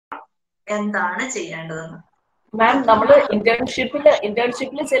എന്താണ് ചെയ്യേണ്ടതെന്ന്. മാം നമ്മള്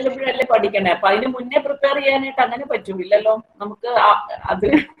ഇന്റേൺഷിപ്പിൽ ചെല്ലുമ്പോഴല്ലേ പഠിക്കണേ, അപ്പൊ അതിന് മുന്നേ പ്രിപ്പയർ ചെയ്യാനായിട്ട് അങ്ങനെ പറ്റൂലല്ലോ നമുക്ക്. അത്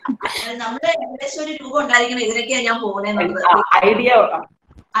നമ്മള് ഏകദേശം ഒരു രൂപ ഉണ്ടായിരിക്കണം ഇതിനൊക്കെയാണ് ഞാൻ പോകുന്നത്, ഐഡിയ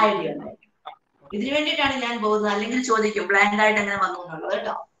ഉണ്ടായിരിക്കും. ഇതിനു വേണ്ടിയിട്ടാണ് ഞാൻ പോകുന്നത്. അല്ലെങ്കിൽ ചോദിക്കും ബ്ലാങ്ക് ആയിട്ട് എങ്ങനെ വന്നു എന്നുള്ളത്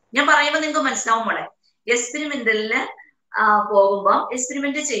കേട്ടോ. ഞാൻ പറയുമ്പോൾ നിങ്ങൾക്ക് മനസ്സിലാവും മോളെ. എക്സ്പെരിമെന്റലില് പോകുമ്പോൾ,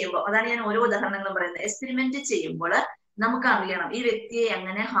 എക്സ്പെരിമെന്റ് ചെയ്യുമ്പോൾ, അതാണ് ഞാൻ ഓരോ ഉദാഹരണങ്ങളും പറയുന്നത്. എക്സ്പെരിമെന്റ് ചെയ്യുമ്പോൾ നമുക്ക് അറിയണം ഈ വ്യക്തിയെ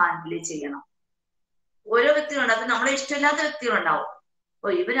എങ്ങനെ ഹാൻഡിൽ ചെയ്യണം. ഓരോ വ്യക്തികളുണ്ട്, അപ്പൊ നമ്മളെ ഇഷ്ടമില്ലാത്ത വ്യക്തികളുണ്ടാവും.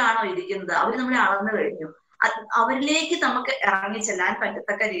 ഓ ഇവരാണോ ഇരിക്കുന്നത്, അവര് നമ്മളെ അളന്നു കഴിഞ്ഞു, അവരിലേക്ക് നമുക്ക് ഇറങ്ങി ചെല്ലാൻ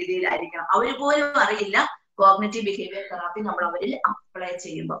പറ്റത്തക്ക രീതിയിലായിരിക്കണം. അവര് പോലും അറിയില്ല കോഗ്നിറ്റീവ് ബിഹേവിയർ തെറാപ്പി നമ്മൾ അവരിൽ അപ്ലൈ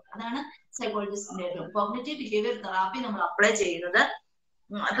ചെയ്യുമ്പോൾ. അതാണ് സൈക്കോളജിസ്റ്റിന്റെ കോഗ്നിറ്റീവ് ബിഹേവിയർ തെറാപ്പി നമ്മൾ അപ്ലൈ ചെയ്യുന്നത്.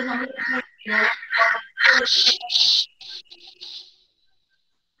 അപ്പൊ നമ്മൾ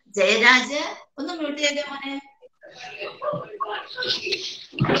ജയരാജ് ഒന്ന് മ്യൂട്ട് ചെയ്തേ മോനെ.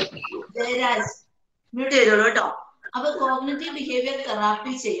 ജയരാജ് മ്യൂട്ട് ചെയ്തോളൂ കേട്ടോ. അപ്പൊ കോഗ്നിറ്റീവ് ബിഹേവിയർ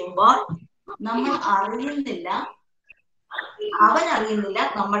തെറാപ്പി ചെയ്യുമ്പോൾ നമ്മൾ അറിയുന്നില്ല, അവനറിയുന്നില്ല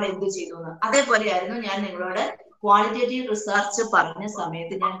നമ്മൾ എന്ത് ചെയ്തു എന്ന്. അതേപോലെയായിരുന്നു ഞാൻ നിങ്ങളോട് ക്വാളിറ്റേറ്റീവ് റിസർച്ച് പറഞ്ഞ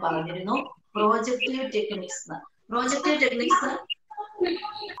സമയത്ത് ഞാൻ പറഞ്ഞിരുന്നു പ്രോജക്റ്റീവ് ടെക്നിക്സ്. പ്രോജക്റ്റീവ് ടെക്നിക്സ്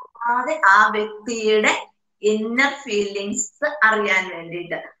അതെ ആ വ്യക്തിയുടെ ഇന്നർ ഫീലിങ്സ് അറിയാൻ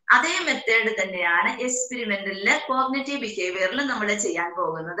വേണ്ടിയിട്ട്. അതേ മെത്തേഡ് തന്നെയാണ് എക്സ്പെരിമെന്റിലെ കോഗ്നിറ്റീവ് ബിഹേവിയറിൽ നമ്മൾ ചെയ്യാൻ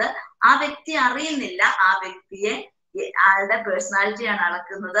പോകുന്നത്. ആ വ്യക്തി അറിയുന്നില്ല ആ വ്യക്തിയെ ആളുടെ പേഴ്സണാലിറ്റിയാണ്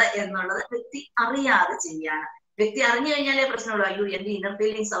അളക്കുന്നത് എന്നുള്ളത് വ്യക്തി അറിയാതെ ചെയ്യാണ്. വ്യക്തി അറിഞ്ഞു കഴിഞ്ഞാലേ പ്രശ്നമുള്ളൂ. അയ്യോ എന്റെ ഇന്നർ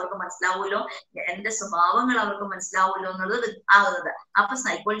ഫീലിങ്സ് അവർക്ക് മനസ്സിലാവുമല്ലോ, എന്റെ സ്വഭാവങ്ങൾ അവർക്ക് മനസ്സിലാവുമല്ലോ എന്നുള്ളത് ആകുന്നത്. അപ്പൊ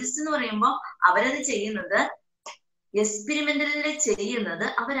സൈക്കോളജിസ്റ്റ് എന്ന് പറയുമ്പോൾ അവരത് ചെയ്യുന്നത്, എക്സ്പെരിമെന്റലിൽ ചെയ്യുന്നത്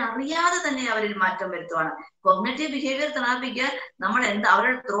അവരറിയാതെ തന്നെ അവരിൽ മാറ്റം വരുത്തുവാണ്. കോഗ്നിറ്റീവ് ബിഹേവിയർ തെറാപ്പിക്ക് നമ്മൾ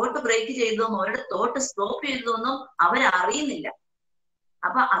അവരുടെ തോട്ട് ബ്രേക്ക് ചെയ്തതെന്നും അവരുടെ തോട്ട് സ്റ്റോപ്പ് ചെയ്തതെന്നും അവരറിയുന്നില്ല.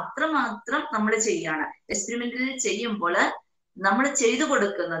 അപ്പൊ അത്രമാത്രം നമ്മൾ ചെയ്യാണ്. എക്സ്പെരിമെന്റലിൽ ചെയ്യുമ്പോൾ നമ്മൾ ചെയ്തു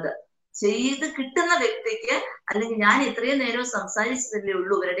കൊടുക്കുന്നത്, ചെയ്ത് കിട്ടുന്ന വ്യക്തിക്ക്, അല്ലെങ്കിൽ ഞാൻ ഇത്രയും നേരം സംസാരിച്ചതല്ലേ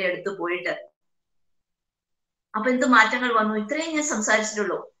ഉള്ളൂ ഇവരുടെ അടുത്ത് പോയിട്ട്, അപ്പൊ എന്ത് മാറ്റങ്ങൾ വന്നു, ഇത്രയും ഞാൻ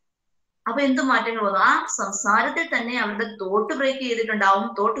സംസാരിച്ചിട്ടുള്ളൂ, അപ്പൊ എന്ത് മാറ്റങ്ങൾ വന്നു. ആ സംസാരത്തിൽ തന്നെ അവരുടെ തോട്ട് ബ്രേക്ക് ചെയ്തിട്ടുണ്ടാവും,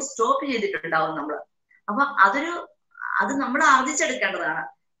 തോട്ട് സ്റ്റോപ്പ് ചെയ്തിട്ടുണ്ടാവും നമ്മൾ. അപ്പൊ അത് നമ്മൾ ആർജിച്ചെടുക്കേണ്ടതാണ്.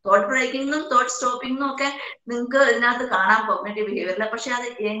 തോട്ട് ബ്രേക്കിങ്ങും തോട്ട് സ്റ്റോപ്പിങ്ങും ഒക്കെ നിങ്ങൾക്ക് ഇതിനകത്ത് കാണാം കോഗ്നിറ്റീവ് ബിഹേവിയറിൽ. പക്ഷെ അത്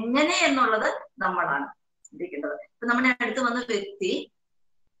എങ്ങനെ എന്നുള്ളത് നമ്മളാണ് ചിന്തിക്കേണ്ടത്. ഇപ്പൊ നമ്മുടെ അടുത്ത് വന്ന വ്യക്തി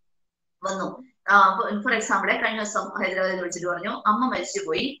വന്നു, ഫോർ എക്സാമ്പിൾ കഴിഞ്ഞ ദിവസം ഹൈദരാബാദിൽ വിളിച്ചിട്ട് പറഞ്ഞു അമ്മ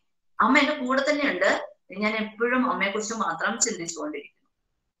മരിച്ചുപോയി, അമ്മ എന്റെ കൂടെ തന്നെയുണ്ട്, ഞാൻ എപ്പോഴും അമ്മയെ കുറിച്ച് മാത്രം ചിന്തിച്ചുകൊണ്ടിരിക്കുന്നു.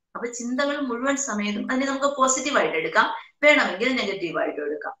 അപ്പൊ ചിന്തകൾ മുഴുവൻ സമയത്തും അതിനെ നമുക്ക് പോസിറ്റീവായിട്ട് എടുക്കാം, വേണമെങ്കിൽ നെഗറ്റീവായിട്ടും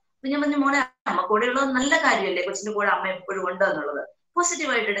എടുക്കാം. അപ്പൊ ഞാൻ പറഞ്ഞു മോളെ അമ്മ കൂടെ ഉള്ളത് നല്ല കാര്യമല്ലേ, കൊച്ചിന്റെ കൂടെ അമ്മ എപ്പോഴും ഉണ്ട് എന്നുള്ളത്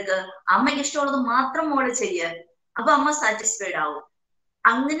പോസിറ്റീവായിട്ട് എടുക്കുക, അമ്മയ്ക്ക് ഇഷ്ടമുള്ളത് മാത്രം മോള് ചെയ്യുക, അപ്പൊ അമ്മ സാറ്റിസ്ഫൈഡ് ആവും.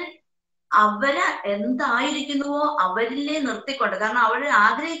 അങ്ങനെ അവര് എന്തായിരിക്കുന്നുവോ അവരിലെ നിർത്തിക്കൊണ്ട്, കാരണം അവര്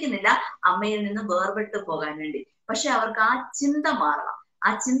ആഗ്രഹിക്കുന്നില്ല അമ്മയിൽ നിന്ന് വേർപെട്ട് പോകാൻ വേണ്ടി, പക്ഷെ അവർക്ക് ആ ചിന്ത മാറണം.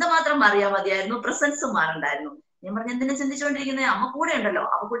 ആ ചിന്ത മാത്രം മാറിയാൽ മതിയായിരുന്നു, പ്രസൻസ് മാറണ്ടായിരുന്നു. ഞാൻ പറഞ്ഞ എന്തിനാ ചിന്തിച്ചുകൊണ്ടിരിക്കുന്നത്, അമ്മ കൂടെ ഉണ്ടല്ലോ,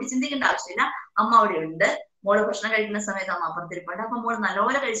 അപ്പൊ കൂടി ചിന്തിക്കേണ്ട ആവശ്യമില്ല, അമ്മ അവിടെ ഉണ്ട്, മോള് ഭക്ഷണം കഴിക്കുന്ന സമയത്ത് അമ്മ അപ്പുറത്തിരിപ്പുണ്ട്, അപ്പൊ മോള്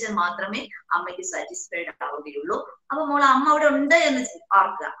നല്ലപോലെ കഴിച്ചാൽ മാത്രമേ അമ്മയ്ക്ക് സാറ്റിസ്ഫൈഡ് ആവുകയുള്ളൂ. അപ്പൊ മോള് അമ്മ അവിടെ ഉണ്ട് എന്ന്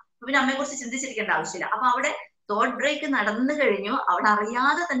ഓർക്കുക, പിന്നെ അമ്മയെ കുറിച്ച് ചിന്തിച്ചിരിക്കേണ്ട ആവശ്യമില്ല. അപ്പൊ അവിടെ തോട്ട് ബ്രേക്ക് നടന്നു കഴിഞ്ഞു, അവിടെ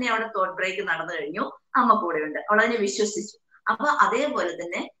അറിയാതെ തന്നെ അവിടെ തോട്ട് ബ്രേക്ക് നടന്നു കഴിഞ്ഞു, അമ്മ കൂടെ ഉണ്ട്, അവൾ അതിനെ വിശ്വസിച്ചു. അപ്പൊ അതേപോലെ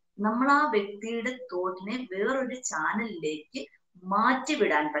തന്നെ നമ്മൾ ആ വ്യക്തിയുടെ തോട്ടിനെ വേറൊരു ചാനലിലേക്ക്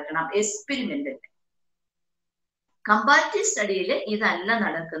മാറ്റിവിടാൻ പറ്റണം എക്സ്പെരിമെന്റിൽ. കമ്പാരിറ്റീവ് സ്റ്റഡിയിൽ ഇതല്ല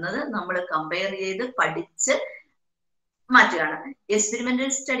നടക്കുന്നത്, നമ്മൾ കമ്പയർ ചെയ്ത് പഠിച്ച് മാറ്റുകയാണ്. എക്സ്പെരിമെന്റൽ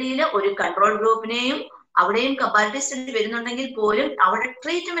സ്റ്റഡിയിൽ ഒരു കൺട്രോൾ ഗ്രൂപ്പിനെയും, അവിടെയും കമ്പാരിറ്റീവ് സ്റ്റഡി വരുന്നുണ്ടെങ്കിൽ പോലും അവിടെ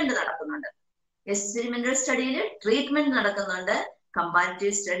ട്രീറ്റ്മെന്റ് നടക്കുന്നുണ്ട്. എക്സ്പെരിമെന്റൽ സ്റ്റഡിയിൽ ട്രീറ്റ്മെന്റ് നടക്കുന്നുണ്ട്,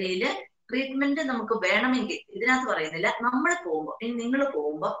 കമ്പാരിറ്റീവ് സ്റ്റഡിയിൽ ട്രീറ്റ്മെന്റ് നമുക്ക് വേണമെങ്കിൽ ഇതിനകത്ത് പറയുന്നില്ല. നമ്മൾ പോകുമ്പോൾ, നിങ്ങൾ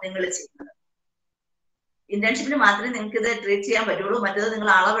പോകുമ്പോൾ നിങ്ങൾ ചെയ്യുന്നത് ഇന്റേൺഷിപ്പിന് മാത്രമേ നിങ്ങൾക്ക് ഇത് ട്രീറ്റ് ചെയ്യാൻ പറ്റുള്ളൂ. മറ്റേത് നിങ്ങൾ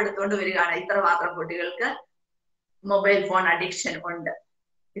അളവെടുത്തുകൊണ്ട് വരികയാണ്, ഇത്ര മാത്രം കുട്ടികൾക്ക് മൊബൈൽ ഫോൺ അഡിക്ഷൻ ഉണ്ട്,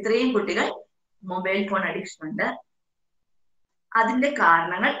 ഇത്രയും കുട്ടികൾ മൊബൈൽ ഫോൺ അഡിക്ഷൻ ഉണ്ട്, അതിന്റെ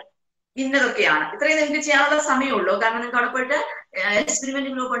കാരണങ്ങൾ ഇന്നതൊക്കെയാണ്, ഇത്രയും നിങ്ങൾക്ക് ചെയ്യാനുള്ള സമയമുള്ളൂ. കാരണം നിങ്ങൾക്ക് അവിടെ പോയിട്ട്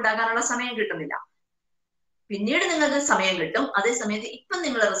എക്സ്പെരിമെന്റ് ഗ്രൂപ്പ് ഉണ്ടാക്കാനുള്ള സമയം കിട്ടുന്നില്ല. പിന്നീട് നിങ്ങൾക്ക് സമയം കിട്ടും. അതേ സമയത്ത് ഇപ്പം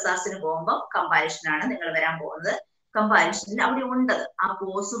നിങ്ങൾ റിസർച്ചിന് പോകുമ്പോൾ കമ്പാരിഷനാണ് നിങ്ങൾ വരാൻ പോകുന്നത്. കമ്പാരിഷനിൽ അവിടെ ഉണ്ടത്, ആ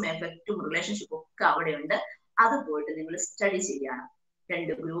കോസും എഫക്റ്റും റിലേഷൻഷിപ്പും ഒക്കെ അവിടെ ഉണ്ട്. അത് പോയിട്ട് നിങ്ങൾ സ്റ്റഡി ചെയ്യണം.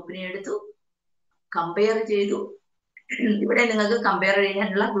 രണ്ട് ഗ്രൂപ്പിനെ എടുത്തു, കമ്പയർ ചെയ്തു. ഇവിടെ നിങ്ങൾക്ക് കമ്പയർ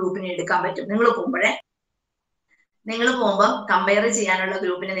ചെയ്യാനുള്ള ഗ്രൂപ്പിനെ എടുക്കാൻ പറ്റും. നിങ്ങൾ പോകുമ്പോൾ കമ്പയർ ചെയ്യാനുള്ള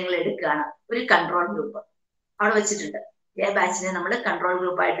ഗ്രൂപ്പിനെ നിങ്ങൾ എടുക്കുകയാണ്. ഒരു കൺട്രോൾ ഗ്രൂപ്പ് അവിടെ വെച്ചിട്ടുണ്ട്. എ ബാച്ചിനെ നമ്മൾ കൺട്രോൾ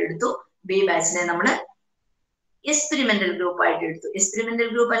ഗ്രൂപ്പായിട്ട് എടുത്തു, ബി ബാച്ചിനെ നമ്മൾ എക്സ്പെരിമെന്റൽ ഗ്രൂപ്പ് ആയിട്ട് എടുത്തു. എക്സ്പെരിമെന്റൽ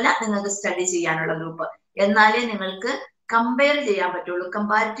ഗ്രൂപ്പ് അല്ല, നിങ്ങൾക്ക് സ്റ്റഡി ചെയ്യാനുള്ള ഗ്രൂപ്പ്. എന്നാലേ നിങ്ങൾക്ക് കമ്പയർ ചെയ്യാൻ പറ്റുള്ളൂ,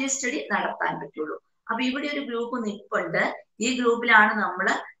 കമ്പാരിറ്റീവ് സ്റ്റഡി നടത്താൻ പറ്റുള്ളൂ. അപ്പൊ ഇവിടെ ഒരു ഗ്രൂപ്പ് നിൽപ്പുണ്ട്. ഈ ഗ്രൂപ്പിലാണ് നമ്മൾ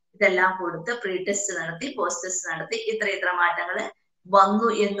ഇതെല്ലാം കൊടുത്ത് പ്രീ ടെസ്റ്റ് നടത്തി, പോസ്റ്റ് ടെസ്റ്റ് നടത്തി, ഇത്ര മാറ്റങ്ങൾ വന്നു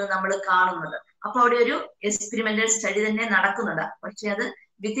എന്ന് നമ്മൾ കാണുന്നത്. അപ്പൊ അവിടെ ഒരു എക്സ്പെരിമെന്റൽ സ്റ്റഡി തന്നെ നടക്കുന്നുണ്ട്. പക്ഷെ അത്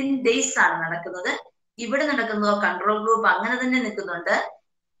വിത്തിൻ ഡേയ്സ് ആണ് നടക്കുന്നത്. ഇവിടെ നടക്കുന്നതോ കൺട്രോൾ ഗ്രൂപ്പ് അങ്ങനെ തന്നെ നിൽക്കുന്നുണ്ട്.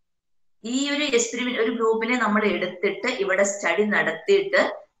 ഈ ഒരു എക്സ്പെരിമെന്റ് ഒരു ഗ്രൂപ്പിനെ നമ്മൾ എടുത്തിട്ട് ഇവിടെ സ്റ്റഡി നടത്തിയിട്ട്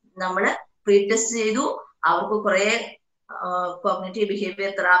നമ്മൾ പ്രീ ടെസ്റ്റ് ചെയ്തു. അവർക്ക് കുറെ കോഗ്നിറ്റീവ്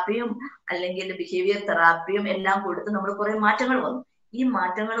ബിഹേവിയർ തെറാപ്പിയും അല്ലെങ്കിൽ ബിഹേവിയർ തെറാപ്പിയും എല്ലാം കൊടുത്ത് നമ്മൾ കുറെ മാറ്റങ്ങൾ വന്നു. ഈ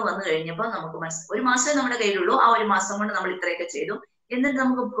മാറ്റങ്ങൾ വന്നു കഴിഞ്ഞപ്പോൾ നമുക്ക് ഒരു മാസമേ നമ്മുടെ കയ്യിലുള്ളൂ. ആ ഒരു മാസം കൊണ്ട് നമ്മൾ ഇത്രയൊക്കെ ചെയ്തു. എന്നിട്ട്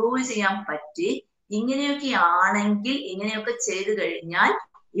നമുക്ക് പ്രൂവ് ചെയ്യാൻ പറ്റി ഇങ്ങനെയൊക്കെ ആണെങ്കിൽ, ഇങ്ങനെയൊക്കെ ചെയ്തു കഴിഞ്ഞാൽ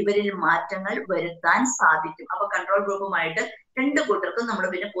ഇവരിൽ മാറ്റങ്ങൾ വരുത്താൻ സാധിക്കും. അപ്പൊ കൺട്രോൾ ഗ്രൂപ്പുമായിട്ട് 2 കൂട്ടർക്കും നമ്മൾ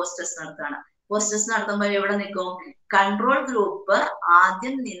പിന്നെ പോസ്റ്റ് ടെസ്റ്റ് നടത്തുകയാണ്. പോസ്റ്റ് ടെസ്റ്റ് നടത്തുമ്പോൾ എവിടെ നിൽക്കും? കൺട്രോൾ ഗ്രൂപ്പ്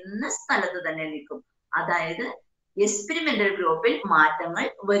ആദ്യം നിന്ന സ്ഥലത്ത് തന്നെ നിൽക്കും. അതായത് എക്സ്പെരിമെന്റൽ ഗ്രൂപ്പിൽ മാറ്റങ്ങൾ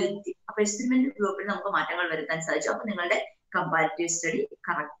വരുത്തി. അപ്പൊ എക്സ്പെരിമെന്റൽ ഗ്രൂപ്പിൽ നമുക്ക് മാറ്റങ്ങൾ വരുത്താൻ സാധിച്ചു. അപ്പൊ നിങ്ങളുടെ കമ്പാരിറ്റീവ് സ്റ്റഡി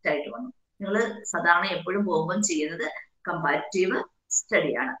കറക്റ്റ് ആയിട്ട് വന്നു. നിങ്ങൾ സാധാരണ എപ്പോഴും പോകുമ്പോൾ ചെയ്യുന്നത് കമ്പാരിറ്റീവ്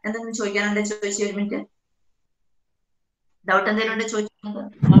സ്റ്റഡിയാണ്. എന്തെങ്കിലും ചോദിക്കാനുണ്ടെ ചോദിച്ചു. 1 മിനിറ്റ്. ഡൗട്ട് എന്തെങ്കിലും ഉണ്ട് ചോദിക്കുന്നത്?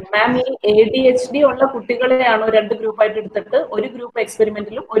 മാം, ഈ ADHD ഉള്ള കുട്ടികളെയാണോ 2 ഗ്രൂപ്പായിട്ട് എടുത്തിട്ട് ഒരു ഗ്രൂപ്പ്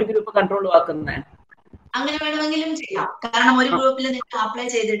എക്സ്പെരിമെന്റിലും ഒരു ഗ്രൂപ്പ് കൺട്രോളും ആക്കുന്നത്? അങ്ങനെ വേണമെങ്കിലും ചെയ്യാം. കാരണം ഒരു ഗ്രൂപ്പിൽ നിങ്ങൾ അപ്ലൈ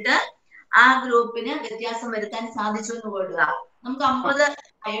ചെയ്തിട്ട് ആ ഗ്രൂപ്പിന് വ്യത്യാസം വരുത്താൻ സാധിച്ചു എന്ന് കൊള്ളുക. നമുക്ക് 50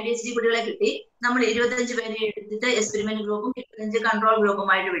 ADHD കുട്ടികളെ കിട്ടി. നമ്മൾ 25 പേരെ എടുത്തിട്ട് എക്സ്പെരിമെന്റ് ഗ്രൂപ്പും 25 കൺട്രോൾ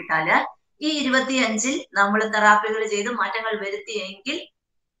ഗ്രൂപ്പുമായിട്ട് വിട്ടാല് ഈ 25ൽ നമ്മൾ തെറാപ്പികൾ ചെയ്ത് മാറ്റങ്ങൾ വരുത്തിയെങ്കിൽ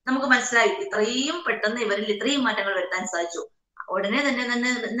നമുക്ക് മനസ്സിലായി ഇത്രയും പെട്ടെന്ന് ഇവരിൽ ഇത്രയും മാറ്റങ്ങൾ വരുത്താൻ സാധിച്ചു. ഉടനെ തന്നെ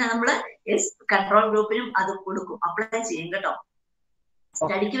നമ്മള് കൺട്രോൾ ഗ്രൂപ്പിനും അത് കൊടുക്കും, അപ്ലൈ ചെയ്യും കേട്ടോ.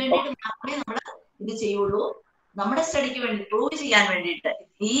 സ്റ്റഡിക്ക് വേണ്ടിയിട്ട് മാത്രമേ നമ്മൾ ഇത് ചെയ്യുള്ളൂ. നമ്മുടെ സ്റ്റഡിക്ക് വേണ്ടി പ്രൂവ് ചെയ്യാൻ വേണ്ടിയിട്ട്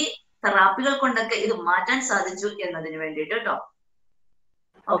ഈ തെറാപ്പികൾ കൊണ്ടൊക്കെ ഇത് മാറ്റാൻ സാധിച്ചു എന്നതിന് വേണ്ടിയിട്ട് കേട്ടോ.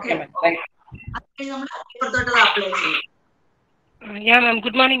 ഓക്കെ, നമ്മൾ ഇപ്പുറത്തോട്ട് അപ്ലൈ ചെയ്യും.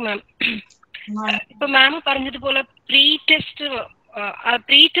 Good morning ma'am. ഇപ്പൊ മാം പറഞ്ഞതുപോലെ പ്രീ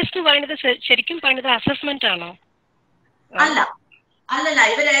ടെസ്റ്റ് പറയുന്നത് ശരിക്കും പറയുന്നത് അസസ്മെന്റ് ആണോ? അല്ലല്ല,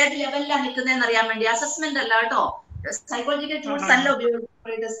 ഇവർ ഏത് ലെവലിലാണ് നിൽക്കുന്നതെന്ന് അറിയാൻ വേണ്ടി. അസസ്മെന്റ് അല്ല കേട്ടോ, സൈക്കോളജിക്കൽ ടൂൾസ് അല്ല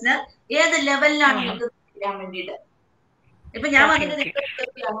ഉപയോഗിക്കുന്നത്. ഏത് ലെവലിലാണ് നിൽക്കുന്നത് അറിയാൻ വേണ്ടിയിട്ട്. ഇപ്പൊ ഞാൻ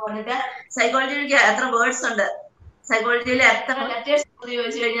വന്നിട്ട് സൈക്കോളജിക്ക് എത്ര വേർഡ്സ് ഉണ്ട്, സൈക്കോളജിയിൽ എത്ര ലെറ്റേഴ്സ്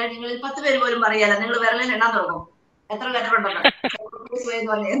ചോദിച്ചു കഴിഞ്ഞാൽ നിങ്ങൾ 10 പേര് പോലും പറയാല്ല. നിങ്ങൾ വിരലിൽ എണ്ണാൻ തുടങ്ങും എത്ര ലെറ്റർ ഉണ്ടെന്ന്.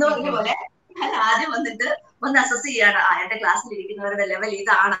 എന്ന് പറഞ്ഞ പോലെ ഞാൻ ആദ്യം വന്നിട്ട് ഒന്ന് അസസ് ചെയ്യാണ്. എന്റെ ക്ലാസ്സിൽ ഇരിക്കുന്നവരുടെ ലെവൽ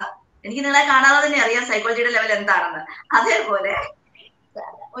ഇതാണ്. എനിക്ക് നിങ്ങളെ കാണാതെ തന്നെ അറിയാം സൈക്കോളജിയുടെ ലെവൽ എന്താണെന്ന്. അതേപോലെ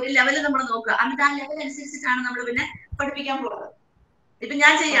ഒരു ലെവല് നമ്മൾ നോക്കുക. എന്നിട്ട് ആ ലെവൽ അനുസരിച്ചിട്ടാണ് നമ്മൾ പിന്നെ പഠിപ്പിക്കാൻ പോകുന്നത്. ഇപ്പൊ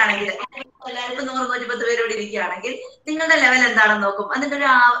ഞാൻ ചെയ്യുകയാണെങ്കിൽ എല്ലാവർക്കും 100-110 പേര് ഇവിടെ ഇരിക്കുകയാണെങ്കിൽ നിങ്ങളുടെ ലെവൽ എന്താണെന്ന് നോക്കും. എന്നിട്ട്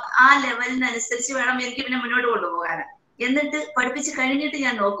ആ ലെവലിനനുസരിച്ച് വേണം എനിക്ക് പിന്നെ മുന്നോട്ട് കൊണ്ടുപോകാൻ. എന്നിട്ട് പഠിപ്പിച്ച് കഴിഞ്ഞിട്ട്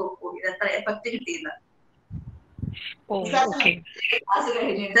ഞാൻ നോക്കും ഇത് എത്ര എഫക്ട് കിട്ടിയെന്ന്. ക്ലാസ്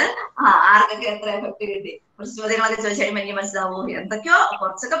കഴിഞ്ഞിട്ട് ആർക്കൊക്കെ എത്ര എഫക്ട് കിട്ടി, കുറച്ച് ചോദ്യങ്ങളൊക്കെ ചോദിച്ചു കഴിയുമ്പോൾ എനിക്ക് മനസ്സിലാവും എന്തൊക്കെയോ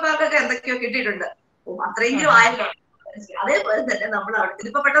കുറച്ചൊക്കെ പേർക്കൊക്കെ എന്തൊക്കെയോ കിട്ടിയിട്ടുണ്ട്. അത്രയെങ്കിലും ആയല്ലോ. അതേപോലെ തന്നെ നമ്മൾ അവിടെ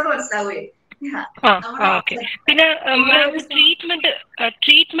ഇതിപ്പോ പെട്ടെന്ന് മനസ്സിലാവുകയെ. പിന്നെ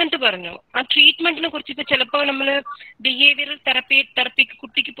ട്രീറ്റ്മെന്റ് പറഞ്ഞു. ആ ട്രീറ്റ്മെന്റിനെ കുറിച്ച് ഇപ്പൊ ചിലപ്പോ നമ്മള് ബിഹേവിയറൽ തെറപ്പിക്ക്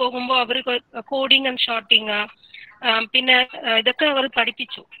കുട്ടിക്ക് പോകുമ്പോ അവർ കോഡിങ് ആൻഡ് ഷോർട്ടിങ് പിന്നെ ഇതൊക്കെ അവർ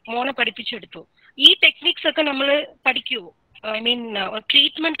മോനെ പഠിപ്പിച്ചെടുത്തു. ഈ ടെക്നിക്സ് ഒക്കെ നമ്മൾ പഠിക്കുവോ? ഐ മീൻ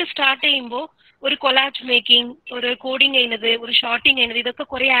ട്രീറ്റ്മെന്റ് സ്റ്റാർട്ട് ചെയ്യുമ്പോൾ ഒരു കൊലാജ് മേക്കിംഗ്, ഒരു കോഡിങ് ചെയ്യുന്നത്, ഒരു ഷോർട്ടിങ് ചെയ്യുന്നത്, ഇതൊക്കെ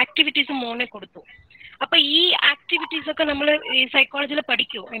കുറെ ആക്ടിവിറ്റീസ് മോനെ കൊടുത്തു. അപ്പൊ ഈ ആക്ടിവിറ്റീസ് ഒക്കെ നമ്മൾ ഈ സൈക്കോളജിയിൽ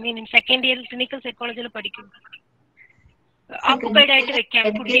പഠിക്കുമോ? I mean second year clinical സൈക്കോളജിയിൽ പഠിക്കും, ഓക്കുപൈഡ് ആയിട്ട് വെക്കാം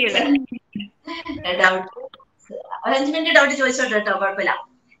കുട്ടികളെ. ഡൗട്ട് ചോദിച്ചോട്ടെ കേട്ടോ, കുഴപ്പമില്ല.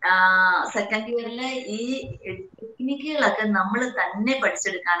 സെക്കൻഡ് ഇയറിലെ ഈ ടെക്നിക്കുകളൊക്കെ നമ്മൾ തന്നെ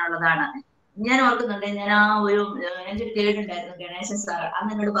പഠിച്ചെടുക്കാനുള്ളതാണ്. ഞാൻ ഓർക്കുന്നുണ്ട്, ഞാൻ എന്റെ ഒരു ഗൈഡ് ഉണ്ടായിരുന്നു ഗണേശൻ സാർ.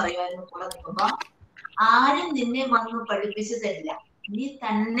 അന്ന് എന്നോട് പറയുമായിരുന്നു കൂടെ നിൽക്കുമ്പോ ആരും നിന്നെ വന്ന് പഠിപ്പിച്ചു തരില്ല, നീ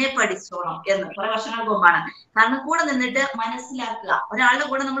തന്നെ പഠിച്ചോണം എന്ന്. കുറെ വർഷങ്ങൾക്ക് മുമ്പാണ്. കാരണം കൂടെ നിന്നിട്ട് മനസ്സിലാക്കുക. ഒരാളുടെ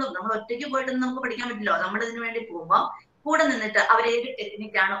കൂടെ നമ്മൾ ഒറ്റയ്ക്ക് പോയിട്ട് നമുക്ക് പഠിക്കാൻ പറ്റില്ലോ. നമ്മൾ ഇതിനു വേണ്ടി പോകുമ്പോ കൂടെ നിന്നിട്ട് അവരേത്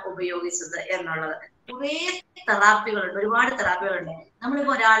ടെക്നിക്കാണ് ഉപയോഗിച്ചത് എന്നുള്ളത്. കുറെ തെറാപ്പികളുണ്ട്, ഒരുപാട് തെറാപ്പികളുണ്ട്.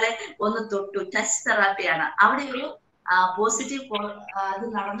 നമ്മളിപ്പോ ഒരാളെ ഒന്ന് തൊട്ടു, ടച്ച് തെറാപ്പിയാണ്. അവിടെ ഒരു പോസിറ്റീവ് അത്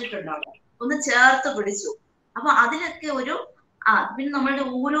നടന്നിട്ടുണ്ട്. അവിടെ ഒന്ന് ചേർത്ത് പിടിച്ചു. അപ്പൊ അതിലൊക്കെ ഒരു പിന്നെ നമ്മളുടെ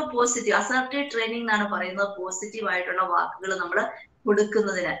ഓരോ പോസിറ്റീവ് അസർട്ടീവ് ട്രെയിനിങ് എന്നാണ് പറയുന്നത്. പോസിറ്റീവ് ആയിട്ടുള്ള വാക്കുകൾ നമ്മൾ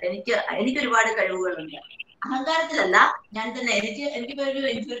കൊടുക്കുന്നതിന് എനിക്ക് ഒരുപാട് കഴിവുകളുണ്ട്. അഹങ്കാരത്തിലല്ല, ഞാൻ തന്നെ എനിക്കൊരു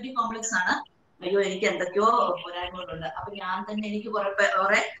ഇൻഫീരിയോറിറ്റി കോംപ്ലക്സ് ആണ്. അയ്യോ എനിക്ക് എന്തൊക്കെയോ പോരായ്മകളുണ്ട്. അപ്പൊ ഞാൻ തന്നെ എനിക്ക്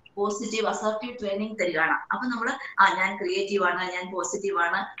കുറെ പോസിറ്റീവ് അസർട്ടീവ് ട്രെയിനിങ് തരികയാണ്. അപ്പൊ നമ്മള് ഞാൻ ക്രിയേറ്റീവ് ആണ്, ഞാൻ പോസിറ്റീവ്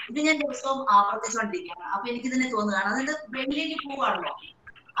ആണ്, ഇത് ഞാൻ ദിവസവും ആവർത്തിച്ചുകൊണ്ടിരിക്കുകയാണ്. അപ്പൊ എനിക്ക് തന്നെ തോന്നുകയാണ് അതിന്റെ ബ്രെയിനിലേക്ക് പോവാണല്ലോ.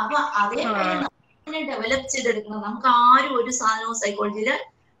 അപ്പൊ അതേപോലെ നമ്മളെ ഡെവലപ്പ് ചെയ്തെടുക്കണം. നമുക്ക് ആരും ഒരു സാധനവും സൈക്കോളജിയില്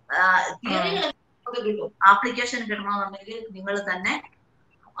തിയറികളൊക്കെ കിട്ടും, ആപ്ലിക്കേഷൻ കിട്ടണമെന്നുണ്ടെങ്കിൽ നിങ്ങൾ തന്നെ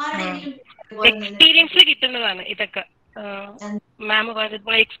ആരുടെയെങ്കിലും എക്സ്പീരിയൻസിൽ കിട്ടുന്നതാണ് ഇതൊക്കെ. മാം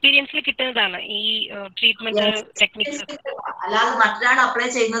എക്സ്പീരിയൻസിൽ കിട്ടുന്നതാണ് ഈ ട്രീറ്റ്മെന്റ് ടെക്നിക്സ്. അല്ലാതെ മറ്റൊരാൾ അപ്ലൈ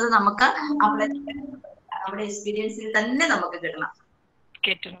ചെയ്യുന്നത് നമുക്ക് അപ്ലൈ നമ്മുടെ എക്സ്പീരിയൻസിൽ തന്നെ നമുക്ക് കിട്ടണം.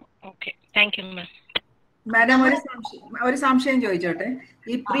 Okay, thank you ma'am. Madam ഒരു സംശയം ചോദിച്ചോട്ടെ.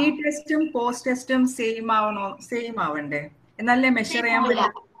 ഈ പ്രീ ടെസ്റ്റും പോസ്റ്റ് ടെസ്റ്റും സെയിം ആവണ്ടേ? എന്നാലേ മെഷർ ചെയ്യാൻ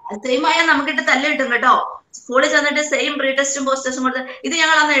പറ്റും. സെയിം ആയാൽ നമുക്കിട്ട് തല്ല് കിട്ടും കേട്ടോ. സ്കൂളിൽ ചെന്നിട്ട് സെയിം പ്രീ ടെസ്റ്റും പോസ്റ്റ് ടെസ്റ്റും കൊടുത്ത് ഇത്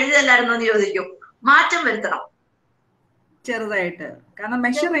ഞങ്ങൾ അന്ന് എഴുതിയല്ലായിരുന്നു എന്ന് ചോദിക്കും. മാറ്റം വരുത്തണം ചെറുതായിട്ട്, കാരണം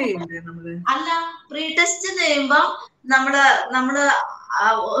മെഷർ ചെയ്യണ്ടേ നമ്മള്. അല്ല, പ്രീ ടെസ്റ്റ് ചെയ്യുമ്പോ നമ്മള്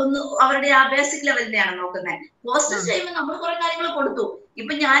ഒന്ന് അവരുടെ ആ ബേസിക് ലെവലിനെയാണ് നോക്കുന്നത്. പോസ്റ്റ് ടെസ്റ്റ് ചെയ്യുമ്പോൾ നമ്മൾ കുറെ കാര്യങ്ങൾ കൊടുത്തു.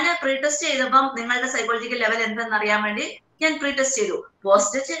 ഇപ്പൊ ഞാൻ പ്രീ ടെസ്റ്റ് ചെയ്തപ്പം നിങ്ങളുടെ സൈക്കോളജിക്കൽ ലെവൽ എന്തെന്ന് അറിയാൻ വേണ്ടി ഞാൻ പ്രീ ടെസ്റ്റ് ചെയ്തു.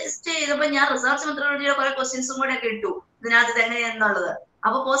 പോസ്റ്റ് ടെസ്റ്റ് ചെയ്തപ്പോ ഞാൻ റിസർച്ച് മെത്തഡോളജിയുടെ കുറെ ക്വസ്റ്റ്യൻസും കൂടെ ഒക്കെ ഇട്ടു ഇതിനകത്ത് എങ്ങനെയാന്നുള്ളത്.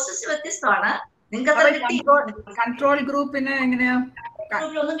 അപ്പൊ പോസ്റ്റ് ടെസ്റ്റ് വ്യത്യസ്തമാണ്. നിങ്ങൾക്ക് കൺട്രോൾ ഗ്രൂപ്പിന് എങ്ങനെയാ?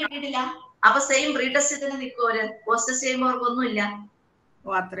 ഒന്നും കിട്ടിയിട്ടില്ല. അപ്പൊ സെയിം പ്രീ ടെസ്റ്റ് തന്നെ നിൽക്കുവര്, പോസ്റ്റ് ടെസ്റ്റ് ചെയ്യുമ്പോൾ അവർക്കൊന്നും ഇല്ല. ഓ,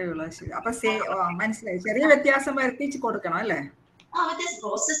 അത്രേ ഉള്ളൂ. ശരി, അപ്പൊ മനസ്സിലായി. ചെറിയ വ്യത്യാസം വരുത്തിച്ച് കൊടുക്കണം അല്ലേ?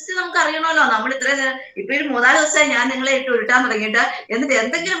 പ്രോസസ് നമുക്ക് അറിയണമല്ലോ. നമ്മൾ ഇത്ര ഇപ്പൊ ഒരു 3-4 ദിവസമായി ഞാൻ നിങ്ങളെ ഇട്ട് ഉരുട്ടാൻ തുടങ്ങിയിട്ട്, എന്നിട്ട്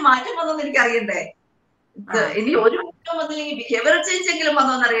എന്തെങ്കിലും മാറ്റം വന്നോന്ന് എനിക്ക് അറിയണ്ടേ. ഇനി ഒരു മാറ്റം വന്നില്ലെങ്കിൽ ബിഹേവിയറൽ ചേഞ്ച് എങ്കിലും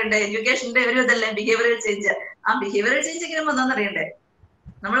വന്നോന്ന് അറിയണ്ടേ. എഡ്യൂക്കേഷന്റെ ഒരു ഇതല്ലേ ബിഹേവിയറൽ ചേഞ്ച്. ആ ബിഹേവിയറൽ ചേഞ്ച് എങ്കിലും വന്നോന്ന് അറിയണ്ടേ.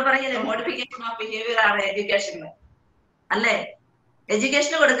 നമ്മൾ പറയല്ലേ മോഡിഫിക്കേഷൻ ഓഫ് ബിഹേവിയർ ആണ് എഡ്യൂക്കേഷന് അല്ലേ.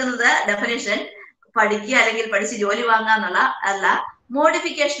 എഡ്യൂക്കേഷന് കൊടുക്കുന്നത് ഡെഫിനേഷൻ പഠിക്കുക അല്ലെങ്കിൽ പഠിച്ച് ജോലി വാങ്ങുക എന്നുള്ള അല്ല,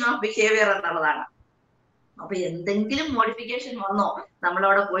 മോഡിഫിക്കേഷൻ ഓഫ് ബിഹേവിയർ എന്നുള്ളതാണ്. അപ്പൊ എന്തെങ്കിലും മോഡിഫിക്കേഷൻ വന്നോ,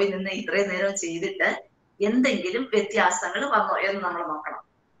 നമ്മളവിടെ പോയി നിന്ന് ഇത്രയും നേരം ചെയ്തിട്ട് എന്തെങ്കിലും വ്യത്യാസങ്ങൾ വന്നോ എന്ന് നമ്മൾ നോക്കണം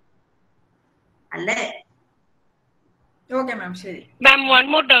അല്ലേ. ഓക്കെ മാം, ശരി. മാം, വൺ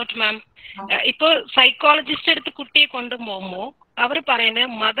മോർ ഡൗട്ട് മാം. ഇപ്പൊ സൈക്കോളജിസ്റ്റ് അടുത്ത് കുട്ടിയെ കൊണ്ടുപോകുമ്പോ അവർ പറയുന്നത്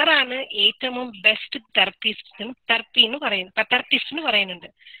മദറാണ് ഏറ്റവും ബെസ്റ്റ് തെറപ്പിസ്റ്റ് എന്ന് പറയുന്നുണ്ട്.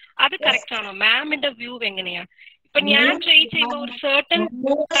 അത് കറക്റ്റ് ആണോ? മാമിന്റെ വ്യൂ എങ്ങനെയാ? ഇപ്പൊ ഞാൻ ട്രൈ ചെയ്യുമ്പോ ഒരു സർട്ടൻ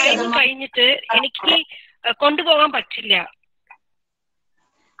ടൈം കഴിഞ്ഞിട്ട് എനിക്ക് കൊണ്ടുപോകാൻ പറ്റില്ല.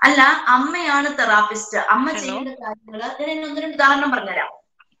 അല്ല, അമ്മയാണ് തെറാപ്പിസ്റ്റ്. അമ്മ ചെയ്യുന്ന കാര്യങ്ങള് ഞാൻ 1-2 ഉദാഹരണം പറഞ്ഞുതരാം.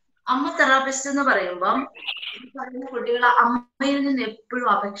 അമ്മ തെറാപ്പിസ്റ്റ് എന്ന് പറയുമ്പം പറയുന്ന കുട്ടികൾ അമ്മയിൽ നിന്ന് എപ്പോഴും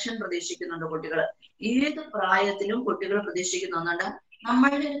അഫെക്ഷൻ പ്രതീക്ഷിക്കുന്നുണ്ട്. കുട്ടികൾ ഏത് പ്രായത്തിലും കുട്ടികൾ പ്രതീക്ഷിക്കുന്നുണ്ട്.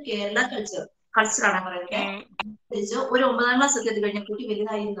 നമ്മളുടെ ഒരു കേരള കൾച്ചറാണ് പറയുന്നത്. ഒരു 9ാം ക്ലാസ് ഒക്കെ എത്തി കഴിഞ്ഞാൽ കുട്ടി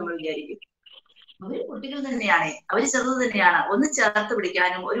വലുതായി നമ്മൾ വിചാരിക്കും. അവര് കുട്ടികൾ തന്നെയാണ്, അവര് ചെറുത് തന്നെയാണ്. ഒന്ന് ചേർത്ത്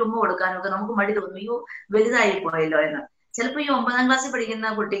പിടിക്കാനും ഒരു ഉമ്മ കൊടുക്കാനും ഒക്കെ നമുക്ക് മടി തോന്നും. അയ്യോ വലുതായി പോയല്ലോ എന്ന്. ചിലപ്പോ ഈ 9ാം ക്ലാസ്സിൽ പഠിക്കുന്ന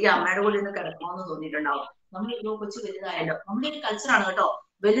കുട്ടിക്ക് അമ്മയുടെ കൂടെ ഇന്ന് കിടക്കണമെന്ന് തോന്നിയിട്ടുണ്ടാവും. നമ്മൾ കൊച്ചു വലുതായല്ലോ. നമ്മുടെ ഒരു കൾച്ചറാണ് കേട്ടോ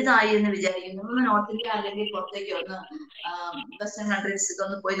വലുതായി എന്ന് വിചാരിക്കും. നമ്മൾ നോർത്ത് ഇന്ത്യ അല്ലെങ്കിൽ പുറത്തേക്ക് ഒന്ന് വെസ്റ്റേൺ കൺട്രീസിൽ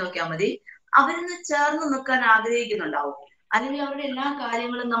ഒന്ന് പോയി നോക്കിയാൽ മതി. അവരിന്ന് ചേർന്ന് നിൽക്കാൻ ആഗ്രഹിക്കുന്നുണ്ടാവും. അല്ലെങ്കിൽ അവരുടെ എല്ലാ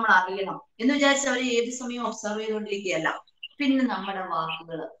കാര്യങ്ങളും നമ്മൾ അറിയണം എന്ന് വിചാരിച്ച് അവർ ഏത് സമയവും ഒബ്സർവ് ചെയ്തുകൊണ്ടിരിക്കുകയല്ല. പിന്നെ നമ്മുടെ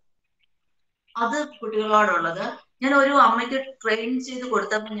വാക്കുകള്, അത് കുട്ടികളോടുള്ളത്. ഞാൻ ഒരു അമ്മയ്ക്ക് ട്രെയിൻ ചെയ്ത്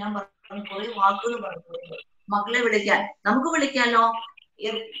കൊടുത്തപ്പോൾ ഞാൻ പറഞ്ഞു കുറെ വാക്കുകൾ പറഞ്ഞു. മക്കളെ വിളിക്കാൻ നമുക്ക് വിളിക്കാമല്ലോ.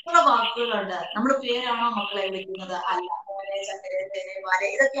 എത്ര വാക്കുകളുണ്ട്. നമ്മൾ പേരാണോ മക്കളെ വിളിക്കുന്നത്? അല്ല, മോനെ, ചക്കരെ, തേനെ, വാലെ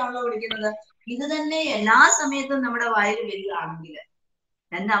ഇതൊക്കെയാണല്ലോ വിളിക്കുന്നത്. ഇത് തന്നെ എല്ലാ സമയത്തും നമ്മുടെ വായിൽ വരികയാണെങ്കിൽ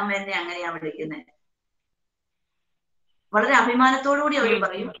എന്റെ അമ്മ എന്നെ അങ്ങനെയാ വിളിക്കുന്നത്. വളരെ അഭിമാനത്തോടുകൂടി അവർ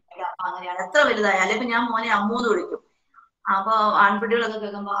പറയും എന്റെ അമ്മ അങ്ങനെയാണ്. എത്ര വലുതായാലും ഇപ്പൊ ഞാൻ മോനെ അമ്മൂന്ന് വിളിക്കും. അപ്പൊ ആൺകുട്ടികളൊക്കെ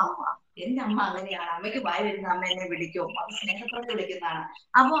കേൾക്കുമ്പോ അമ്മ എന്റെ അമ്മ അങ്ങനെയാണ്, അമ്മയ്ക്ക് വായി വരുന്ന അമ്മ എന്നെ വിളിക്കും, അത് സ്നേഹത്തോടെ വിളിക്കുന്നതാണ്.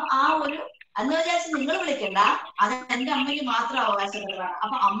 അപ്പൊ ആ ഒരു എന്ന് വിചാരിച്ച് നിങ്ങൾ വിളിക്കണ്ട, അത് എന്റെ അമ്മയ്ക്ക് മാത്രം അവകാശപ്പെട്ടതാണ്.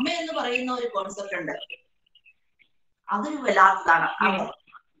 അപ്പൊ അമ്മ എന്ന് പറയുന്ന ഒരു കോൺസെപ്റ്റ് ഉണ്ട്, അതൊരു വല്ലാത്തതാണ്.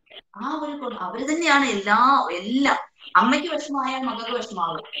 ആ ഒരു അവര് തന്നെയാണ് എല്ലാം. അമ്മയ്ക്ക് വിഷമമായാൽ മകൾക്ക്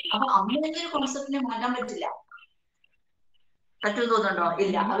വിഷമാകും. അപ്പൊ അമ്മ തന്നെ ഒരു കോൺസെപ്റ്റിനെ മാറ്റാൻ പറ്റില്ല. പറ്റും തോന്നുന്നുണ്ടോ?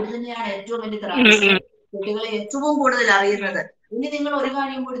 ഇല്ല. അവര് തന്നെയാണ് ഏറ്റവും വലിയ തെറാപ്പിസ്റ്റ്, കുട്ടികളെ ഏറ്റവും കൂടുതൽ അറിയുന്നത്. ഇനി നിങ്ങൾ ഒരു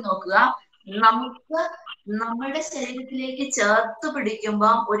കാര്യം കൂടി നോക്കുക, നമുക്ക് നമ്മളുടെ ശരീരത്തിലേക്ക് ചേർത്ത് പിടിക്കുമ്പോ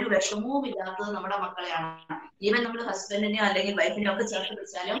ഒരു വിഷമവും ഇല്ലാത്തത് നമ്മുടെ മക്കളെയാണ്. ഈവൻ നമ്മൾ ഹസ്ബൻഡിനെയോ അല്ലെങ്കിൽ വൈഫിനെയോ ഒക്കെ ചേർത്ത്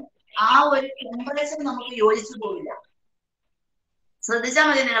പിടിച്ചാലും ആ ഒരു ടെമ്പറേച്ചർ നമുക്ക് യോജിച്ചു പോവില്ല. ശ്രദ്ധിച്ചാൽ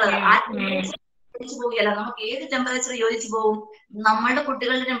മതി നിങ്ങൾ. ആ ടെമ്പറേച്ചർ യോജിച്ചു പോവുകയല്ല. നമുക്ക് ഏത് ടെമ്പറേച്ചർ യോജിച്ചു പോകും? നമ്മളുടെ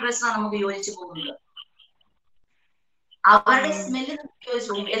കുട്ടികളുടെ ടെമ്പറേച്ചറാണ് നമുക്ക് യോജിച്ചു പോകുന്നത്. അവരുടെ സ്മെല്ല് നമുക്ക് യോജിച്ചു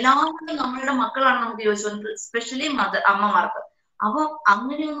പോകും. എല്ലാവർക്കും നമ്മളുടെ മക്കളാണ് നമുക്ക് യോജിച്ചു പോകുന്നത്, സ്പെഷ്യലി അമ്മമാർക്ക്. അപ്പൊ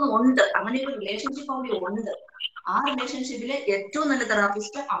അങ്ങനെയൊന്നും ഉണ്ട്, അങ്ങനെയൊരു റിലേഷൻഷിപ്പ് അവിടെ ഉണ്ട്. ആ റിലേഷൻഷിപ്പില് ഏറ്റവും നല്ല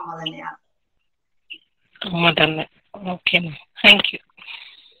തെറാപ്പിസ്റ്റ് അമ്മ തന്നെയാണ്. അമ്മ തന്നെ. Okay, thank you.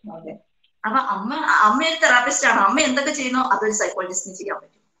 ഓക്കെ. അപ്പൊ അമ്മ ഒരു തെറാപ്പിസ്റ്റ് ആണ്. അമ്മ എന്തൊക്കെ ചെയ്യുന്നോ അതൊരു സൈക്കോളജിസ്റ്റിന് ചെയ്യാൻ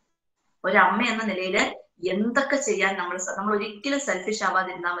പറ്റും. ഒരമ്മ എന്ന നിലയിൽ എന്തൊക്കെ ചെയ്യാൻ നമ്മൾ ഒരിക്കലും സെൽഫിഷ്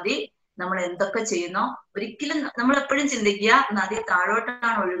ആവാതിരുന്നാൽ മതി. നമ്മൾ എന്തൊക്കെ ചെയ്യുന്നോ ഒരിക്കലും നമ്മൾ എപ്പോഴും ചിന്തിക്കുക, നദി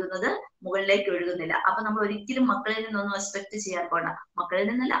താഴോട്ടാണ് ഒഴുകുന്നത്, മുകളിലേക്ക് ഒഴുകുന്നില്ല. അപ്പൊ നമ്മൾ ഒരിക്കലും മക്കളിൽ നിന്നൊന്നും എക്സ്പെക്ട് ചെയ്യാൻ പോകണ്ട. മക്കളിൽ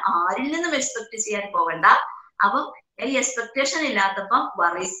നിന്നല്ല, ആരിൽ നിന്നും എക്സ്പെക്ട് ചെയ്യാൻ പോകണ്ട. അപ്പം ഈ എക്സ്പെക്ടേഷൻ ഇല്ലാത്തപ്പം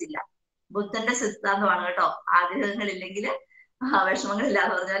വറീസ് ഇല്ല. ബുദ്ധന്റെ സിദ്ധാന്തമാണ് കേട്ടോ. ആഗ്രഹങ്ങളില്ലെങ്കിൽ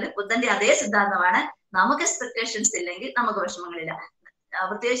വിഷമങ്ങളില്ലാന്ന് പറഞ്ഞാല് ബുദ്ധന്റെ അതേ സിദ്ധാന്തമാണ്. നമുക്ക് എക്സ്പെക്ടേഷൻസ് ഇല്ലെങ്കിൽ നമുക്ക് വിഷമങ്ങളില്ല.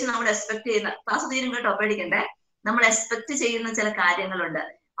 പ്രത്യേകിച്ച് നമ്മൾ എക്സ്പെക്ട് ചെയ്യുന്ന, ക്ലാസ് തീരും കേട്ടോ, പേടിക്കണ്ടേ. നമ്മൾ എക്സ്പെക്ട് ചെയ്യുന്ന ചില കാര്യങ്ങളുണ്ട്.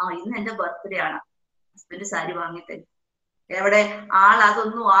 ഇന്ന് എന്റെ ബർത്ത്ഡേ ആണ്, ഹസ്ബൻഡ് സാരി വാങ്ങിത്തരും. എവിടെ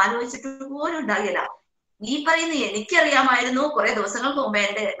അതൊന്നും ആലോചിച്ചിട്ട് പോലും ഉണ്ടാകില്ല. ഈ പറയുന്ന എനിക്കറിയാമായിരുന്നു കുറെ ദിവസങ്ങൾക്ക് മുമ്പേ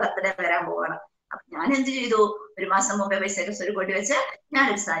എന്റെ ബർത്ത്ഡേ വരാൻ പോവാണ്. അപ്പൊ ഞാൻ എന്ത് ചെയ്തു, ഒരു മാസം മുമ്പേ പൈസയൊക്കെ സ്വരുക്കൂട്ടി വെച്ച്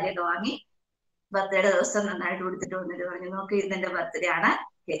ഞാനൊരു സാരിയൊക്കെ വാങ്ങി ബർത്ത്ഡേയുടെ ദിവസം നന്നായിട്ട് കൊടുത്തിട്ട് വന്നിട്ട് പറഞ്ഞു, നോക്ക് ഇന്ന് എന്റെ ബർത്ത്ഡേ ആണ്,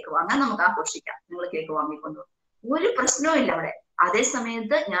 കേക്ക് വാങ്ങാൻ, നമുക്ക് ആഘോഷിക്കാം, നിങ്ങൾ കേക്ക് വാങ്ങിക്കൊണ്ടു. ഒരു പ്രശ്നവും ഇല്ല അവിടെ. അതേ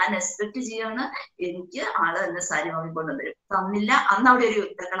സമയത്ത് ഞാൻ എക്സ്പെക്ട് ചെയ്യാണ് എനിക്ക് ആള് എന്നെ സാരി വാങ്ങിക്കൊണ്ടുവരും, തന്നില്ല. അന്ന് അവിടെ ഒരു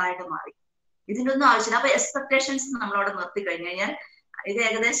യുദ്ധങ്ങളായിട്ട് മാറി. ഇതിന്റെ ഒന്നും ആവശ്യമില്ല. അപ്പൊ എക്സ്പെക്ടേഷൻസ് നമ്മളവിടെ നിർത്തി കഴിഞ്ഞു കഴിഞ്ഞാൽ ഇത്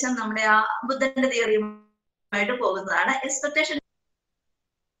ഏകദേശം നമ്മുടെ ആ ബുദ്ധന്റെ തിയറിയുമായിട്ട് പോകുന്നതാണ്. എക്സ്പെക്ടേഷൻ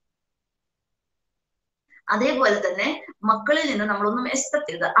അതേപോലെ തന്നെ മക്കളിൽ നിന്ന് നമ്മളൊന്നും എക്സ്പെക്ട്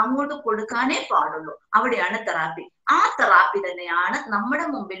ചെയ്ത് അങ്ങോട്ട് കൊടുക്കാനേ പാടുള്ളൂ. അവിടെയാണ് തെറാപ്പി. ആ തെറാപ്പി തന്നെയാണ് നമ്മുടെ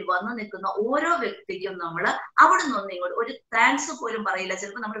മുമ്പിൽ വന്നു നിൽക്കുന്ന ഓരോ വ്യക്തിക്കും നമ്മൾ അവിടെ നിന്ന് ഇങ്ങോട്ട് ഒരു താങ്ക്സ് പോലും പറയില്ല.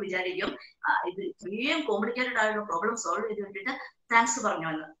 ചിലപ്പോൾ നമ്മൾ വിചാരിക്കും ഇത് ഇത്രയും കോംപ്ലിക്കേറ്റഡ് ആയിട്ടുള്ള പ്രോബ്ലം സോൾവ് ചെയ്ത് വേണ്ടിയിട്ട് താങ്ക്സ് പറഞ്ഞു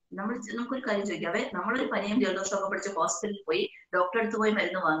എന്ന്. നമുക്കൊരു കാര്യം ചോദിക്കാവേ, നമ്മളൊരു പനിയും ജലദോഷമൊക്കെ പഠിച്ച് ഹോസ്പിറ്റലിൽ പോയി ഡോക്ടറെ അടുത്ത് പോയി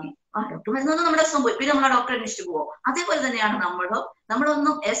മരുന്ന് വാങ്ങി, ഡോക്ടർ മരുന്നൊന്നും നമ്മുടെ അസുഖം പോയി, പിന്നെ നമ്മൾ ആ ഡോക്ടറെ അന്വേഷിച്ചു പോവോ? അതേപോലെ തന്നെയാണ്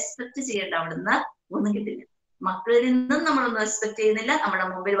നമ്മളൊന്നും എക്സ്പെക്ട് ചെയ്യേണ്ട അവിടുന്ന് ഒന്നും കിട്ടില്ല. മക്കളിൽ നിന്നും നമ്മളൊന്നും എക്സ്പെക്ട് ചെയ്യുന്നില്ല. നമ്മുടെ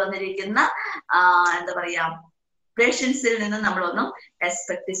മുമ്പിൽ വന്നിരിക്കുന്ന എന്താ പറയാ പേഷ്യൻസിൽ നിന്നും നമ്മളൊന്നും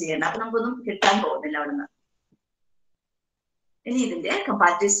എക്സ്പെക്ട് ചെയ്യേണ്ട. അപ്പൊ നമുക്കൊന്നും കിട്ടാൻ പോകുന്നില്ല അവിടുന്ന്. ഇനി ഇതിന്റെ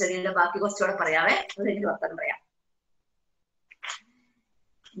കമ്പാരിറ്റീവ് സ്റ്റഡിയുടെ ബാക്കി കുറച്ചുകൂടെ പറയാവേ, അതെനിക്ക് വർത്തമാനം പറയാം.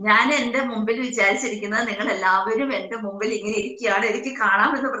 ഞാൻ എന്റെ മുമ്പിൽ വിചാരിച്ചിരിക്കുന്നത് നിങ്ങൾ എല്ലാവരും എന്റെ മുമ്പിൽ ഇങ്ങനെ ഇരിക്കുകയാണ്, എനിക്ക്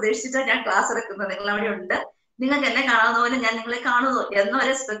കാണാമെന്ന് പ്രതീക്ഷിച്ചാണ് ഞാൻ ക്ലാസ് എടുക്കുന്നത്. നിങ്ങൾ അവിടെ ഉണ്ട്, നിങ്ങൾക്ക് എന്നെ കാണാവുന്ന പോലെ ഞാൻ നിങ്ങളെ കാണുന്നു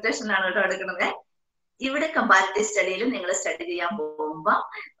എന്നൊരു എക്സ്പെക്ടേഷനാണ് കേട്ടോ എടുക്കുന്നത്. ഇവിടെ കമ്പാരിറ്റീവ് സ്റ്റഡിയിൽ നിങ്ങൾ സ്റ്റഡി ചെയ്യാൻ പോകുമ്പോൾ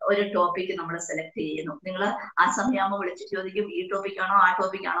ഒരു ടോപ്പിക് നമ്മൾ സെലക്ട് ചെയ്യുന്നു. നിങ്ങൾ ആ സമയമാകുമ്പോൾ വിളിച്ചിട്ട് ചോദിക്കും ഈ ടോപ്പിക്കാണോ ആ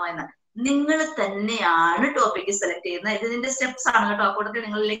ടോപ്പിക്കാണോ എന്ന്. നിങ്ങൾ തന്നെയാണ് ടോപ്പിക്ക് സെലക്ട് ചെയ്യുന്നത്. ഇതിന്റെ സ്റ്റെപ്സ് ആണ് കേട്ടോ, അക്കൂട്ടത്തിൽ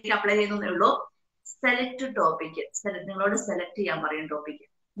നിങ്ങളിലേക്ക് അപ്ലൈ ചെയ്യുന്നതേ ഉള്ളൂ. സെലക്ട് ടോപ്പിക്ക്, നിങ്ങളോട് സെലക്ട് ചെയ്യാൻ പറയും ടോപ്പിക്ക്.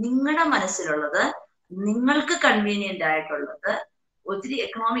 നിങ്ങളുടെ മനസ്സിലുള്ളത്, നിങ്ങൾക്ക് കൺവീനിയന്റ് ആയിട്ടുള്ളത്, ഒത്തിരി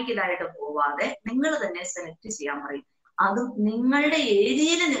എക്കണോമിക്കലായിട്ട് പോവാതെ നിങ്ങൾ തന്നെ സെലക്ട് ചെയ്യാൻ പറയും. അതും നിങ്ങളുടെ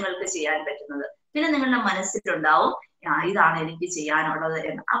ഏരിയയിൽ നിങ്ങൾക്ക് ചെയ്യാൻ പറ്റുന്നത്. പിന്നെ നിങ്ങളുടെ മനസ്സിലുണ്ടാവും ഇതാണ് എനിക്ക് ചെയ്യാനുള്ളത്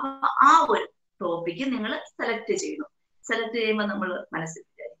എന്ന്. അപ്പൊ ആ ഒരു ടോപ്പിക്ക് നിങ്ങൾ സെലക്ട് ചെയ്യുന്നു. സെലക്ട് ചെയ്യുമ്പോൾ നമ്മൾ മനസ്സിൽ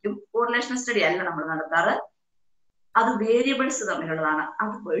വിചാരിക്കും കോറിലേഷൻ സ്റ്റഡി അല്ല നമ്മൾ നടത്താറ്, അത് വേരിയബിൾസ് തമ്മിലുള്ളതാണ്.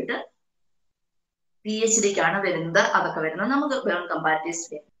 അത് പോയിട്ട് PhDക്കാണ് വരുന്നത്, അതൊക്കെ വരുന്നത്. നമുക്ക് വേണം കമ്പാരിറ്റീവ്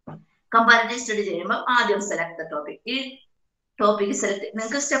സ്റ്റഡി. കമ്പാരിറ്റീവ് സ്റ്റഡി ചെയ്യുമ്പോൾ ആദ്യം സെലക്ട് ദ ടോപ്പിക്. ഈ ടോപ്പിക് സെലക്ട്,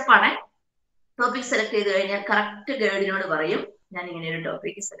 നിങ്ങൾക്ക് സ്റ്റെപ്പാണ്. ടോപ്പിക് സെലക്ട് ചെയ്ത് കഴിഞ്ഞാൽ കറക്റ്റ് ഗൈഡിനോട് പറയും ഞാൻ ഇങ്ങനെ ഒരു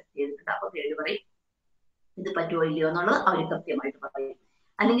ടോപ്പിക് സെലക്ട് ചെയ്തിട്ടുണ്ട്. അപ്പൊ ഗൈഡ് പറയും ഇത് പറ്റുമോ ഇല്ലയോ എന്നുള്ളത് അവർ കൃത്യമായിട്ട് പറയും.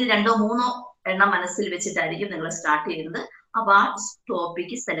 അല്ലെങ്കിൽ 2 or 3 എണ്ണം മനസ്സിൽ വെച്ചിട്ടായിരിക്കും നിങ്ങൾ സ്റ്റാർട്ട് ചെയ്യുന്നത്. അപ്പൊ ആ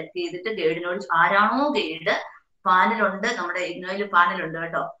ടോപ്പിക്ക് സെലക്ട് ചെയ്തിട്ട് ഗൈഡിനോട്, ആരാണോ ഗൈഡ്, പാനലുണ്ട്, നമ്മുടെ ഇഗ്നോയിൽ പാനലുണ്ട്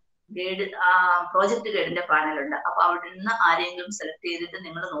കേട്ടോ, ഗൈഡ് പ്രോജക്ട് ഗൈഡിന്റെ പാനലുണ്ട്. അപ്പൊ അവിടെ നിന്ന് ആരെങ്കിലും സെലക്ട് ചെയ്തിട്ട്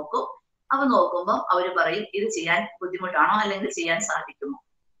നിങ്ങൾ നോക്കും. അപ്പൊ നോക്കുമ്പോൾ അവർ പറയും ഇത് ചെയ്യാൻ ബുദ്ധിമുട്ടാണോ അല്ലെങ്കിൽ ചെയ്യാൻ സാധിക്കുമോ.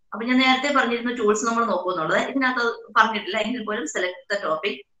 അപ്പൊ ഞാൻ നേരത്തെ പറഞ്ഞിരുന്ന ടൂൾസ് നമ്മൾ നോക്കുന്നുള്ളത്, ഇതിനകത്ത് പറഞ്ഞിട്ടില്ല എങ്കിൽ പോലും സെലക്ട് ദ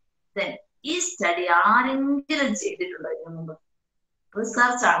ടോപ്പിക്. ദെൻ ഈ സ്റ്റഡി ആരെങ്കിലും ചെയ്തിട്ടുണ്ടോ ഇതിനു മുമ്പ്?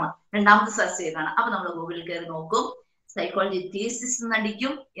 റിസർച്ച് ആണ്, രണ്ടാമത്തെ സെർച്ച് ചെയ്താണ്. അപ്പൊ നമ്മൾ ഗൂഗിളിൽ കയറി നോക്കും, സൈക്കോളജി തീസിസ്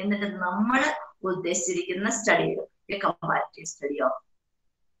എന്നടിക്കും. എന്നിട്ട് നമ്മൾ ഉദ്ദേശിച്ചിരിക്കുന്ന സ്റ്റഡികൾ, കമ്പാരിറ്റീവ് സ്റ്റഡിയോ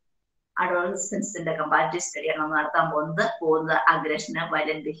അഡോളസൻസിന്റെ കമ്പാരിറ്റീവ് സ്റ്റഡിയാണ് നമ്മൾ നടത്താൻ പോകുന്നത്. അഗ്രഷന്,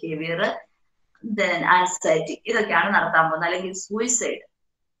 വയലന്റ് ബിഹേവിയർ, ദെൻ ആൻസൈറ്റി, ഇതൊക്കെയാണ് നടത്താൻ പോകുന്നത്. അല്ലെങ്കിൽ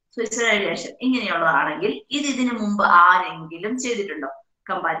സൂയിസൈഡേഷൻ ഇങ്ങനെയുള്ളതാണെങ്കിൽ ഇതിനു മുമ്പ് ആരെങ്കിലും ചെയ്തിട്ടുണ്ടോ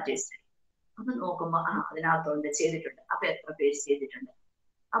കമ്പാരിറ്റീവ് സ്റ്റഡി? അപ്പൊ നോക്കുമ്പോ അതിനകത്തുണ്ട്, ചെയ്തിട്ടുണ്ട്. അപ്പൊ എത്ര പേര് ചെയ്തിട്ടുണ്ട്?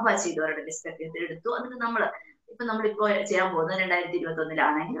 അപ്പൊ ആ ചെയ്തവരുടെ ഡിസ്കസ് എടുത്തു. എന്നിട്ട് നമ്മളിപ്പോ ചെയ്യാൻ പോകുന്നത്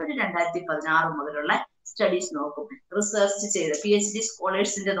 2021 ഒരു 2016 മുതലുള്ള സ്റ്റഡീസ് നോക്കും. റിസർച്ച് ചെയ്ത് PhD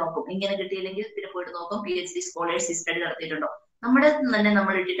സ്കോളേഴ്സിന്റെ നോക്കും. ഇങ്ങനെ കിട്ടിയില്ലെങ്കിൽ പിന്നെ പോയിട്ട് നോക്കും PhD സ്കോളേഴ്സ് ഈ സ്റ്റഡി നടത്തിയിട്ടുണ്ടോ. നമ്മുടെ തന്നെ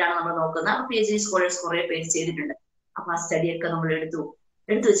നമ്മൾ ഇട്ടിട്ടാണ് നമ്മൾ നോക്കുന്നത്. അപ്പൊ PhD സ്കോളേഴ്സ് കുറെ പേര് ചെയ്തിട്ടുണ്ട്. അപ്പൊ ആ സ്റ്റഡിയൊക്കെ നമ്മൾ എടുത്തു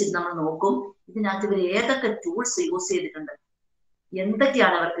വെച്ചിട്ട് നമ്മൾ നോക്കും ഇതിനകത്ത് ഇവർ ഏതൊക്കെ ടൂൾസ് യൂസ് ചെയ്തിട്ടുണ്ട്.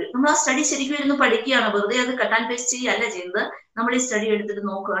 എന്തൊക്കെയാണ് അവർക്ക്. നമ്മൾ ആ സ്റ്റഡി ശരിക്കും ഇരുന്ന് പഠിക്കുകയാണ്, വെറുതെ അത് കട്ട് ആൻഡ് പേസ്റ്റ് ചെയ്യല്ല ചെയ്യുന്നത്. നമ്മൾ ഈ സ്റ്റഡി എടുത്തിട്ട്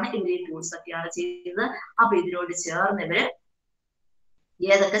നോക്കുകയാണ്, ഇവർ ഈ ടൂൾസ് ഒക്കെയാണ് ചെയ്തത്. അപ്പൊ ഇതിനോട് ചേർന്ന് ഇവര്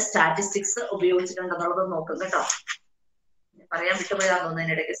ഏതൊക്കെ സ്റ്റാറ്റിസ്റ്റിക്സ് ഉപയോഗിച്ചിട്ടുണ്ടെന്നുള്ളത് നോക്കും കേട്ടോ. പറയാൻ വിട്ടുപോയാന്ന്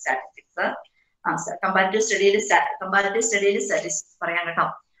തോന്നുന്നു ഇടയ്ക്ക് സ്റ്റാറ്റിസ്റ്റിക്സ്. കമ്പാരിറ്റീവ് സ്റ്റഡിയിൽ സ്റ്റാറ്റിസ്റ്റിക്സ് പറയാം കേട്ടോ.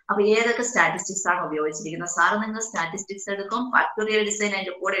 അപ്പൊ ഏതൊക്കെ സ്റ്റാറ്റിസ്റ്റിക്സ് ആണ് ഉപയോഗിച്ചിരിക്കുന്നത്? സാറ് നിങ്ങൾ സ്റ്റാറ്റിസ്റ്റിക്സ് എടുക്കും, ഫാക്ടോറിയൽ ഡിസൈൻ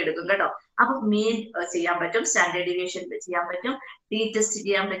അതിന്റെ കൂടെ എടുക്കും കേട്ടോ. അപ്പൊ മീൻ ചെയ്യാൻ പറ്റും, സ്റ്റാൻഡേർഡ് ഡീവിയേഷൻ ചെയ്യാൻ പറ്റും, ടി ടെസ്റ്റ്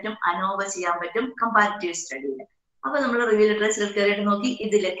ചെയ്യാൻ പറ്റും, അനോവ ചെയ്യാൻ പറ്റും കമ്പാരിറ്റീവ് സ്റ്റഡിയിൽ. അപ്പൊ നമ്മൾ റിവ്യൂ ലിറ്ററേച്ചറിൽ കയറിയിട്ട് നോക്കി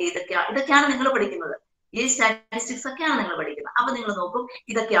ഇതൊക്കെയാണ് നിങ്ങൾ പഠിക്കുന്നത്, ഈ സ്റ്റാറ്റിസ്റ്റിക്സ് ഒക്കെയാണ് നിങ്ങൾ പഠിക്കുന്നത്. അപ്പൊ നിങ്ങൾ നോക്കും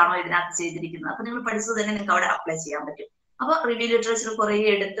ഇതൊക്കെയാണോ ഇതിനകത്ത് ചെയ്തിരിക്കുന്നത്. അപ്പൊ നിങ്ങൾ പഠിച്ചത് തന്നെ നിങ്ങൾക്ക് അവിടെ അപ്ലൈ ചെയ്യാൻ പറ്റും. അപ്പൊ റിവ്യൂ ലിറ്ററേച്ചർ കുറെ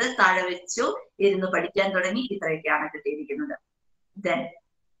എടുത്ത് താഴെ വെച്ചു ഇരുന്ന് പഠിക്കാൻ തുടങ്ങി. ഇത്രയൊക്കെയാണ് കിട്ടിയിരിക്കുന്നത്. ദെൻ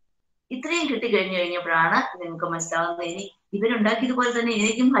ഇത്രയും കിട്ടി കഴിഞ്ഞപ്പോഴാണ് നിങ്ങൾക്ക് മനസ്സിലാവുന്നത് ഇവരുണ്ടാക്കിയതുപോലെ തന്നെ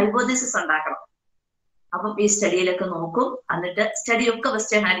എനിക്കും ഹൈപ്പോതെസിസ് ഉണ്ടാക്കണം. അപ്പം ഈ സ്റ്റഡിയിലൊക്കെ നോക്കും. എന്നിട്ട് സ്റ്റഡി ഒക്കെ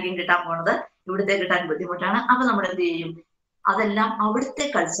വെസ്റ്റേൺ ആയിരിക്കും കിട്ടാൻ പോണത്, ഇവിടുത്തെ കിട്ടാൻ ബുദ്ധിമുട്ടാണ്. അപ്പൊ നമ്മൾ എന്ത് ചെയ്യും? അതെല്ലാം അവിടുത്തെ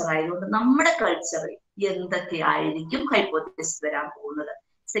കൾച്ചർ ആയതുകൊണ്ട് നമ്മുടെ കൾച്ചറിൽ എന്തൊക്കെയായിരിക്കും ഹൈപ്പോതെസിസ് വരാൻ പോകുന്നത്,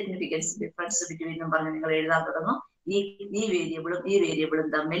 സിഗ്നിഫിക്കൻസ് ഡിഫറൻസ് ബിറ്റ്വീൻ എന്നും പറഞ്ഞ് നിങ്ങൾ എഴുതാൻ തുടങ്ങും. ഈ വേരിയബിളും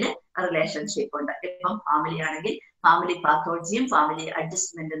തമ്മിൽ റിലേഷൻഷിപ്പ് ഉണ്ട്. ഇപ്പം ഫാമിലി ആണെങ്കിൽ ഫാമിലി പാത്തോളജിയും ഫാമിലി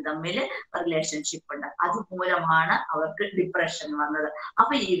അഡ്ജസ്റ്റ്മെന്റും തമ്മിൽ റിലേഷൻഷിപ്പ് ഉണ്ട്. അതുമൂലമാണ് അവർക്ക് ഡിപ്രഷൻ വന്നത്.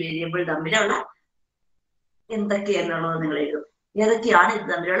 അപ്പൊ ഈ വേരിയബിൾ തമ്മിലുള്ള എന്തൊക്കെയാണെന്നുള്ളത് നിങ്ങൾ എഴുതും. ഏതൊക്കെയാണ് ഇത്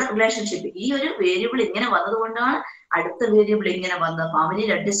തമ്മിലുള്ള റിലേഷൻഷിപ്പ്? ഈ ഒരു വേരിയബിൾ ഇങ്ങനെ വന്നതുകൊണ്ടാണ് അടുത്ത വേരിയബിൾ ഇങ്ങനെ വന്നത്.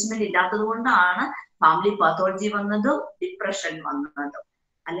 ഫാമിലിയിൽ അഡ്ജസ്റ്റ്മെന്റ് ഇല്ലാത്തത് കൊണ്ടാണ് ഫാമിലി പാത്തോളജി വന്നതും ഡിപ്രഷൻ വന്നതും.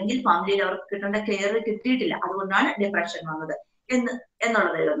 അല്ലെങ്കിൽ ഫാമിലിയിൽ അവർക്ക് കിട്ടേണ്ട കെയർ കിട്ടിയിട്ടില്ല, അതുകൊണ്ടാണ് ഡിപ്രഷൻ വന്നത്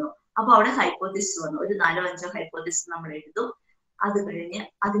എന്നുള്ളത് എഴുതുന്നു. അപ്പൊ അവിടെ ഹൈപ്പോതെസിസ് വന്നു. ഒരു 4-5 ഹൈപ്പോതെസിസ് നമ്മൾ എഴുതും. അത് കഴിഞ്ഞ്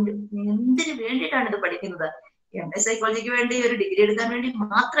അതിന്റെ എന്തിനു വേണ്ടിയിട്ടാണ് ഇത് പഠിക്കുന്നത്? MA സൈക്കോളജിക്ക് വേണ്ടി, ഒരു ഡിഗ്രി എടുക്കാൻ വേണ്ടി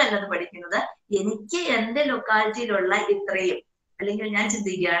മാത്രമല്ല അത് പഠിക്കുന്നത്. എനിക്ക് എന്റെ ലൊക്കാലിറ്റിയിലുള്ള ഇത്രയും, അല്ലെങ്കിൽ ഞാൻ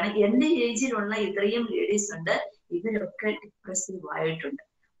ചിന്തിക്കുകയാണ് എന്റെ ഏജിലുള്ള ഇത്രയും ലേഡീസ് ഉണ്ട്, ഇവരൊക്കെ ഡിപ്രസീവ് ആയിട്ടുണ്ട്.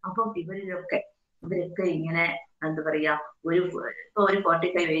 അപ്പം ഇവരൊക്കെ ഇങ്ങനെ എന്താ പറയാ, ഒരു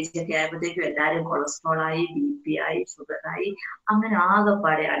 45 ഏജ് ഒക്കെ ആയപ്പോഴത്തേക്കും എല്ലാവരും കൊളസ്ട്രോൾ ആയി, BP ആയി, ഷുഗറായി, അങ്ങനെ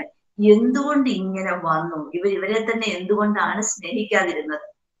ആകെപ്പാടെയാണ്. എന്തുകൊണ്ട് ഇങ്ങനെ വന്നു? ഇവരെ തന്നെ എന്തുകൊണ്ടാണ് സ്നേഹിക്കാതിരുന്നത്?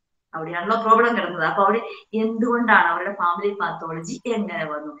 അവിടെയാണല്ലോ പ്രോബ്ലം കിടന്നത്. അപ്പൊ അവിടെ എന്തുകൊണ്ടാണ് അവരുടെ ഫാമിലി പാത്തോളജി എങ്ങനെ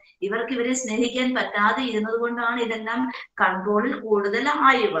വന്നു? ഇവർക്ക് ഇവരെ സ്നേഹിക്കാൻ പറ്റാതെ ഇരുന്നത് കൊണ്ടാണ് ഇതെല്ലാം കൺട്രോളിൽ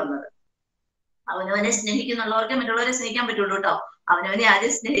കൂടുതലായി വന്നത്. അവനവനെ സ്നേഹിക്കുന്നുള്ളവർക്ക് മറ്റുള്ളവരെ സ്നേഹിക്കാൻ പറ്റുള്ളൂ കേട്ടോ. അവനവനെ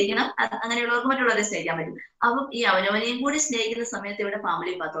ആദ്യം സ്നേഹിക്കണം, അങ്ങനെയുള്ളവർക്ക് മറ്റുള്ളവരെ സ്നേഹിക്കാൻ പറ്റും. അപ്പം ഈ അവനവനെയും കൂടി സ്നേഹിക്കുന്ന സമയത്ത് ഇവിടെ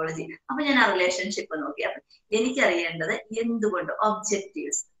ഫാമിലി പാത്തോളജി. അപ്പൊ ഞാൻ ആ റിലേഷൻഷിപ്പ് നോക്കിയാൽ എനിക്കറിയേണ്ടത് എന്തുകൊണ്ട്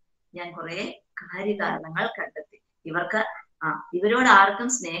ഒബ്ജക്റ്റീവ്സ്. ഞാൻ കുറെ കാര്യകാരണങ്ങൾ കണ്ടെത്തി. ഇവരോട് ആർക്കും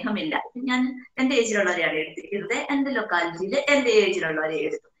സ്നേഹമില്ല. ഞാൻ എന്റെ ഏജിലുള്ളവരെയാണ് എടുത്തിരിക്കുന്നത്, എന്റെ ലൊക്കാലിറ്റിയിൽ എന്റെ ഏജിലുള്ളവരെ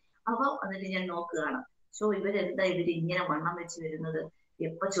എടുത്തു. അപ്പൊ എന്നിട്ട് ഞാൻ നോക്കുകയാണ്, ഇവരെന്താ ഇങ്ങനെ വണ്ണം വെച്ച് വരുന്നത്?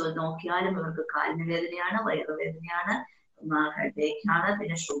 എപ്പോ നോക്കിയാലും ഇവർക്ക് കാലിന് വേദനയാണ്, വയറുവേദനയാണ്, ഹെഡേക്കാണ്,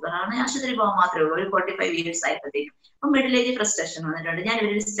 പിന്നെ ഷുഗറാണ്. ആശുപത്രി പോകാൻ മാത്രമേ ഉള്ളൂ. ഒരു 45 ഇയേഴ്സ് ആയപ്പോഴത്തേക്കും. അപ്പൊ മിഡിൽ ഏജ് ഫ്രസ്ട്രേഷൻ വന്നിട്ടുണ്ട്. ഞാൻ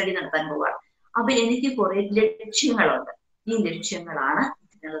ഇവരൊരു സ്റ്റഡി നടത്താൻ പോവാണ്. അപ്പൊ എനിക്ക് കുറെ ലക്ഷ്യങ്ങളുണ്ട്. ഈ ലക്ഷ്യങ്ങളാണ്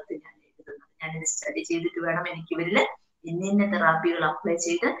ഇതിനകത്ത് ഞാൻ എഴുതുന്നത്. ഞാനിത് സ്റ്റഡി ചെയ്തിട്ട് വേണം എനിക്ക് ഇവരില് ഇന്ന തെറാപ്പികൾ അപ്ലൈ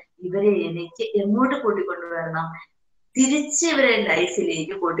ചെയ്ത് ഇവരെ എനിക്ക് എങ്ങോട്ട് കൂട്ടിക്കൊണ്ടുവരണം? തിരിച്ച് ഇവരെ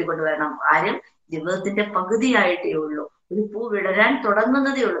ലൈഫിലേക്ക് കൂട്ടിക്കൊണ്ടുവരണം. ആരും ജീവിതത്തിന്റെ പകുതിയായിട്ടേ ഉള്ളൂ. ഒരു പൂ വിടരാൻ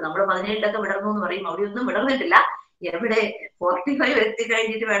തുടങ്ങുന്നതേ ഉള്ളൂ. നമ്മൾ 17 വിടർന്നു എന്ന് പറയും, അവിടെയൊന്നും വിടർന്നിട്ടില്ല. എവിടെ 45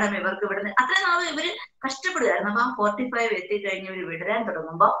 എത്തിക്കഴിഞ്ഞിട്ട് വേണം ഇവർക്ക് വിടുന്നത്. അത്രയും നാൾ ഇവര് കഷ്ടപ്പെടുകയായിരുന്നു. അപ്പൊ 45 എത്തിക്കഴിഞ്ഞ് ഇവര് വിടരാൻ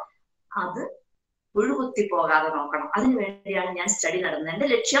തുടങ്ങുമ്പോ അത് പുഴുകുത്തി പോകാതെ നോക്കണം. അതിനു വേണ്ടിയാണ് ഞാൻ സ്റ്റഡി നടത്തുന്നത്. എന്റെ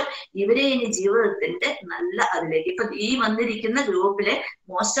ലക്ഷ്യം ഇവരെ ഇനി ജീവിതത്തിന്റെ നല്ല അതിലേക്ക്, ഇപ്പൊ ഈ വന്നിരിക്കുന്ന ഗ്രൂപ്പിലെ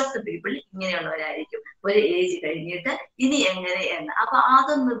മോസ്റ്റ് ഓഫ് ദി പീപ്പിൾ ഇങ്ങനെയുള്ളവരായിരിക്കും. ഒരു ഏജ് കഴിഞ്ഞിട്ട് ഇനി എങ്ങനെ എന്ന്. അപ്പൊ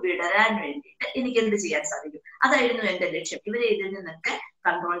അതൊന്ന് വിടരാൻ വേണ്ടിയിട്ട് എനിക്ക് എന്ത് ചെയ്യാൻ സാധിക്കും? അതായിരുന്നു എന്റെ ലക്ഷ്യം. ഇവരെ ഇതിൽ നിന്നൊക്കെ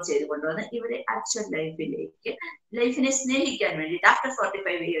കൺട്രോൾ ചെയ്ത് കൊണ്ടുവന്ന് ഇവരെ ആക്ച്വൽ ലൈഫിനെ സ്നേഹിക്കാൻ വേണ്ടിയിട്ട് ആഫ്റ്റർ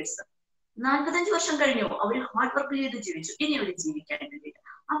 45 ഇയേഴ്സ് 45 വർഷം കഴിഞ്ഞു, അവർ ഹാർഡ് വർക്ക് ചെയ്ത് ജീവിച്ചു. ഇനി അവർ ജീവിക്കാൻ വേണ്ടിയിട്ട്,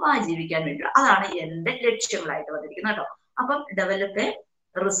 അപ്പൊ ആ ജീവിക്കാൻ വേണ്ടി അതാണ് എന്റെ ലക്ഷ്യങ്ങളായിട്ട് വന്നിരിക്കുന്നത് കേട്ടോ. അപ്പം develop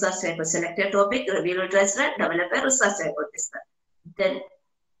research hypo select topic, review literature, develop research hypothesis. Then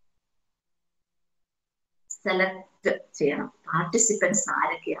select ചെയ്യണം പാർട്ടിസിപ്പൻസ്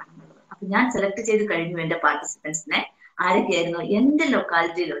ആരൊക്കെയാണെന്നുള്ളത്. അപ്പൊ ഞാൻ സെലക്ട് ചെയ്ത് കഴിഞ്ഞു എന്റെ പാർട്ടിസിപ്പൻസിനെ. ആരൊക്കെയായിരുന്നു? എന്റെ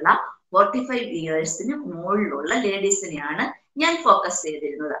ലൊക്കാലിറ്റിയിലുള്ള 45 ഇയേഴ്സിന് മുകളിലുള്ള ലേഡീസിനെയാണ് ഞാൻ ഫോക്കസ്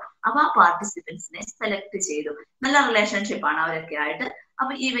ചെയ്തിരുന്നത്. അപ്പൊ ആ പാർട്ടിസിപ്പൻസിനെ സെലക്ട് ചെയ്തു. നല്ല റിലേഷൻഷിപ്പ് ആണ് അവരൊക്കെ ആയിട്ട്.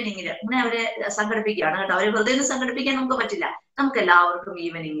 അപ്പൊ ഈവനിങ്ങില് അങ്ങനെ അവരെ സംഘടിപ്പിക്കുകയാണ് കേട്ടോ. അവരെ വെറുതെ ഒന്നും സംഘടിപ്പിക്കാൻ നമുക്ക് പറ്റില്ല. നമുക്ക് എല്ലാവർക്കും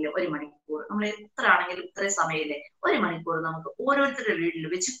ഈവനിങ്ങിൽ 1 മണിക്കൂർ, നമ്മൾ എത്ര ആണെങ്കിലും ഇത്രയും സമയമില്ലേ, 1 മണിക്കൂർ നമുക്ക് ഓരോരുത്തരുടെ വീട്ടിൽ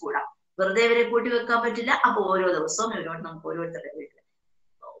വെച്ച് കൂടാം. വെറുതെ ഇവരെ കൂട്ടി വെക്കാൻ പറ്റില്ല. അപ്പൊ ഓരോ ദിവസവും ഇവരോട് നമുക്ക് ഓരോരുത്തരുടെ വീട്ടിൽ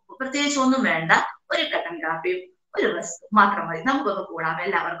പ്രത്യേകിച്ച് ഒന്നും വേണ്ട, ഒരു കട്ടൻ കാപ്പിയും ഒരു റിസ്ക് മാത്രം മതി, നമുക്കൊക്കെ കൂടാം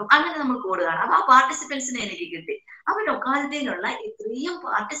എല്ലാവർക്കും. അങ്ങനെ നമ്മൾ കൂടുകയാണ്. അപ്പൊ ആ പാർട്ടിസിപ്പൻസിനെ എനിക്ക് കിട്ടി. അപ്പൊ ലൊക്കാലിറ്റിയിലുള്ള ഇത്രയും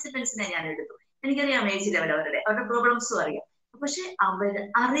പാർട്ടിസിപ്പൻസിനെ ഞാൻ എടുത്തു. എനിക്കറിയാം ഏജ് ലെവൽ അവരുടെ പ്രോബ്ലംസും അറിയാം. പക്ഷെ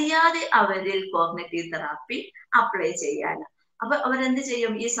അറിയാതെ അവരിൽ കോഗ്നിറ്റീവ് തെറാപ്പി അപ്ലൈ ചെയ്യാൻ. അപ്പൊ അവരെന്ത്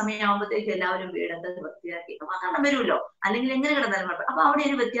ചെയ്യും? ഈ സമയമാകുമ്പോഴത്തേക്ക് എല്ലാവരും വീടൊക്കെ വൃത്തിയാക്കി കാരണം വരുമല്ലോ, അല്ലെങ്കിൽ എങ്ങനെ കിടന്നാലും കുഴപ്പം. അപ്പൊ അവിടെ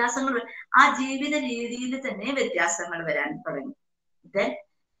ഒരു വ്യത്യാസങ്ങൾ, ആ ജീവിത രീതിയിൽ തന്നെ വ്യത്യാസങ്ങൾ വരാൻ തുടങ്ങി. Then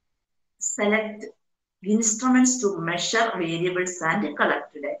select instruments to measure variables and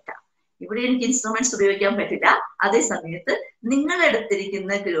collect data. ഇവിടെ എനിക്ക് ഇൻസ്ട്രുമെന്റ്സ് ഉപയോഗിക്കാൻ പറ്റില്ല. അതേ സമയത്ത് നിങ്ങൾ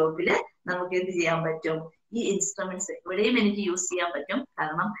എടുത്തിരിക്കുന്ന ഗ്രൂപ്പില് നമുക്ക് എന്ത് ചെയ്യാൻ പറ്റും? ഈ ഇൻസ്ട്രുമെന്റ്സ് ഇവിടെയും എനിക്ക് യൂസ് ചെയ്യാൻ പറ്റും.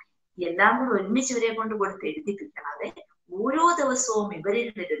 കാരണം എല്ലാം കൂടെ ഒരുമിച്ച് ഇവരെ കൊണ്ട് കൊടുത്ത് എഴുതി കിട്ടാതെ ഓരോ ദിവസവും ഇവരിൽ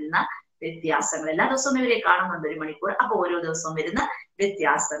വരുന്ന വ്യത്യാസങ്ങൾ, എല്ലാ ദിവസവും ഇവരെ കാണുന്നുണ്ട് 1 മണിക്കൂർ. അപ്പൊ ഓരോ ദിവസവും വരുന്ന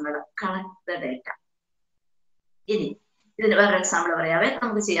വ്യത്യാസങ്ങൾ, കളക്ട് ഡേറ്റ. ഇനി ഇതിന് വേറെ എക്സാമ്പിൾ പറയാവേ.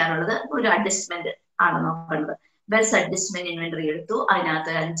 നമുക്ക് ചെയ്യാനുള്ളത് ഒരു അഡ്ജസ്റ്റ്മെന്റ് ആണ് നോക്കേണ്ടത്. ബെൽസ് അഡ്ജസ്റ്റ്മെന്റ് ഇൻവെന്ററി എടുത്തു.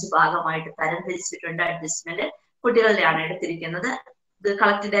 അതിനകത്ത് 5 ഭാഗമായിട്ട് തരംതിരിച്ചിട്ടുണ്ട്. അഡ്ജസ്റ്റ്മെന്റ് കുട്ടികളുടെയാണ് എടുത്തിരിക്കുന്നത്. ഇത്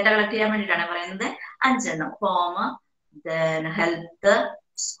ഡേറ്റ കളക്ട് ചെയ്യാൻ വേണ്ടിയിട്ടാണ് പറയുന്നത്. 5 എണ്ണം: home, then health,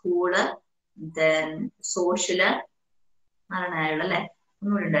 school, then social, നാലെണ്ണായുള്ള അല്ലെ,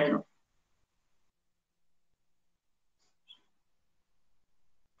 ഒന്നുകൂടി ഉണ്ടായിരുന്നു,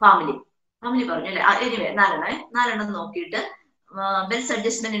 ഫാമിലി പറഞ്ഞു അല്ലെ. എനിവേ 4 നോക്കിയിട്ട് ബെൽസ്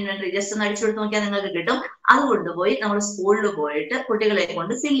അഡ്ജസ്റ്റ്മെന്റ് ഇൻവെന്ററി ജസ്റ്റ് ഒന്ന് അടിച്ചു കൊടുത്ത് നോക്കിയാൽ നിങ്ങൾക്ക് കിട്ടും. അത് കൊണ്ടുപോയി നമ്മൾ സ്കൂളിൽ പോയിട്ട് കുട്ടികളെ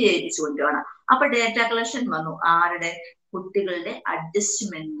കൊണ്ട് ഫില്ല് ചെയ്യിച്ചു കൊണ്ടുപോകണം. അപ്പൊ ഡേറ്റ കളക്ഷൻ വന്നു. ആരുടെ? കുട്ടികളുടെ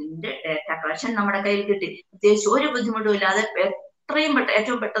അഡ്ജസ്റ്റ്മെന്റിന്റെ ഡേറ്റ കളക്ഷൻ നമ്മുടെ കയ്യിൽ കിട്ടി. പ്രത്യേകിച്ച് ഒരു ബുദ്ധിമുട്ടും ഇല്ലാതെ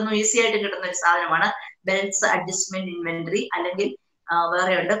ഏറ്റവും പെട്ടെന്ന് ഈസി ആയിട്ട് കിട്ടുന്ന ഒരു സാധനമാണ് ബെൽസ് അഡ്ജസ്റ്റ്മെന്റ് ഇൻവെന്ററി. അല്ലെങ്കിൽ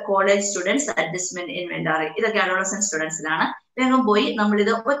വേറെ ഉണ്ട് കോളേജ് സ്റ്റുഡൻസ് അഡ്ജസ്റ്റ്മെന്റ് ഇൻവെന്ററി. ഇതൊക്കെ അഡോളസന്റ് സ്റ്റുഡൻസിലാണ്. വേഗം പോയി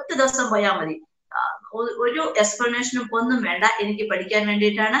നമ്മളിത് ഒറ്റ ദിവസം പോയാൽ മതി. ഒരു എക്സ്പ്ലനേഷനും ഒന്നും വേണ്ട. എനിക്ക് പഠിക്കാൻ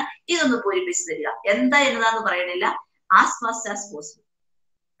വേണ്ടിയിട്ടാണ്, ഇതൊന്ന് പൂരിപ്പിച്ച് തരിക. എന്താ എന്നതാന്ന് പറയണില്ല. ആസ് ഫാസ്റ്റ് ആസ് പോസിബിൾ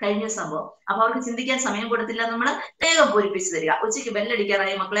കഴിഞ്ഞ സംഭവം. അപ്പൊ അവർക്ക് ചിന്തിക്കാൻ സമയം കൊടുത്തില്ല. നമ്മൾ വേഗം പൂരിപ്പിച്ച് തരിക. ഉച്ചയ്ക്ക്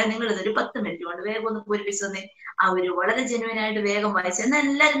ബെല്ലടിക്കാറായി മക്കളെ, നിങ്ങൾ ഇതൊരു 10 മിനിറ്റ് കൊണ്ട് വേഗം ഒന്ന് പൂരിപ്പിച്ച് തന്നെ. അവര് വളരെ ജെന്യുവൻ ആയിട്ട് വേഗം വായിച്ചു. എന്നാൽ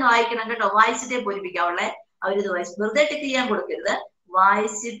എല്ലാവരും വായിക്കണം കേട്ടോ. വായിച്ചിട്ടേ പൂരിപ്പിക്കാവുള്ളേ. അവരിത് വായിച്ചു വെറുതെ ടിക്ക് ചെയ്യാൻ കൊടുക്കരുത്.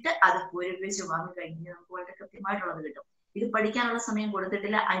 വായിച്ചിട്ട് അത് പൂരിപ്പിച്ച് വന്നു കഴിഞ്ഞാൽ നമുക്ക് വളരെ കൃത്യമായിട്ടുള്ളത് കിട്ടും. ഇത് പഠിക്കാനുള്ള സമയം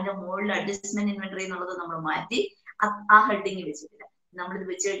കൊടുത്തിട്ടില്ല. അതിന്റെ മുകളിൽ അഡ്ജസ്റ്റ്മെന്റ് ഇൻവെന്ററി എന്നുള്ളത് നമ്മൾ മാറ്റി ആ ഹെഡിങ് വെച്ചിട്ടില്ല. നമ്മളിത്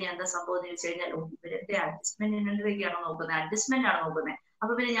വെച്ച് കഴിഞ്ഞാൽ എന്താ സംഭവം എന്ന് വെച്ച് കഴിഞ്ഞാൽ, ഇവരുടെ അഡ്ജസ്റ്റ്മെന്റ് ഇൻവെന്ററിയൊക്കെയാണോ നോക്കുന്നത്, അഡ്ജസ്റ്റ്മെന്റ് ആണോ നോക്കുന്നത്?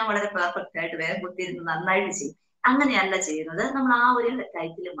 അപ്പൊ പിന്നെ ഞാൻ വളരെ പെർഫെക്റ്റ് ആയിട്ട് വേഗം കുത്തിയിരുന്ന് നന്നായിട്ട് ചെയ്യും. അങ്ങനെയല്ല ചെയ്യുന്നത്. നമ്മൾ ആ ഒരു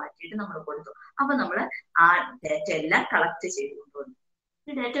ടൈറ്റിൽ മാറ്റിയിട്ട് നമ്മൾ കൊടുത്തു. അപ്പൊ നമ്മൾ ആ ഡേറ്റ എല്ലാം കളക്ട് ചെയ്ത് കൊണ്ടുവന്നു.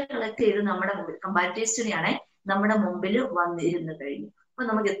 ഈ ഡേറ്റ കളക്ട് ചെയ്ത് നമ്മുടെ മുമ്പിൽ കമ്പാരിറ്റീവ് സ്റ്റഡിയാണെ നമ്മുടെ മുമ്പിൽ വന്നിരുന്നു കഴിഞ്ഞു. അപ്പൊ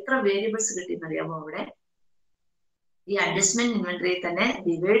നമുക്ക് എത്ര വേരിയബിൾസ് കിട്ടിയെന്നറിയാമോ? അവിടെ ഈ അഡ്ജസ്റ്റ്മെന്റ് ഇൻവെന്ററി തന്നെ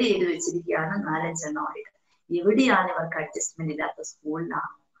ഡിവൈഡ് ചെയ്ത് വെച്ചിരിക്കുകയാണ് 4-5 എണ്ണമായിട്ട്. എവിടെയാണ് ഇവർക്ക് അഡ്ജസ്റ്റ്മെന്റ് ഇല്ലാത്ത?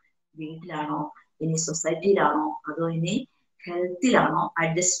 സ്കൂളിലാണോ, വീട്ടിലാണോ, ഇനി സൊസൈറ്റിയിലാണോ, അതോ ഇനി ഹെൽത്തിലാണോ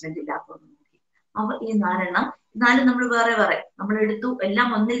അഡ്ജസ്റ്റ്മെന്റ് ഇല്ലാത്തതെന്ന് നോക്കി. അപ്പൊ ഈ 4 എണ്ണം നമ്മൾ വേറെ നമ്മൾ എടുത്തു. എല്ലാം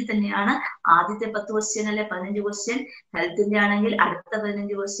ഒന്നിൽ തന്നെയാണ്. ആദ്യത്തെ 10 ക്വസ്റ്റ്യൻ അല്ലെ 15 ക്വസ്റ്റ്യൻ, ഹെൽത്തിന്റെ ആണെങ്കിൽ അടുത്ത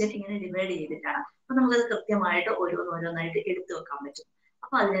 15 ക്വസ്റ്റ്യൻ, ഇങ്ങനെ ഡിവൈഡ് ചെയ്തിട്ടാണ്. അപ്പൊ നമുക്കത് കൃത്യമായിട്ട് ഓരോന്നായിട്ട് എടുത്തു വെക്കാൻ പറ്റും.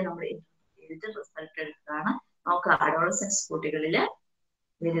 അപ്പൊ അതിനെ നമ്മൾ ചെയ്തിട്ട് റിസൾട്ട് എടുത്താണ്. നമുക്ക് അഡോളസൻസ് കുട്ടികളില്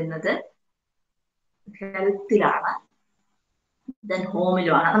വരുന്നത് ഹെൽത്തിലാണ്, ദെൻ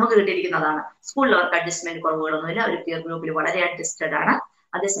ഹോമിലുമാണ് നമുക്ക് കിട്ടിയിരിക്കുന്നതാണ്. സ്കൂളിൽ അവർക്ക് അഡ്ജസ്റ്റ്മെന്റ് കുറവുകളൊന്നുമില്ല. അവർ പിയർ ഗ്രൂപ്പിൽ വളരെ അഡ്ജസ്റ്റഡ് ആണ്.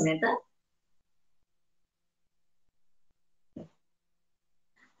 അതേസമയത്ത്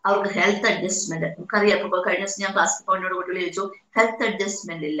അവർക്ക് ഹെൽത്ത് അഡ്ജസ്റ്റ്മെന്റ് നമുക്കറിയാം. ഇപ്പൊ കഴിഞ്ഞ ദിവസം ഞാൻ ക്ലാസ് പോയിന്റോട് കുട്ടികൾ ചോദിച്ചു, ഹെൽത്ത്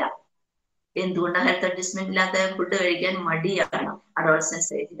അഡ്ജസ്റ്റ്മെന്റ് ഇല്ല. എന്തുകൊണ്ടാണ് ഹെൽത്ത് അഡ്ജസ്റ്റ്മെന്റ് ഇല്ലാത്ത? ഫുഡ് കഴിക്കാൻ മടിയാണ് അഡോളസൻസ്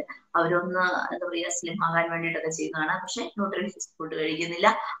ഏജില്. അവരൊന്ന് എന്താ പറയാ സ്ലിം ആകാൻ വേണ്ടിയിട്ടൊക്കെ ചെയ്യുന്നതാണ്. പക്ഷെ ന്യൂട്രീഷ്യസ് ഫുഡ് കഴിക്കുന്നില്ല.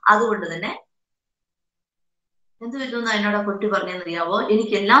 അതുകൊണ്ട് തന്നെ എന്ത് വരുന്നു എന്നോട് കുട്ടി പറഞ്ഞെന്നറിയാവോ?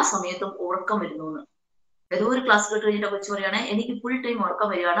 എനിക്ക് എല്ലാ സമയത്തും ഉറക്കം വരുന്നു എന്ന്. ഏതോ ഒരു ക്ലാസ് കേട്ട് കഴിഞ്ഞിട്ട് കൊച്ചു പറയുകയാണ്, എനിക്ക് ഫുൾ ടൈം ഉറക്കം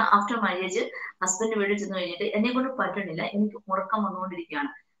വരികയാണ്. ആഫ്റ്റർ മാരേജ് ഹസ്ബൻഡ് വീട്ടിൽ ചെന്ന് കഴിഞ്ഞിട്ട് എന്നെ കൊണ്ട് പറ്റണില്ല, എനിക്ക് ഉറക്കം വന്നുകൊണ്ടിരിക്കുകയാണ്.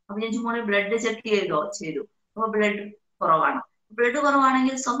 അപ്പൊ ഞാൻ ചുമ്മാ ബ്ലഡ് ചെക്ക് ചെയ്തു. അപ്പൊ ബ്ലഡ് കുറവാണ്. ബ്ലഡ്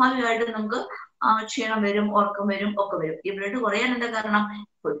കുറവാണെങ്കിൽ സ്വാഭാവികമായിട്ട് നമുക്ക് ക്ഷീണം വരും, ഉറക്കം വരും, ഒക്കെ വരും. ഈ ബ്ലഡ് കുറയാൻ എന്താ കാരണം?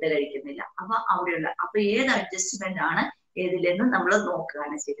 ഫുഡ് കഴിക്കുന്നില്ല. അപ്പൊ ഏത് അഡ്ജസ്റ്റ്മെന്റ് ആണ് ഏതിലെന്ന് നമ്മൾ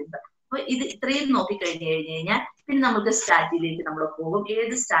നോക്കുകയാണ് ചെയ്യുന്നത്. അപ്പൊ ഇത് ഇത്രയും നോക്കിക്കഴിഞ്ഞു കഴിഞ്ഞാൽ പിന്നെ നമുക്ക് സ്റ്റാറ്റിയിലേക്ക് നമ്മൾ പോകും.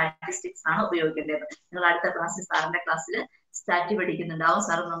 ഏത് സ്റ്റാറ്റിസ്റ്റിക്സ് ആണ് ഉപയോഗിക്കേണ്ടത്? നിങ്ങൾ അടുത്ത ക്ലാസ്സിൽ സാറിന്റെ ക്ലാസ്സിൽ സ്റ്റാറ്റി പഠിക്കുന്നുണ്ടാവും.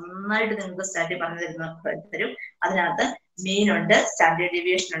 സാർ നന്നായിട്ട് നിങ്ങൾക്ക് സ്റ്റാറ്റി പറഞ്ഞു തരും. അതിനകത്ത് മീൻ ഉണ്ട്, സ്റ്റാൻഡേർഡ്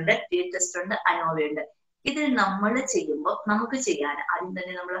ഡീവിയേഷൻ ഉണ്ട്, ടി ടെസ്റ്റ് ഉണ്ട്, അനോവ ഉണ്ട്. ഇത് നമ്മൾ ചെയ്യുമ്പോൾ നമുക്ക് ചെയ്യാൻ ആദ്യം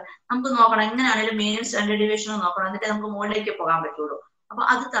തന്നെ നമുക്ക് നോക്കണം. എങ്ങനെയാണെങ്കിലും മീനും സ്റ്റാൻഡേർഡ് ഡീവിയേഷനും നോക്കണം. എന്നിട്ട് നമുക്ക് മുകളിലേക്ക് പോകാൻ പറ്റുള്ളൂ. അപ്പൊ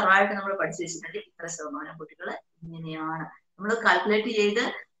അത് തറവായിട്ട് നമ്മൾ പഠിച്ചു വെച്ചിട്ടുണ്ടെങ്കിൽ ഇത്ര ശതമാനം കുട്ടികൾ ഇങ്ങനെയാണ് നമ്മൾ കാൽക്കുലേറ്റ് ചെയ്ത്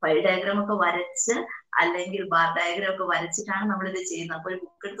പൈ ഡയഗ്രാം ഒക്കെ വരച്ച് അല്ലെങ്കിൽ ബാർ ഡയഗ്രാം ഒക്കെ വരച്ചിട്ടാണ് നമ്മൾ ഇത് ചെയ്യുന്നത്. അപ്പൊ ഒരു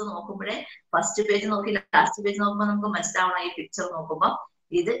ബുക്ക് എടുത്ത് നോക്കുമ്പോഴേ ഫസ്റ്റ് പേജ് നോക്കി ലാസ്റ്റ് പേജ് നോക്കുമ്പോൾ നമുക്ക് മനസ്സിലാവണം ഈ പിക്ചർ നോക്കുമ്പോൾ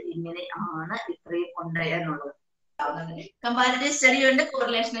ഇത് ഇങ്ങനെ ആണ് ഇത്രയും ഉണ്ട് എന്നുള്ളത്. കമ്പാരിറ്റീവ് സ്റ്റഡി ഉണ്ട്,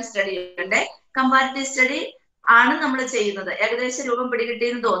 കോറിലേഷണൽ സ്റ്റഡി ഉണ്ട്. കമ്പാരിറ്റീവ് സ്റ്റഡി ആണ് നമ്മൾ ചെയ്യുന്നത്. ഏകദേശം രൂപം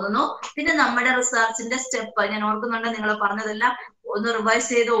പിടികിട്ടിയെന്ന് തോന്നുന്നു. പിന്നെ നമ്മുടെ റിസർച്ചിന്റെ സ്റ്റെപ്പ് ഞാൻ ഓർക്കുന്നുണ്ട്, നിങ്ങൾ പറഞ്ഞതെല്ലാം ഒന്ന്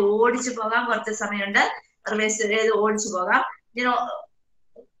റിവൈസ് ചെയ്ത് ഓടിച്ചു പോകാം. കുറച്ച് സമയമുണ്ട്, റിവൈസ് ചെയ്ത് ഓടിച്ചു പോകാം.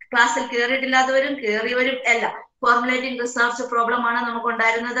 ക്ലാസ്സിൽ കയറിയിട്ടില്ലാത്തവരും കയറിയവരും എല്ലാം ഫോർമുലേറ്റിംഗ് റിസർച്ച് പ്രോബ്ലം ആണ് നമുക്ക്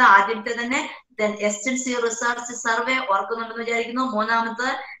ഉണ്ടായിരുന്നത്. ആദ്യത്തെ തന്നെ എക്സ്റ്റൻസീവ് റിസർച്ച് സർവേ ഓർക്കുന്നുണ്ടെന്ന് വിചാരിക്കുന്നു. മൂന്നാമത്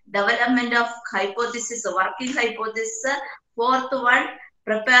development of hypothesis, working hypothesis. Fourth one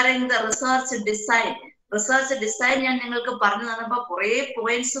preparing the research design. Research design ഞാൻ നിങ്ങൾക്ക് പറഞ്ഞു തന്നപ്പോ കുറെ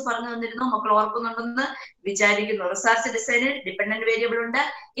പോയിന്റ്സ് പറഞ്ഞു തന്നിരുന്നു, മക്കൾ ഓർക്കുന്നുണ്ടെന്ന് വിചാരിക്കുന്നു. റിസർച്ച് ഡിസൈനിൽ ഡിപെൻഡന്റ് വേരിയബിൾ ഉണ്ട്,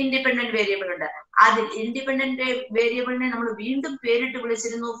 ഇൻഡിപെൻഡന്റ് വേരിയബിൾ ഉണ്ട്. അതിൽ ഇൻഡിപെൻഡന്റ് വേരിയബിളിനെ നമ്മൾ വീണ്ടും പേരിട്ട്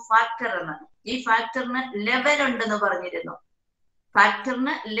വിളിച്ചിരുന്നു ഫാക്ടർ എന്ന്. ഈ ഫാക്ടറിന് ലെവൽ ഉണ്ടെന്ന് പറഞ്ഞിരുന്നു.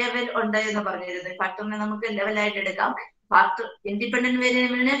 ഫാക്ടറിന് ലെവൽ ഉണ്ട് എന്ന് പറഞ്ഞിരുന്നു. ഫാക്ടറിനെ നമുക്ക് ലെവലായിട്ട് എടുക്കാം. ഫാക്ടർ ഇൻഡിപെൻഡന്റ്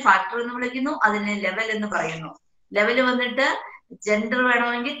വേരിയബിളിനെ ഫാക്ടർ എന്ന് വിളിക്കുന്നു, അതിനെ ലെവൽ എന്ന് പറയുന്നു. ലെവല് വന്നിട്ട് ജെൻഡർ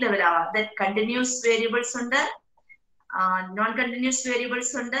വേണമെങ്കിൽ ലെവൽ ആവാം. കണ്ടിന്യൂസ് വേരിയബിൾസ് ഉണ്ട്, നോൺ കണ്ടിന്യൂസ്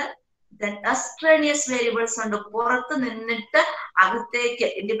വേരിയബിൾസ് ഉണ്ട്, എക്സ്ട്രേനിയസ് വേരിയബിൾസ് ഉണ്ട്. പുറത്ത് നിന്നിട്ട് അകത്തേക്ക്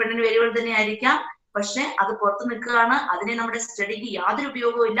ഇൻഡിപെൻഡന്റ് വേരിയബിൾ തന്നെ ആയിരിക്കാം, പക്ഷെ അത് പുറത്ത് നിൽക്കുകയാണ്, അതിനെ നമ്മുടെ സ്റ്റഡിക്ക് യാതൊരു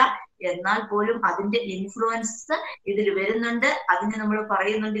ഉപയോഗവും ഇല്ല. എന്നാൽ പോലും അതിന്റെ ഇൻഫ്ലുവൻസ് ഇതിൽ വരുന്നുണ്ട്. അതിനെ നമ്മൾ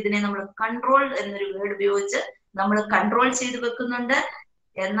പറയുന്നുണ്ട്, ഇതിനെ നമ്മൾ കൺട്രോൾ എന്നൊരു വേർഡ് ഉപയോഗിച്ച് നമ്മൾ കൺട്രോൾ ചെയ്ത് വെക്കുന്നുണ്ട്.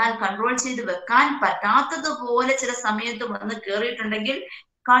 എന്നാൽ കൺട്രോൾ ചെയ്ത് വെക്കാൻ പറ്റാത്തതുപോലെ ചില സമയത്ത് വന്ന് കയറിയിട്ടുണ്ടെങ്കിൽ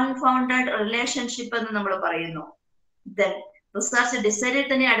കൺഫൗണ്ടഡ് റിലേഷൻഷിപ്പ് എന്ന് നമ്മൾ പറയുന്നു. ദെൻ റിസർച്ച് ഡിസൈനിൽ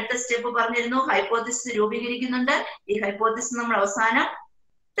തന്നെ അടുത്ത സ്റ്റെപ്പ് പറഞ്ഞിരുന്നു, ഹൈപ്പോത്തിസിസ് രൂപീകരിക്കുന്നുണ്ട്. ഈ ഹൈപ്പോത്തിസിസ് നമ്മൾ അവസാനം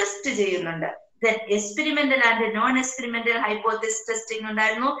ടെസ്റ്റ് ചെയ്യുന്നുണ്ട്. Then experimental and non experimental hypothesis testing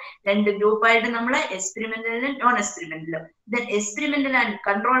ഉണ്ടായിരുന്നു. രണ്ട് ഗ്രൂപ്പായിട്ട് നമ്മൾ എക്സ്പെരിമെന്റലും non എക്സ്പെരിമെന്റലും. Then experimental and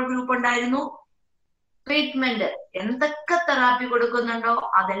control group ഉണ്ടായിരുന്നു. ട്രീറ്റ്മെന്റ് എന്തൊക്കെ തെറാപ്പി കൊടുക്കുന്നുണ്ടോ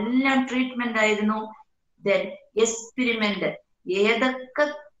അതെല്ലാം ട്രീറ്റ്മെന്റ് ആയിരുന്നു. ദെൻ എക്സ്പെരിമെന്റ് ഏതൊക്കെ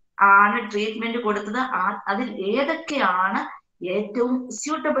ആണ് ട്രീറ്റ്മെന്റ് കൊടുത്തത്, അതിൽ ഏതൊക്കെയാണ് ഏറ്റവും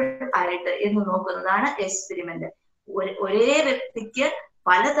സ്യൂട്ടബിൾ ആയിട്ട് എന്ന് നോക്കുന്നതാണ് എക്സ്പെരിമെന്റ്. ഒരേ വ്യക്തിക്ക്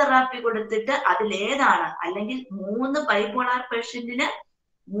പല തെറാപ്പി കൊടുത്തിട്ട് അതിലേതാണ്, അല്ലെങ്കിൽ 3 ബൈപോളാർ പേഷ്യന്റിന്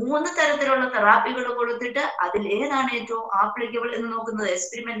 3 തരത്തിലുള്ള തെറാപ്പികൾ കൊടുത്തിട്ട് അതിലേതാണ് ഏറ്റവും ആപ്ലിക്കബിൾ എന്ന് നോക്കുന്നത്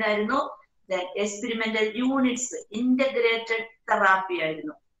എക്സ്പെരിമെന്റ് ആയിരുന്നു. എക്സ്പെരിമെന്റൽ യൂണിറ്റ്സ് ഇന്റഗ്രേറ്റഡ് തെറാപ്പി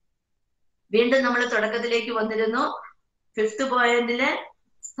ആയിരുന്നു. വീണ്ടും നമ്മൾ തുടക്കത്തിലേക്ക് വന്നിരുന്നു. 5th പോയിന്റില്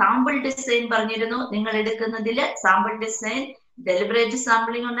സാമ്പിൾ ഡിസൈൻ പറഞ്ഞിരുന്നു. നിങ്ങൾ എടുക്കുന്നതില് സാമ്പിൾ ഡിസൈൻ, ഡെലിബറേറ്റ്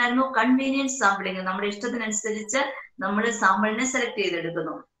സാമ്പിളിംഗ് ഉണ്ടായിരുന്നു, കൺവീനിയൻസ് സാമ്പിളിംഗ്, നമ്മുടെ ഇഷ്ടത്തിനനുസരിച്ച് നമ്മൾ സാമ്പിളിനെ select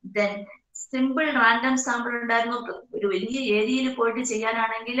ചെയ്തെടുക്കുന്നു. Then simple random sample ഉണ്ടായിരുന്നു. ഒരു വലിയ ഏരിയയിൽ പോയിട്ട്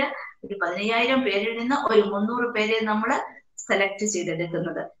ചെയ്യാനാണെങ്കിൽ ഒരു 15,000 പേരിൽ നിന്ന് ഒരു 300 പേരെ നമ്മൾ സെലക്ട്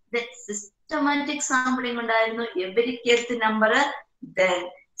ചെയ്തെടുക്കുന്നത്. സിസ്റ്റമാറ്റിക് സാമ്പിളിംഗ് ഉണ്ടായിരുന്നു, every case number. Then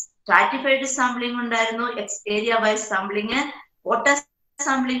stratified sampling ഉണ്ടായിരുന്നു, area vice sampling, voter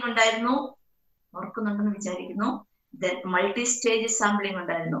sampling ഉണ്ടായിരുന്നു, ഓർക്കുന്നുണ്ടെന്ന് വിചാരിക്കുന്നു. ദെൻ മൾട്ടി സ്റ്റേജ് സാമ്പിളിംഗ്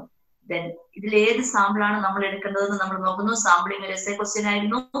ഉണ്ടായിരുന്നു. ദെൻ ഇതിൽ ഏത് സാമ്പിളാണ് നമ്മൾ എടുക്കേണ്ടതെന്ന് നമ്മൾ നോക്കുന്നു. സാമ്പിളിംഗ് ഒരു എസ്എ ക്വസ്റ്റ്യൻ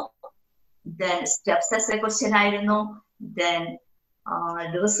ആയിരുന്നു. ദെൻ സ്റ്റെപ്സ് എസ്എ ക്വസ്റ്റ്യൻ ആയിരുന്നു. Then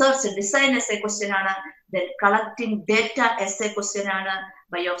research design SA question ആണ്. Then collecting data essay question ആണ്.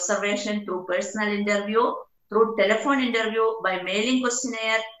 By observation, through personal interview, through telephone interview, by mailing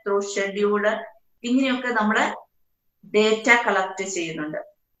questionnaire, through schedule. ഇങ്ങനെയൊക്കെ നമ്മൾ ഡേറ്റ കളക്ട് ചെയ്യുന്നുണ്ട്.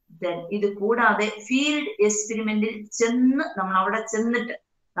 Then ഇത് കൂടാതെ field എക്സ്പെരിമെന്റിൽ ചെന്ന് നമ്മൾ അവിടെ ചെന്നിട്ട്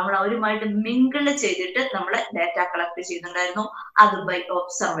നമ്മൾ അവരുമായിട്ട് മിങ്കിൾ ചെയ്തിട്ട് നമ്മൾ ഡേറ്റ കളക്ട് ചെയ്യുന്നുണ്ടായിരുന്നു. അത് ബൈ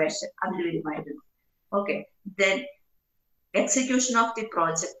ഒബ്സർവേഷൻ അതിൽ വരുമായിരുന്നു. Okay. Then execution of the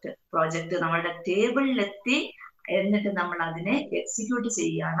project നമ്മളുടെ ടേബിളിലെത്തി, എന്നിട്ട് നമ്മൾ അതിനെ എക്സിക്യൂട്ട്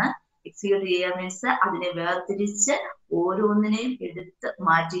ചെയ്യാണ്. എക്സിക്യൂട്ട് ചെയ്യാൻ മീൻസ് അതിനെ വേർതിരിച്ച് ഓരോന്നിനെയും എടുത്ത്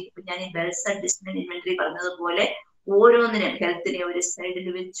മാറ്റി. ഇപ്പൊ ഞാൻ ഈ ബെൽസ് അഡ്ജസ്റ്റ്മെന്റ് ഇൻവെന്ററി പറഞ്ഞതുപോലെ ഓരോന്നിനെയും ഹെൽത്തിനെ ഒരു സൈഡിൽ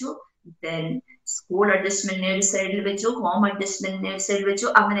വെച്ചു, ദെൻ സ്കൂൾ അഡ്ജസ്റ്റ്മെന്റിനെ ഒരു സൈഡിൽ വെച്ചു, ഹോം അഡ്ജസ്റ്റ്മെന്റിനെ ഒരു സൈഡിൽ വെച്ചു.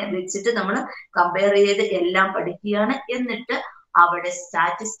 അങ്ങനെ വെച്ചിട്ട് നമ്മൾ കമ്പയർ ചെയ്ത് എല്ലാം പഠിക്കുകയാണ്. എന്നിട്ട് അവിടെ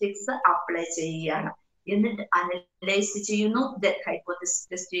സ്റ്റാറ്റിസ്റ്റിക്സ് അപ്ലൈ ചെയ്യുകയാണ്. എന്നിട്ട് അനലൈസ് ചെയ്യുന്നു. ഹൈപ്പോത്തിസിസ്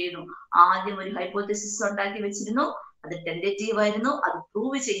ടെസ്റ്റ് ചെയ്യുന്നു. ആദ്യം ഒരു ഹൈപ്പോത്തിസിസ് ഉണ്ടാക്കി വെച്ചിരുന്നു, അത് ടെന്റേറ്റീവ് ആയിരുന്നു, അത്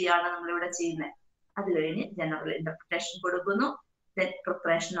പ്രൂവ് ചെയ്യാണ് നമ്മളിവിടെ ചെയ്യുന്നത്. അത് കഴിഞ്ഞ് ജനറൽ ഇന്റർപ്രിട്ടേഷൻ കൊടുക്കുന്നു.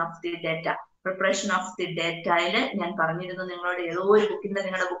 Preparation of the data. Preparation of the ഡേറ്റയില് ഞാൻ പറഞ്ഞിരുന്നു നിങ്ങളോട്, ഏതോ ഒരു ബുക്കിന്റെ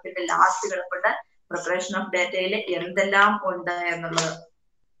നിങ്ങളുടെ ബുക്കിന്റെ ലാസ്റ്റ് കിടപ്പുണ്ട് പ്രിപ്പറേഷൻ ഓഫ് ഡേറ്റയില് എന്തെല്ലാം ഉണ്ട് എന്നുള്ളത്.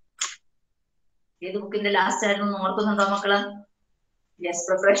 ഏത് ബുക്കിന്റെ ലാസ്റ്റ് ആയിരുന്നു ഓർക്കുന്നുണ്ടോ മക്കള്? Yes,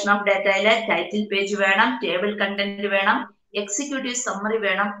 preparation of ഡേറ്റയില് title page വേണം, ടേബിൾ കണ്ടന്റ് വേണം, എക്സിക്യൂട്ടീവ് സമ്മറി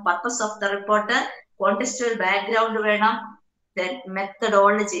വേണം, purpose of the report, contextual background വേണം,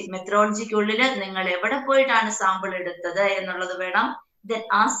 മെത്തഡോളജിക്കുള്ളിൽ നിങ്ങൾ എവിടെ പോയിട്ടാണ് സാമ്പിൾ എടുത്തത് എന്നുള്ളത് വേണം. ദെൻ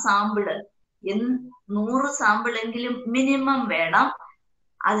ആ സാമ്പിള് 100 സാമ്പിൾ എങ്കിലും മിനിമം വേണം.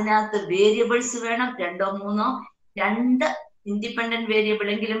 അതിനകത്ത് വേരിയബിൾസ് വേണം, 2 or 3, 2 ഇൻഡിപെൻഡന്റ് വേരിയബിൾ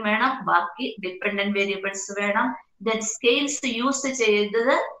എങ്കിലും വേണം, ബാക്കി ഡിപെൻഡന്റ് വേരിയബിൾസ് വേണം. ദെൻ സ്കെയിൽസ് യൂസ്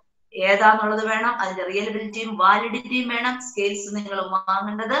ചെയ്തത് ഏതാന്നുള്ളത് വേണം, അതിന്റെ റിയലബിലിറ്റിയും വാലിഡിറ്റിയും വേണം. സ്കെയിൽസ് നിങ്ങൾ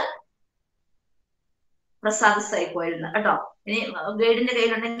വാങ്ങേണ്ടത് പ്രസാദ് സൈക്കോയിൽ നിന്ന് കേട്ടോ. ഇനി ഗൈഡിന്റെ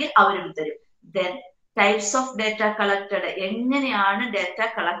കയ്യിലുണ്ടെങ്കിൽ അവരും തരും. Then types of data collected, എങ്ങനെയാണ് ഡേറ്റ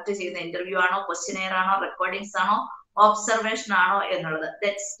കളക്ട് ചെയ്യുന്നത്, ഇന്റർവ്യൂ ആണോ, ക്വസ്റ്റ്യനെയർ ആണോ, റെക്കോർഡിങ്സ് ആണോ, ഒബ്സർവേഷൻ ആണോ എന്നുള്ളത്.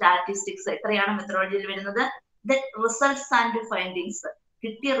 ദെൻ സ്റ്റാറ്റിസ്റ്റിക്സ്, എത്രയാണ് മെത്തഡോളജിയിൽ വരുന്നത്. ദെൻ റിസൾട്ട്സ് ആൻഡ് ഫൈൻഡിങ്സ്,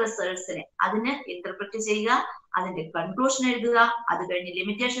 കിട്ടിയ റിസൾട്ട്സിനെ അതിനെ ഇന്റർപ്രറ്റ് ചെയ്യുക, അതിന്റെ കൺക്ലൂഷൻ എഴുതുക, അത് കഴിഞ്ഞ്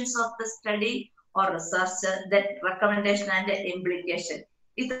limitations of the study or research, then recommendation and implication.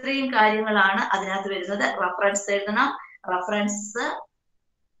 ഇത്രയും കാര്യങ്ങളാണ് അതിനകത്ത് വരുന്നത്. റഫറൻസ് എഴുതണം. റഫറൻസ്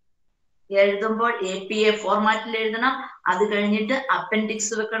എഴുതുമ്പോൾ APA ഫോർമാറ്റിൽ എഴുതണം. അത് കഴിഞ്ഞിട്ട്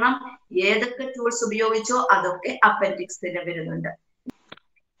അപ്പൻഡിക്സ് വെക്കണം. ഏതൊക്കെ ടൂൾസ് ഉപയോഗിച്ചോ അതൊക്കെ അപ്പൻഡിക്സിൽ വരുന്നുണ്ട്.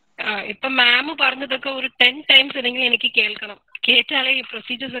 ഇപ്പൊ മാം പറഞ്ഞതൊക്കെ ഒരു 10 times അല്ലെങ്കിൽ എനിക്ക് കേൾക്കണം. കേട്ടാലേ ഈ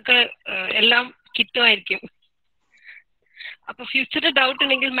പ്രൊസീജിയേഴ്സ് ഒക്കെ എല്ലാം കിട്ടുമായിരിക്കും. അപ്പൊ ഫ്യൂച്ചറിൽ ഡൗട്ട്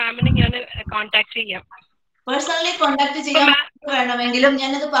ഉണ്ടെങ്കിൽ മാമിനെ ഞാൻ കോൺടാക്ട് ചെയ്യാം. പേഴ്സണലി കോൺടാക്ട് ചെയ്യാൻ വേണമെങ്കിലും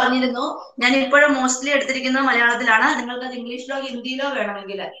ഞാനത് പറഞ്ഞിരുന്നു. ഞാൻ ഇപ്പോഴും മോസ്റ്റ്ലി എടുത്തിരിക്കുന്നത് മലയാളത്തിലാണ്. നിങ്ങൾക്ക് അത് ഇംഗ്ലീഷിലോ ഹിന്ദിയിലോ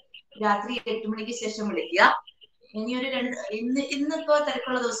വേണമെങ്കിൽ രാത്രി 8 മണിക്ക് ശേഷം വിളിക്കുക. ഇനിയൊരു ഇന്നിപ്പോ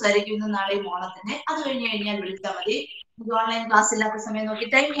തിരക്കുള്ള ദിവസമായിരിക്കും, ഇന്ന് നാളെയും ഓണത്തിന്റെ. അത് കഴിഞ്ഞ് കഴിഞ്ഞാൽ വിളിച്ചാൽ മതി. ഓൺലൈൻ ക്ലാസ് ഇല്ലാത്ത സമയം നോക്കി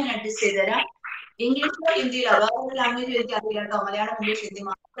ടൈം ഞാൻ അഡ്ജസ്റ്റ് ചെയ്ത് തരാം. ഇംഗ്ലീഷിലോ ഹിന്ദിയിലോ വേറെ ലാംഗ്വേജ് എനിക്ക് അറിയില്ല കേട്ടോ. മലയാളം, ഇംഗ്ലീഷ്, ഹിന്ദി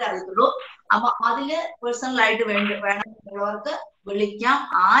മാത്രമേ അറിയത്തുള്ളൂ. അപ്പൊ അതില് പേഴ്സണലായിട്ട് വേണമെന്നുള്ളവർക്ക് വിളിക്കാം.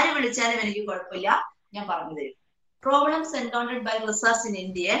 ആര് വിളിച്ചാലും എനിക്ക് കുഴപ്പമില്ല, ഞാൻ പറഞ്ഞു തരും. Problems എൻകൗണ്ടർഡ് by research in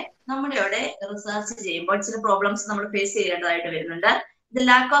India. നമ്മുടെ ഇവിടെ റിസർച്ച് ചെയ്യുമ്പോൾ ചില പ്രോബ്ലംസ് നമ്മൾ ഫേസ് ചെയ്യേണ്ടതായിട്ട് വരുന്നുണ്ട്. The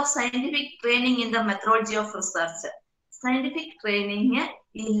lack of scientific training in the methodology of research. Scientific training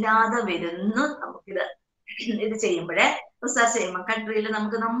ഇല്ലാതെ വരുന്നു. നമുക്കിത് ചെയ്യുമ്പോഴേ റിസർച്ച് ചെയ്യുമ്പോൾ കൺട്രിയിൽ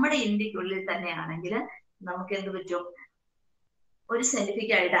നമുക്ക് നമ്മുടെ ഇന്ത്യക്കുള്ളിൽ തന്നെയാണെങ്കിൽ നമുക്ക് എന്ത് പറ്റും, ഒരു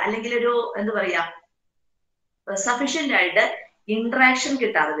സയന്റിഫിക് ആയിട്ട് അല്ലെങ്കിൽ ഒരു എന്താ പറയാ സഫീഷ്യന്റ് ആയിട്ട് ഇന്ററാക്ഷൻ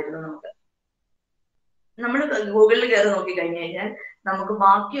കിട്ടാതെ വരുന്നു. നമ്മൾ ഗൂഗിളിൽ കയറി നോക്കി കഴിഞ്ഞു കഴിഞ്ഞാൽ നമുക്ക്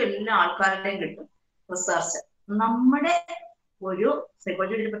ബാക്കി എല്ലാ ആൾക്കാരുടെയും കിട്ടും റിസർച്ച്. നമ്മുടെ ഒരു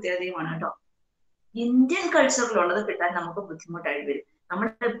സൈക്കോളജിയുടെ ഒരു പ്രത്യേകതയുമാണ് കേട്ടോ. ഇന്ത്യൻ കൾച്ചറിലുള്ളത് കിട്ടാൻ നമുക്ക് ബുദ്ധിമുട്ടായിട്ട് വരും. നമ്മൾ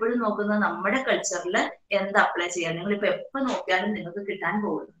എപ്പോഴും നോക്കുന്നത് നമ്മുടെ കൾച്ചറിൽ എന്താ അപ്ലൈ ചെയ്യാൻ. നിങ്ങളിപ്പോ എപ്പോ നോക്കിയാലും നിങ്ങൾക്ക് കിട്ടാൻ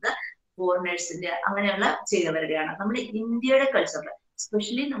പോകുന്നത് ഫോറിനേഴ്സിന്റെ അങ്ങനെയുള്ള ചെയ്തവരുടെയാണ്. നമ്മുടെ ഇന്ത്യയുടെ കൾച്ചറിൽ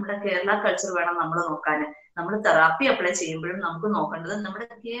എസ്പെഷ്യലി നമ്മുടെ കേരള കൾച്ചർ വേണം നമ്മൾ നോക്കാൻ. നമ്മൾ തെറാപ്പി അപ്ലൈ ചെയ്യുമ്പോഴും നമുക്ക് നോക്കേണ്ടത് നമ്മുടെ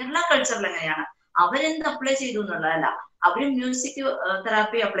കേരള കൾച്ചറിൽ എങ്ങനെയാണ്, അവരെന്ത് അപ്ലൈ ചെയ്തു എന്നുള്ളതല്ല. അവര് മ്യൂസിക്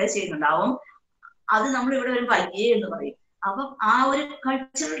തെറാപ്പി അപ്ലൈ ചെയ്യുന്നുണ്ടാവും, അത് നമ്മൾ ഇവിടെ വരുമ്പോൾ അയ്യേ എന്ന് പറയും. അപ്പം ആ ഒരു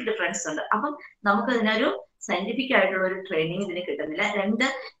കൾച്ചറൽ ഡിഫറൻസ് ഉണ്ട്. അപ്പം നമുക്ക് അതിനൊരു സയന്റിഫിക് ആയിട്ടുള്ള ഒരു ട്രെയിനിങ് ഇതിന് കിട്ടുന്നില്ല. 2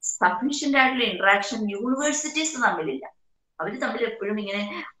 സഫീഷ്യന്റ് ആയിട്ടുള്ള ഇന്ററാക്ഷൻ യൂണിവേഴ്സിറ്റീസ് തമ്മിലില്ല. അവർ തമ്മിൽ എപ്പോഴും ഇങ്ങനെ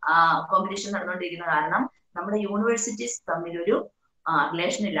കോമ്പറ്റീഷൻ നടന്നുകൊണ്ടിരിക്കുന്ന കാരണം നമ്മുടെ യൂണിവേഴ്സിറ്റീസ് തമ്മിലൊരു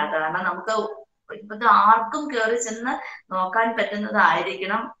റിലേഷൻ ഇല്ലാത്ത കാരണം നമുക്ക് ഇപ്പോഴത്തെ ആർക്കും കയറി ചെന്ന് നോക്കാൻ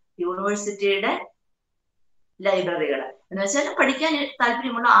പറ്റുന്നതായിരിക്കണം യൂണിവേഴ്സിറ്റിയുടെ ലൈബ്രറികൾ. എന്ന് വെച്ചാൽ പഠിക്കാൻ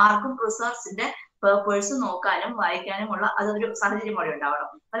താല്പര്യമുള്ള ആർക്കും റിസർച്ചിന്റെ പേപ്പേഴ്സ് നോക്കാനും വായിക്കാനുമുള്ള അതൊരു സാഹചര്യം കൂടെ ഉണ്ടാവണം.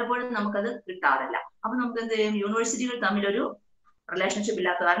 പലപ്പോഴും നമുക്കത് കിട്ടാറില്ല. അപ്പൊ നമുക്ക് എന്ത് ചെയ്യും, യൂണിവേഴ്സിറ്റികൾ തമ്മിലൊരു റിലേഷൻഷിപ്പ്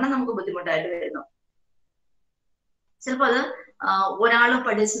ഇല്ലാത്ത കാരണം നമുക്ക് ബുദ്ധിമുട്ടായിട്ട് വരുന്നു. ചിലപ്പോൾ അത് ഒരാൾ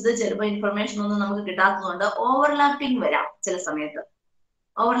പഠിച്ചത് ചിലപ്പോൾ ഇൻഫർമേഷൻ ഒന്നും നമുക്ക് കിട്ടാത്തതുകൊണ്ട് ഓവർലാപ്പിംഗ് വരാം. ചില സമയത്ത്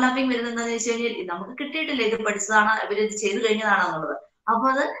ഓവർലാപ്പിംഗ് വരുന്നത് എന്താണെന്ന് വെച്ച് കഴിഞ്ഞാൽ നമുക്ക് കിട്ടിയിട്ടില്ല, ഇത് പഠിച്ചതാണ്, ഇവരിത് ചെയ്തു കഴിഞ്ഞതാണോ എന്നുള്ളത്. അപ്പൊ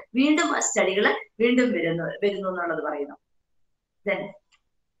അത് വീണ്ടും സ്റ്റഡികൾ വീണ്ടും വരുന്നു എന്നുള്ളത് പറയുന്നു. ദെൻ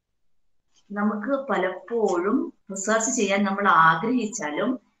നമുക്ക് പലപ്പോഴും റിസർച്ച് ചെയ്യാൻ നമ്മൾ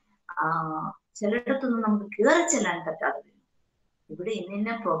ആഗ്രഹിച്ചാലും ചിലയിടത്തൊന്നും നമുക്ക് കയറി ചെല്ലാൻ പറ്റാതെ വരും. ഇവിടെ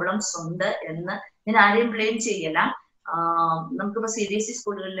ഇന്ന പ്രോബ്ലംസ് ഉണ്ട് എന്ന് ഞാൻ ആരെയും ബ്ലെയിം ചെയ്യല. നമുക്കിപ്പോ CBSE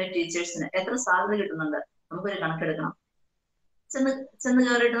സ്കൂളുകളിലെ ടീച്ചേഴ്സിന് എത്ര സാലറി കിട്ടുന്നുണ്ട്, നമുക്കൊരു കണക്കെടുക്കണം. ചെന്ന്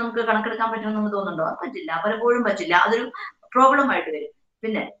കയറിയിട്ട് നമുക്ക് കണക്കെടുക്കാൻ പറ്റുമെന്ന് നമുക്ക് തോന്നുന്നുണ്ടോ? പറ്റില്ല, പലപ്പോഴും പറ്റില്ല. അതൊരു പ്രോബ്ലം ആയിട്ട് വരും.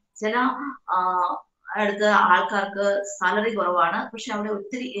 പിന്നെ ചില അടുത്ത ആൾക്കാർക്ക് സാലറി കുറവാണ്, പക്ഷെ അവിടെ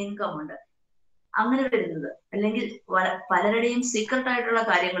ഒത്തിരി ഇൻകം ഉണ്ട്, അങ്ങനെ വരുന്നത്. അല്ലെങ്കിൽ പലരുടെയും സീക്രട്ട് ആയിട്ടുള്ള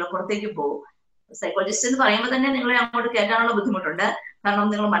കാര്യങ്ങൾ പുറത്തേക്ക് പോകും. സൈക്കോളജിസ്റ്റ് എന്ന് പറയുമ്പോൾ തന്നെ നിങ്ങളെ അങ്ങോട്ട് കയറ്റാനുള്ള ബുദ്ധിമുട്ടുണ്ട്.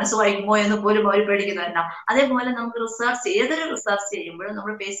 കാരണം നിങ്ങൾ മനസ്സ് വായിക്കുമോ എന്ന് പോലും അവർ പേടിക്കുന്നവരുണ്ടാവും. അതേപോലെ നമുക്ക് ഏതൊരു റിസർച്ച് ചെയ്യുമ്പോഴും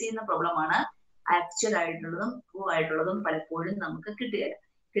നമ്മൾ ഫേസ് ചെയ്യുന്ന പ്രോബ്ലമാണ് ആക്ച്വൽ ആയിട്ടുള്ളതും ട്രൂ ആയിട്ടുള്ളതും പലപ്പോഴും നമുക്ക്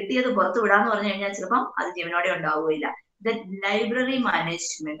കിട്ടിയത് പുറത്തു വിടാന്ന് പറഞ്ഞു കഴിഞ്ഞാൽ ചിലപ്പം അത് ജീവനോടെ ഉണ്ടാവുകയില്ല. ദെൻ ലൈബ്രറി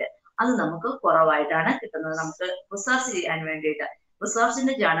മാനേജ്മെന്റ്, അത് നമുക്ക് കുറവായിട്ടാണ് കിട്ടുന്നത്. നമുക്ക് റിസർച്ച് ചെയ്യാൻ വേണ്ടിയിട്ട്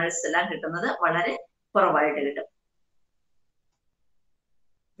റിസർച്ചിന്റെ ജേർണൽസ് എല്ലാം കിട്ടുന്നത് വളരെ കുറവായിട്ട് കിട്ടും.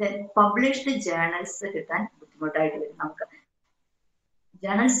 പബ്ലിഷ്ഡ് ജേർണൽസ് കിട്ടാൻ ബുദ്ധിമുട്ടായിട്ട് വരും. നമുക്ക്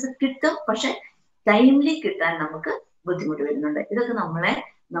ജേർണൽസ് കിട്ടും, പക്ഷെ ടൈംലി കിട്ടാൻ നമുക്ക് ബുദ്ധിമുട്ട് വരുന്നുണ്ട്. ഇതൊക്കെ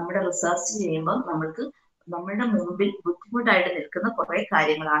നമ്മുടെ റിസർച്ച് ചെയ്യുമ്പോൾ നമ്മളുടെ മുമ്പിൽ ബുദ്ധിമുട്ടായിട്ട് നിൽക്കുന്ന കുറെ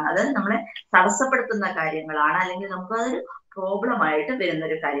കാര്യങ്ങളാണ്. അത് നമ്മളെ തടസ്സപ്പെടുത്തുന്ന കാര്യങ്ങളാണ്, അല്ലെങ്കിൽ നമുക്ക് അതൊരു പ്രോബ്ലം ആയിട്ട് വരുന്ന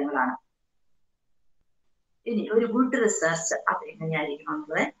ഒരു കാര്യങ്ങളാണ്. ഇനി ഒരു ഗുഡ് റിസർച്ച് അത് എങ്ങനെയായിരിക്കണം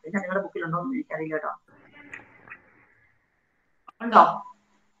എന്നുള്ളത് പിന്നെ നിങ്ങളുടെ ബുക്കിലുണ്ടോ എന്ന് എനിക്കറിയില്ല കേട്ടോ. ഉണ്ടോ?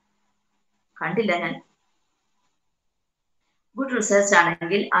 കണ്ടില്ല ഞാൻ. ഗുഡ് റിസർച്ച്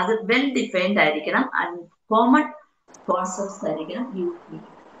ആണെങ്കിൽ അത് വെൽ ഡിഫൈൻഡ് ആയിരിക്കണം, കോമൺ കോൺസെപ്റ്റ്സ് ആയിരിക്കണം യൂസ്.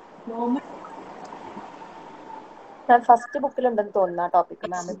 ഫസ്റ്റ് ബുക്കിലുണ്ടെന്ന് തോന്നുന്ന ടോപ്പിക്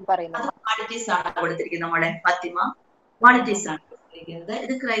മാം പറയുന്നത്. ക്വാളിറ്റീസ് ആണ് കൊടുത്തിരിക്കുന്നത് നമ്മുടെ ഫാത്തിമ, ക്വാളിറ്റീസ് ആണ് കൊടുത്തിരിക്കുന്നത്.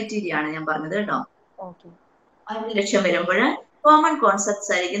 ഇത് ക്രൈറ്റീരിയ ആണ് ഞാൻ പറഞ്ഞത് കേട്ടോ. അതിന്റെ ലക്ഷ്യം വരുമ്പോൾ കോമൺ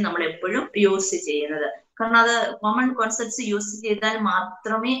കോൺസെപ്റ്റ്സ് ആയിരിക്കും നമ്മൾ എപ്പോഴും യൂസ് ചെയ്യുന്നത്. കാരണം അത് കോമൺ കോൺസെപ്റ്റ്സ് യൂസ് ചെയ്താൽ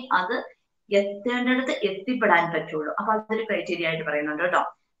മാത്രമേ അത് എത്തേണ്ടടുത്ത് എത്തിപ്പെടാൻ പറ്റുള്ളൂ. അപ്പൊ അതൊരു ക്രൈറ്റീരിയ ആയിട്ട് പറയുന്നുണ്ട് കേട്ടോ.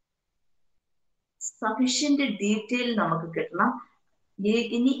 സഫീഷ്യന്റ് ഡീറ്റെയിൽ നമുക്ക് കിട്ടണം.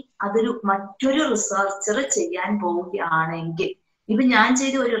 ഇനി അതൊരു മറ്റൊരു റിസർച്ചർ ചെയ്യാൻ പോവുകയാണെങ്കിൽ, ഇപ്പൊ ഞാൻ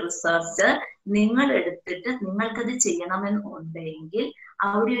ചെയ്ത ഒരു റിസർച്ച് നിങ്ങൾ എടുത്തിട്ട് നിങ്ങൾക്കത് ചെയ്യണമെന്നുണ്ടെങ്കിൽ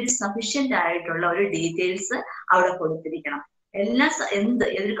അവിടെ ഒരു സഫീഷ്യന്റ് ആയിട്ടുള്ള ഒരു ഡീറ്റെയിൽസ് അവിടെ കൊടുത്തിരിക്കണം.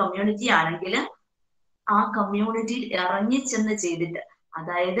 ഏതൊരു കമ്മ്യൂണിറ്റി ആണെങ്കിൽ ആ കമ്മ്യൂണിറ്റിയിൽ ഇറങ്ങി ചെന്ന് ചെയ്തിട്ട്,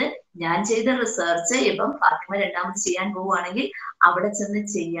 അതായത് ഞാൻ ചെയ്ത റിസർച്ച് ഇപ്പം ഫാത്തിമ രണ്ടാമത് ചെയ്യാൻ പോവുകയാണെങ്കിൽ അവിടെ ചെന്ന്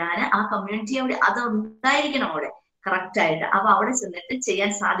ചെയ്യാൻ ആ കമ്മ്യൂണിറ്റി അവിടെ അത് ഉണ്ടായിരിക്കണം അവിടെ കറക്റ്റ് ആയിട്ട്. അപ്പൊ അവിടെ ചെന്നിട്ട് ചെയ്യാൻ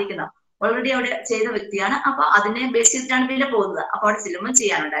സാധിക്കണം. ഓൾറെഡി അവിടെ ചെയ്ത വ്യക്തിയാണ്, അപ്പൊ അതിനെ ബേസ് ചെയ്തിട്ടാണ് പിന്നെ പോകുന്നത്. അപ്പൊ അവിടെ ചെല്ലുമ്പോൾ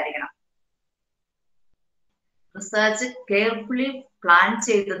ചെയ്യാനുണ്ടായിരിക്കണം. റിസർച്ച് കെയർഫുള്ളി പ്ലാൻ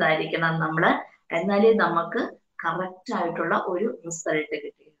ചെയ്തതായിരിക്കണം നമ്മള്, എന്നാലേ നമുക്ക് കറക്റ്റ് ആയിട്ടുള്ള ഒരു റിസൾട്ട്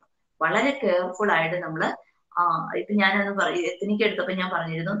കിട്ടിയിരുന്നു. വളരെ കെയർഫുൾ ആയിട്ട് നമ്മള് ഇപ്പൊ ഞാനത് എത്തനിക്ക് എടുത്തപ്പോ ഞാൻ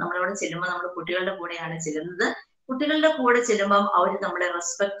പറഞ്ഞിരുന്നു, നമ്മളവിടെ ചെല്ലുമ്പോൾ നമ്മൾ കുട്ടികളുടെ കൂടെയാണ് ചെല്ലുന്നത്. കുട്ടികളുടെ കൂടെ ചെല്ലുമ്പോൾ അവർ നമ്മളെ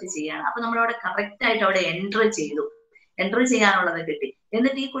റെസ്പെക്ട് ചെയ്യാണ്. അപ്പൊ നമ്മളവിടെ കറക്റ്റ് ആയിട്ട് അവിടെ എൻട്രി ചെയ്യാനുള്ളത് കിട്ടി.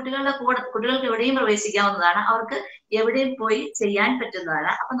 എന്നിട്ട് ഈ കുട്ടികൾക്ക് എവിടെയും പ്രവേശിക്കാവുന്നതാണ്, അവർക്ക് എവിടെയും പോയി ചെയ്യാൻ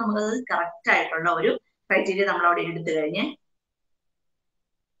പറ്റുന്നതാണ്. അപ്പൊ നമുക്കത് കറക്റ്റ് ആയിട്ടുള്ള ഒരു ക്രൈറ്റീരിയ നമ്മളവിടെ എടുത്തു കഴിഞ്ഞ്,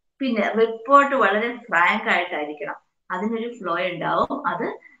 പിന്നെ റിപ്പോർട്ട് വളരെ ഫ്രാങ്ക് ആയിട്ടായിരിക്കണം. അതിനൊരു ഫ്ലോ ഉണ്ടാവും. അത്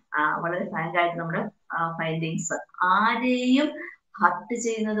വളരെ ഫ്രാങ്ക് ആയിട്ട് നമ്മുടെ ഫൈൻഡിങ്സ് ആരെയും ഹർട്ട്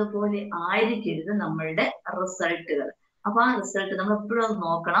ചെയ്യുന്നത് പോലെ ആയിരിക്കരുത് നമ്മളുടെ റിസൾട്ടുകൾ. അപ്പൊ ആ റിസൾട്ട് നമ്മൾ എപ്പോഴും അത്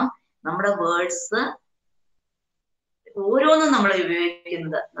നോക്കണം. നമ്മുടെ വേർഡ്സ് ഓരോന്നും നമ്മൾ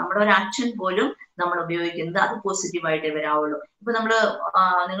ഉപയോഗിക്കുന്നത്, നമ്മുടെ ഒരു ആക്ഷൻ പോലും നമ്മൾ ഉപയോഗിക്കുന്നത് അത് പോസിറ്റീവായിട്ടേ വരാവുള്ളൂ. ഇപ്പൊ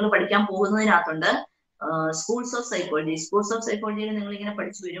നിങ്ങൾ പഠിക്കാൻ പോകുന്നതിനകത്തുണ്ട് സ്കൂൾസ് ഓഫ് സൈക്കോളജിയിൽ നിങ്ങൾ ഇങ്ങനെ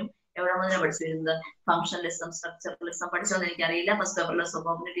പഠിച്ചു വരും. എവിടെ മുതലാണ് പഠിച്ചു വരുന്നത്? ഫംഗ്ഷനലിസം, സ്ട്രക്ചറലിസം പഠിച്ചോന്ന് എനിക്കറിയില്ല. First പേപ്പറിലോ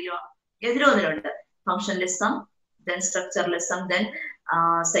കോഗ്നിറ്റീവോ എതിരോ ഒന്നിലുണ്ട്. ഫംഗ്ഷനലിസം, then structuralism, then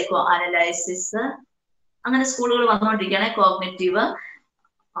psycho analysis, അങ്ങനെ സ്കൂളുകൾ വന്നുകൊണ്ടിരിക്കുകയാണ്.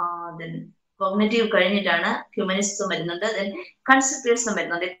 കോഗ്നിറ്റീവ് കഴിഞ്ഞിട്ടാണ് ഹ്യൂമനിസം വരുന്നുണ്ട്. ദെൻ കൺസ്ട്രക്റ്റിവിസം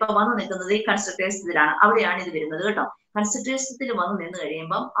വരുന്നുണ്ട്. ഇപ്പൊ വന്നു നിൽക്കുന്നത് ഈ കൺസ്ട്രക്റ്റിവിസത്തിലാണ്. അവിടെയാണ് ഇത് വരുന്നത് കേട്ടോ. കൺസ്ട്രക്റ്റിവിസത്തിൽ വന്നു നിന്ന്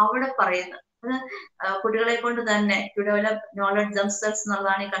കഴിയുമ്പം അവിടെ പറയുന്നത് കുട്ടികളെ കൊണ്ട് തന്നെ ടു ഡെവലപ്പ് നോളജ് ദംസെൽസ്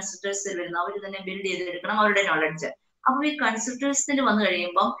എന്നുള്ളതാണ് ഈ കൺസ്ട്രക്റ്റിവിസത്തിൽ വരുന്നത്. അവർ തന്നെ ബിൽഡ് ചെയ്തെടുക്കണം അവരുടെ നോളജ്. അപ്പൊ ഈ കൺസ്ട്രക്റ്റിവിസത്തിൽ വന്നു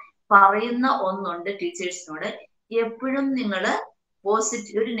കഴിയുമ്പം പറയുന്ന ഒന്നുണ്ട് ടീച്ചേഴ്സിനോട്, എപ്പോഴും നിങ്ങൾ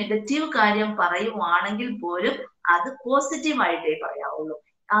ഒരു നെഗറ്റീവ് കാര്യം പറയുവാണെങ്കിൽ പോലും അത് പോസിറ്റീവായിട്ടേ പറയാവുള്ളൂ.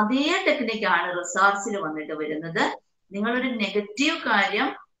 അതേ ടെക്നിക്കാണ് റിസർച്ചിൽ വന്നിട്ട് വരുന്നത്. നിങ്ങളൊരു നെഗറ്റീവ് കാര്യം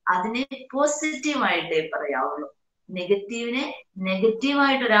അതിനെ പോസിറ്റീവായിട്ടേ പറയാവുള്ളൂ. നെഗറ്റീവിനെ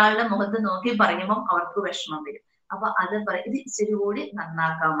നെഗറ്റീവായിട്ട് ഒരാളുടെ മുഖത്ത് നോക്കി പറയുമ്പോൾ അവർക്ക് വിഷമം വരും. അപ്പൊ അത് ഇത് ഇച്ചിരി കൂടി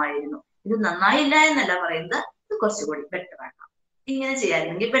നന്നാക്കാമായിരുന്നു, ഇത് നന്നായില്ല എന്നല്ല പറയുന്നത്, ഇത് കുറച്ചുകൂടി ബെറ്റർ ആക്കാം, ഇങ്ങനെ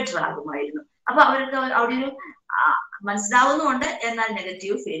ചെയ്യാമെങ്കിൽ ബെറ്റർ ആകുമായിരുന്നു. അപ്പൊ അവർക്ക് അവിടെ ഒരു മനസ്സിലാവുന്നുണ്ട്, എന്നാൽ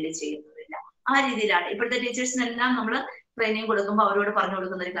നെഗറ്റീവ് ഫീൽ ചെയ്യുന്നതില്ല. ആ രീതിയിലാണ് ഇപ്പോഴത്തെ ടീച്ചേഴ്സിനെല്ലാം നമ്മൾ ട്രെയിനിങ് കൊടുക്കുമ്പോൾ അവരോട് പറഞ്ഞു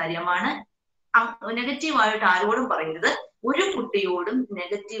കൊടുക്കുന്ന ഒരു കാര്യമാണ്, നെഗറ്റീവായിട്ട് ആരോടും പറയരുത്, ഒരു കുട്ടിയോടും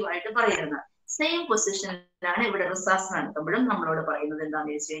നെഗറ്റീവായിട്ട് പറയരുത്. സെയിം പൊസിഷനിലാണ് ഇവിടെ റിസർച്ച് നടത്തുമ്പോഴും നമ്മളോട് പറയുന്നത്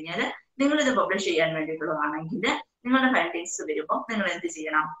എന്താണെന്ന് വെച്ച് കഴിഞ്ഞാൽ, നിങ്ങൾ ഇത് പബ്ലിഷ് ചെയ്യാൻ വേണ്ടിയിട്ടുള്ളതാണെങ്കിൽ നിങ്ങളുടെ ഫൈൻഡിങ്സ് വരുമ്പോൾ നിങ്ങൾ എന്ത്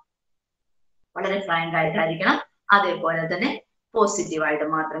ചെയ്യണം? വളരെ ഫ്രാങ്ക് ആയിട്ടായിരിക്കണം. അതേപോലെ തന്നെ പോസിറ്റീവായിട്ട്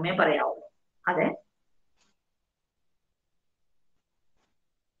മാത്രമേ പറയാവുള്ളൂ. അതെ,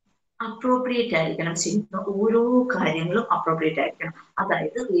 അപ്രോപ്രിയേറ്റ് ആയിരിക്കണം. ചെയ്യുന്ന ഓരോ കാര്യങ്ങളും അപ്രോപ്രിയേറ്റ് ആയിരിക്കണം.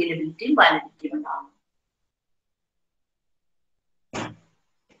 അതായത് റിയലബിലിറ്റിയും വാലിഡിറ്റിയും ഉണ്ടാവണം.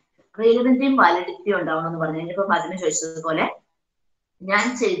 റിയലബിലിറ്റിയും വാലിഡിറ്റിയും ഉണ്ടാവണം എന്ന് പറഞ്ഞു കഴിഞ്ഞപ്പോ അതിന് ചോദിച്ചതുപോലെ, ഞാൻ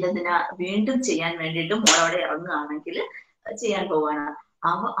ചെയ്തതിന് വീണ്ടും ചെയ്യാൻ വേണ്ടിയിട്ട് മോളവിടെ ഇറങ്ങുകയാണെങ്കിൽ ചെയ്യാൻ പോവാണ്.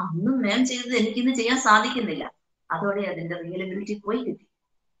 അന്നും മാം ചെയ്തത് എനിക്കിന്ന് ചെയ്യാൻ സാധിക്കുന്നില്ല. അതോടെ അതിന്റെ റിയലബിലിറ്റി പോയി കിട്ടി.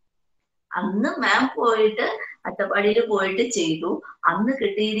 അന്ന് മാം പോയിട്ട് അട്ടപ്പാടിയിൽ പോയിട്ട് ചെയ്തു. അന്ന്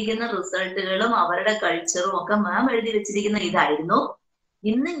കിട്ടിയിരിക്കുന്ന റിസൾട്ടുകളും അവരുടെ കൾച്ചറും ഒക്കെ മാം എഴുതി വെച്ചിരിക്കുന്ന ഇതായിരുന്നു.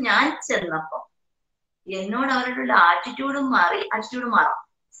 ഇന്ന് ഞാൻ ചെന്നപ്പോ എന്നോട് അവരുടെ ആറ്റിറ്റ്യൂഡും മാറാം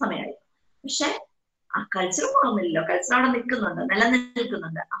സമയമായി. പക്ഷെ ആ കൾച്ചർ മാറുന്നില്ലല്ലോ. കൾച്ചർ അവിടെ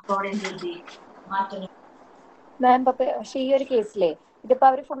നിലനിൽക്കുന്നുണ്ട്. അപ്പൊ അവിടെ എന്ത് മാറ്റങ്ങൾ? മാം പക്ഷെ ഈ ഒരു കേസിലെ ഇതിപ്പോ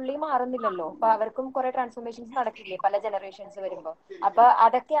അവര് ഫുള്ളി മാറുന്നില്ലല്ലോ. അപ്പൊ അവർക്കും കുറെ ട്രാൻസ്ഫോർമേഷൻസ് നടക്കില്ലേ പല ജനറേഷൻസ് വരുമ്പോ. അപ്പൊ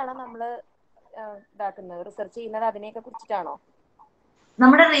അതൊക്കെയാണ് നമ്മള് ഇതാക്കുന്നത്, റിസർച്ച് ചെയ്യുന്നത് അതിനെയൊക്കെ കുറിച്ചിട്ടാണോ?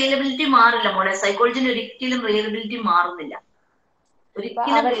 നമ്മുടെ റിയലബിലിറ്റി മാറില്ല മോളെ. സൈക്കോളജിയിൽ ഒരിക്കലും റിയലബിലിറ്റി മാറുന്നില്ല.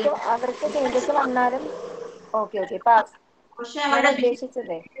 അവർക്ക് ചേഞ്ചസ് വന്നാലും പക്ഷെ അവരുടെ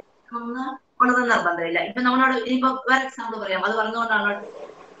ഉദ്ദേശിച്ചതേ ഉള്ളത് നിർബന്ധമില്ല. ഇപ്പൊ നമ്മളോട് ഇനിയിപ്പോ വേറെ എക്സാമ്പിൾ പറയാം. അത് പറഞ്ഞുകൊണ്ടാണ്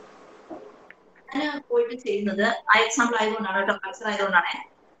ഞാൻ പോയിട്ട് ചെയ്യുന്നത്. ആ എക്സാമ്പിൾ ആയതുകൊണ്ടാണ് കേട്ടോ, കൾച്ചർ ആയതുകൊണ്ടാണ്.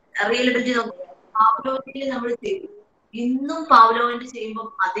 റിയലബിലിറ്റി പാവ്ലോവിൽ നമ്മൾ ചെയ്തു. ഇന്നും പാവ്ലോവിന്റെ ചെയ്യുമ്പോൾ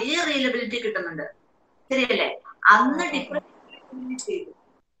അതേ റിയലബിലിറ്റി കിട്ടുന്നുണ്ട്. ശരിയല്ലേ? അന്ന് ഡിഫറൻറ്റ് ചെയ്തു.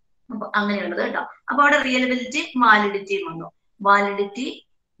 അപ്പൊ അങ്ങനെയുള്ളത് കേട്ടോ. അപ്പൊ അവിടെ റിയലബിലിറ്റി വാലിഡിറ്റിയും വന്നു. വാലിഡിറ്റി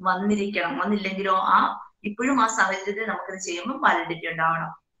വന്നില്ലെങ്കിലോ ഇപ്പോഴും ആ സാഹചര്യത്തിൽ നമുക്കത് ചെയ്യുമ്പോൾ വാലിഡിറ്റി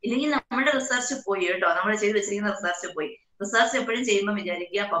ഉണ്ടാവണം. ഇല്ലെങ്കിൽ നമ്മുടെ റിസർച്ച് പോയി കേട്ടോ. നമ്മൾ ചെയ്ത് വെച്ചിരിക്കുന്ന റിസർച്ച് പോയി. റിസർച്ച് എപ്പോഴും ചെയ്യുമ്പോൾ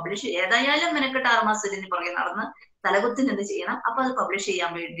വിചാരിക്കുക പബ്ലിഷ് ഏതായാലും മെനക്കെട്ട് 6 മാസത്തിന് പുറകെ നടന്ന് തലകുത്തിന് എന്ത് ചെയ്യണം. അപ്പൊ അത് പബ്ലിഷ് ചെയ്യാൻ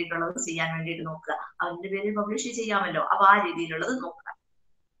വേണ്ടിയിട്ട് നോക്കുക. അതിന്റെ പേരിൽ പബ്ലിഷ് ചെയ്യാമല്ലോ. അപ്പൊ ആ രീതിയിലുള്ളത് നോക്കുക.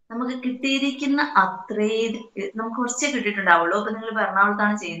 നമുക്ക് കിട്ടിയിരിക്കുന്ന അത്രയും നമുക്ക് കുറച്ചേ കിട്ടിയിട്ടുണ്ടാവുള്ളൂ. അപ്പൊ നിങ്ങൾ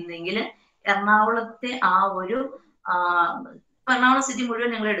എറണാകുളത്താണ് ചെയ്യുന്നതെങ്കിൽ എറണാകുളത്തെ ആ ഒരു എറണാകുളം സിറ്റി മുഴുവൻ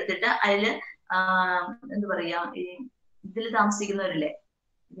നിങ്ങൾ എടുത്തിട്ട് അതില് എന്താ പറയാ, ഈ ഇതിൽ താമസിക്കുന്നവരില്ലേ,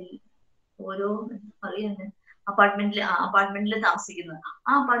 ഓരോ പറയുന്നത് അപ്പാർട്ട്മെന്റിൽ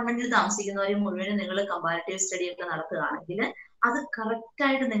താമസിക്കുന്നവരെ മുഴുവനും നിങ്ങൾ കമ്പാരിറ്റീവ് സ്റ്റഡി ഒക്കെ നടത്തുകയാണെങ്കിൽ അത് കറക്റ്റ്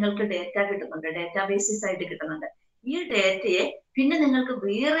ആയിട്ട് നിങ്ങൾക്ക് ഡേറ്റ കിട്ടുന്നുണ്ട്, ഡേറ്റാ ബേസിസ് ആയിട്ട് കിട്ടുന്നുണ്ട്. ഈ ഡേറ്റയെ പിന്നെ നിങ്ങൾക്ക്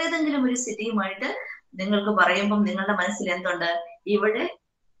വേറെ ഏതെങ്കിലും ഒരു സിറ്റിയുമായിട്ട് നിങ്ങൾക്ക് പറയുമ്പം നിങ്ങളുടെ മനസ്സിൽ എന്തുണ്ട്, ഇവിടെ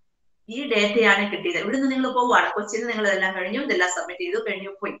ഈ ഡേറ്റയാണ് കിട്ടിയത്. ഇവിടുന്ന് നിങ്ങൾ പോവുകയാണ്, കൊച്ചിയിൽ നിങ്ങൾ ഇതെല്ലാം കഴിഞ്ഞു, ഇതെല്ലാം സബ്മിറ്റ് ചെയ്തു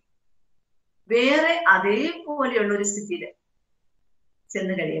കഴിഞ്ഞു പോയി. വേറെ അതേപോലെയുള്ള ഒരു സ്ഥിതിയിൽ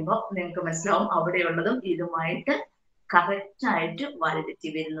ചെന്ന് കഴിയുമ്പോൾ നിങ്ങൾക്ക് മനസ്സിലാവും അവിടെയുള്ളതും ഇതുമായിട്ട് കറക്റ്റ് ആയിട്ട് വാലിഡിറ്റി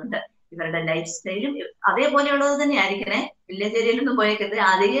വരുന്നുണ്ട്. ഇവരുടെ ലൈഫ് സ്റ്റൈലും അതേപോലെയുള്ളത് തന്നെ ആയിരിക്കണേ. വില്ലേജ് ഏരിയയിലൊന്നും പോയേക്കരുത്.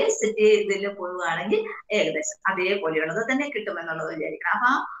 അതേ സിറ്റി ഇതിൽ പോവുകയാണെങ്കിൽ ഏകദേശം അതേപോലെയുള്ളത് തന്നെ കിട്ടുമെന്നുള്ളത് വിചാരിക്കണം. അപ്പൊ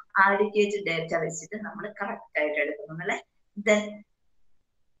ആ ആഡിക്കേറ്റ് ഡേറ്റ വെച്ചിട്ട് നമ്മൾ കറക്റ്റ് ആയിട്ട് എടുക്കുന്നല്ലേ.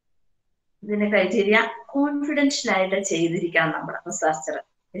 ഇതിന്റെ ക്രൈറ്റീരിയ കോൺഫിഡൻഷ്യൽ ആയിട്ട് ചെയ്തിരിക്കണം. നമ്മുടെ റിസർച്ചർ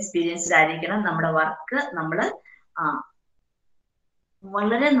എക്സ്പീരിയൻസ്ഡ് ആയിരിക്കണം. നമ്മുടെ വർക്ക് നമ്മൾ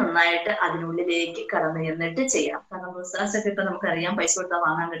വളരെ നന്നായിട്ട് അതിനുള്ളിലേക്ക് കടന്നു ചെന്നിട്ട് ചെയ്യണം. കാരണം റിസർച്ച് ഒക്കെ ഇപ്പൊ നമുക്കറിയാം പൈസ കൊടുത്താൽ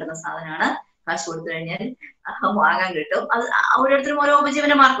വാങ്ങാൻ കിട്ടുന്ന സാധനമാണ്. കാശ് കൊടുത്തു കഴിഞ്ഞാൽ വാങ്ങാൻ കിട്ടും. അത് ഓരോരുത്തരും ഓരോ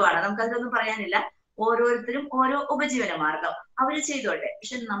ഉപജീവന മാർഗമാണ്. നമുക്കതിലൊന്നും പറയാനില്ല. ഓരോരുത്തരും ഓരോ ഉപജീവന മാർഗം അവർ ചെയ്തോട്ടെ.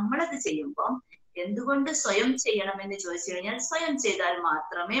 പക്ഷെ നമ്മളത് ചെയ്യുമ്പോൾ എന്തുകൊണ്ട് സ്വയം ചെയ്യണമെന്ന് ചോദിച്ചു കഴിഞ്ഞാൽ സ്വയം ചെയ്താൽ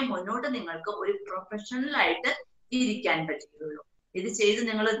മാത്രമേ മുന്നോട്ട് നിങ്ങൾക്ക് ഒരു പ്രൊഫഷണൽ ആയിട്ട് ഇരിക്കാൻ പറ്റുകയുള്ളൂ. ഇത് ചെയ്ത്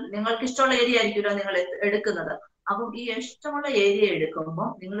നിങ്ങൾക്ക് ഇഷ്ടമുള്ള ഏരിയ ആയിരിക്കുമല്ലോ നിങ്ങൾ എടുക്കുന്നത്. അപ്പം ഈ ഇഷ്ടമുള്ള ഏരിയ എടുക്കുമ്പോൾ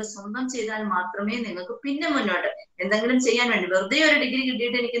നിങ്ങൾ സ്വന്തം ചെയ്താൽ മാത്രമേ നിങ്ങൾക്ക് പിന്നെ മുന്നോട്ട് എന്തെങ്കിലും ചെയ്യാൻ വേണ്ടി, വെറുതെ ഒരു ഡിഗ്രി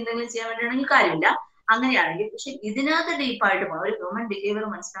കിട്ടിയിട്ട് എനിക്ക് എന്തെങ്കിലും ചെയ്യാൻ വേണ്ടിയാണെങ്കിൽ കാര്യമില്ല. അങ്ങനെയാണെങ്കിൽ പക്ഷെ ഇതിനകത്ത് ഡീപ്പായിട്ട് പോകണം. ഒരു ഹ്യൂമൻ ബിഹേവിയർ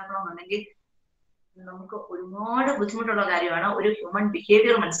മനസ്സിലാക്കണമെന്നുണ്ടെങ്കിൽ നമുക്ക് ഒരുപാട് ബുദ്ധിമുട്ടുള്ള കാര്യമാണ് ഒരു ഹ്യൂമൻ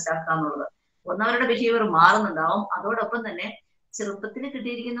ബിഹേവിയർ മനസ്സിലാക്കുക എന്നുള്ളത്. ഒന്നവരുടെ ബിഹേവിയർ മാറുന്നുണ്ടാവും. അതോടൊപ്പം തന്നെ ചെറുപ്പത്തിൽ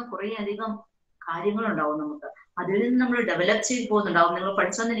കിട്ടിയിരിക്കുന്ന കുറെ അധികം കാര്യങ്ങളുണ്ടാവും നമുക്ക്. അതിൽ നിന്ന് നമ്മൾ ഡെവലപ്പ് ചെയ്ത് പോകുന്നുണ്ടാവും. നിങ്ങൾ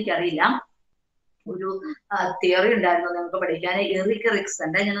പഠിച്ചോന്ന് എനിക്കറിയില്ല. ഒരു തിയറി ഉണ്ടായിരുന്നു നിങ്ങൾക്ക് പഠിക്കാൻ, എറിക്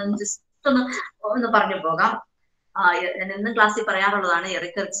എറിക്സന്റെ. ഞാനൊന്ന് ജസ്റ്റ് ഒന്ന് പറഞ്ഞു പോകാം. ഞാൻ എന്നും ക്ലാസ്സിൽ പറയാറുള്ളതാണ്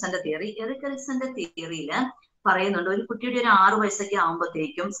എറിക് എറിക്സന്റെ തിയറി. എറിക് എറിക്സന്റെ തിയറിയിൽ പറയുന്നുണ്ട് ഒരു കുട്ടിയുടെ ഒരു 6 വയസ്സൊക്കെ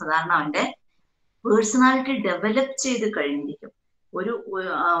ആകുമ്പോഴത്തേക്കും സാധാരണ അവന്റെ പേഴ്സണാലിറ്റി ഡെവലപ്പ് ചെയ്ത് കഴിഞ്ഞിരിക്കും. ഒരു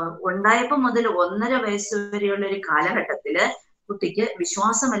ഉണ്ടായപ്പോൾ മുതൽ 1.5 വയസ്സ് വരെയുള്ള ഒരു കാലഘട്ടത്തില് കുട്ടിക്ക്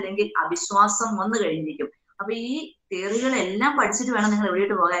വിശ്വാസം അല്ലെങ്കിൽ അവിശ്വാസം വന്നു കഴിഞ്ഞിരിക്കും. അപ്പൊ ഈ തിയറികളെല്ലാം പഠിച്ചിട്ട് വേണം നിങ്ങൾ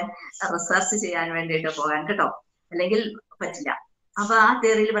എവിടെയിട്ട് പോകാൻ, റിസർച്ച് ചെയ്യാൻ വേണ്ടിയിട്ട് പോകാൻ കേട്ടോ, അല്ലെങ്കിൽ പറ്റില്ല. അപ്പൊ ആ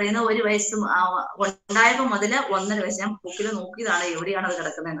തിയറിയിൽ പറയുന്ന 1 വയസ്സ് ഉണ്ടായപ്പോൾ മുതൽ 1.5 വയസ്സ്, ഞാൻ ബുക്കിൽ നോക്കിയതാണ് എവിടെയാണ് അത്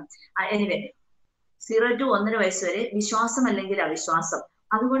കിടക്കുന്നതെന്ന്. എനിവേ 0 to 1.5 വയസ്സ് വരെ വിശ്വാസം അല്ലെങ്കിൽ അവിശ്വാസം.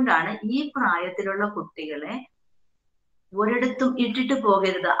 അതുകൊണ്ടാണ് ഈ പ്രായത്തിലുള്ള കുട്ടികളെ ഒരിടത്തും ഇട്ടിട്ട്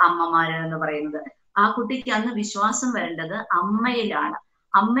പോകരുത് അമ്മമാര് എന്ന് പറയുന്നത്. ആ കുട്ടിക്ക് അന്ന് വിശ്വാസം വരേണ്ടത് അമ്മയിലാണ്.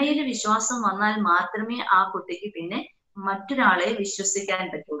 അമ്മയിൽ വിശ്വാസം വന്നാൽ മാത്രമേ ആ കുട്ടിക്ക് പിന്നെ മറ്റൊരാളെ വിശ്വസിക്കാൻ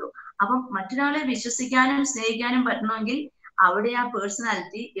പറ്റുള്ളൂ. അപ്പം മറ്റൊരാളെ വിശ്വസിക്കാനും സ്നേഹിക്കാനും പറ്റണമെങ്കിൽ അവിടെ ആ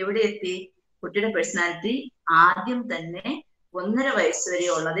പേഴ്സണാലിറ്റി എവിടെ എത്തി? കുട്ടിയുടെ പേഴ്സണാലിറ്റി ആദ്യം തന്നെ 1.5 വയസ്സ് വരെ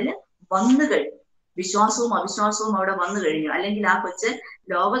ഉള്ളതിൽ വന്നു കഴിഞ്ഞു. വിശ്വാസവും അവിശ്വാസവും അവിടെ വന്നു കഴിഞ്ഞു. അല്ലെങ്കിൽ ആ കൊച്ച്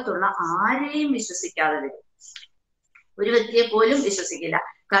ലോകത്തുള്ള ആരെയും വിശ്വസിക്കാതെ വരും. ഒരു വ്യക്തിയെ പോലും വിശ്വസിക്കില്ല.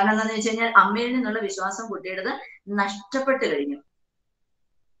 കാരണം എന്താണെന്ന് വെച്ച് കഴിഞ്ഞാൽ അമ്മയിൽ നിന്നുള്ള വിശ്വാസം കുട്ടിയുടേത് നഷ്ടപ്പെട്ട് കഴിഞ്ഞു.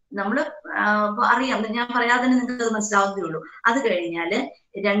 നമ്മള് അറിയാം, ഞാൻ പറയാതെ തന്നെ നിങ്ങൾക്ക് അത് മനസ്സിലാവുന്നതേ ഉള്ളൂ. അത് കഴിഞ്ഞാല്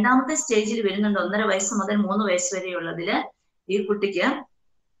രണ്ടാമത്തെ സ്റ്റേജിൽ വരുന്നുണ്ട്. 1.5 വയസ്സ് മുതൽ 3 വയസ്സ് വരെയുള്ളതില് ഈ കുട്ടിക്ക്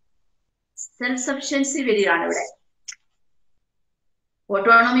സെൽഫ് സഫിഷ്യൻസി വരികയാണ്. ഇവിടെ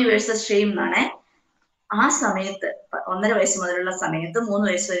ഓട്ടോണമി വേഴ്സസ് ഷെയിം എന്നാണ്. ആ സമയത്ത് 1.5 വയസ്സ് മുതലുള്ള സമയത്ത് 3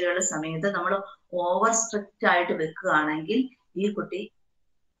 വയസ്സ് വരെയുള്ള സമയത്ത് നമ്മൾ ഓവർ സ്ട്രിക്റ്റ് ആയിട്ട് വെക്കുകയാണെങ്കിൽ ഈ കുട്ടി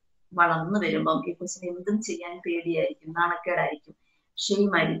വളർന്നു വരുമ്പം ഈ കൊച്ചിന് എന്തും ചെയ്യാൻ പേടിയായിരിക്കും, നാണക്കേടായിരിക്കും,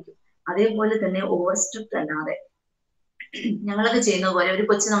 ഷെയിമായിരിക്കും. അതേപോലെ തന്നെ ഓവർ സ്ട്രിക്റ്റ് അല്ലാതെ ഞങ്ങളൊക്കെ ചെയ്യുന്ന പോലെ ഒരു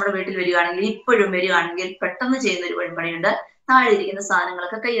കൊച്ചു നമ്മുടെ വീട്ടിൽ വരികയാണെങ്കിൽ, ഇപ്പോഴും വരികയാണെങ്കിൽ പെട്ടെന്ന് ചെയ്യുന്ന ഒരു പണിയുണ്ട്. താഴെ ഇരിക്കുന്ന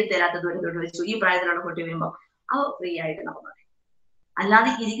സാധനങ്ങളൊക്കെ കയ്യെത്തേലാത്ത ദൂരത്തോട്ട് വെച്ചു. ഈ പ്രായത്തിലുള്ള കുട്ടി വരുമ്പോൾ അവ ഫ്രീ ആയിട്ട് നടന്നത്.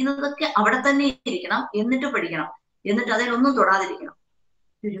 അല്ലാതെ ഇരിക്കുന്നതൊക്കെ അവിടെ തന്നെ ഇരിക്കണം, എന്നിട്ട് പഠിക്കണം, എന്നിട്ട് അതിലൊന്നും തൊടാതിരിക്കണം.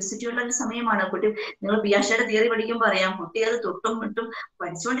 ക്യൂരിയോസിറ്റി ഉള്ള ഒരു സമയമാണ്. കുട്ടി, നിങ്ങൾ പിയാഷയുടെ തിയറി പഠിക്കുമ്പോൾ അറിയാം, കുട്ടി അത് തൊട്ടും വിട്ടും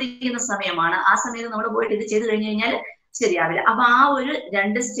പഠിച്ചുകൊണ്ടിരിക്കുന്ന സമയമാണ്. ആ സമയത്ത് നമ്മൾ പോയിട്ട് ഇത് ചെയ്ത് കഴിഞ്ഞു കഴിഞ്ഞാൽ ശരിയാവില്ല. അപ്പൊ ആ ഒരു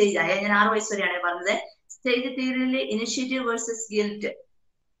 2 സ്റ്റേജായ, ഞാൻ 6 വയസ്സ് വരെയാണ് പറഞ്ഞത്. Stage തിയറിയിലെ initiative versus guilt.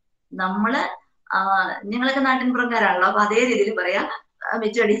 നമ്മള് നിങ്ങളൊക്കെ നാട്ടിൻപുറംകാരാണല്ലോ, അപ്പൊ അതേ രീതിയിൽ പറയാം.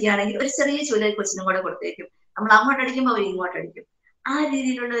 വെച്ചടിക്കുകയാണെങ്കിൽ ഒരു ചെറിയ ചൂല കൊച്ചിനും കൂടെ കൊടുത്തേക്കും. നമ്മൾ അങ്ങോട്ട് അടിക്കുമ്പോൾ അവർ ഇങ്ങോട്ട് അടിക്കും. ആ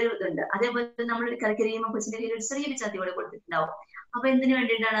രീതിയിലുള്ള ഒരു ഇതുണ്ട്. അതേപോലെ നമ്മളൊരു കരക്കരിയുമ്പോൾ കൊച്ചിന്റെ കയ്യിൽ ഒരു ചെറിയ ചാത്തി കൂടെ കൊടുത്തിട്ടുണ്ടാവും. അപ്പൊ എന്തിനു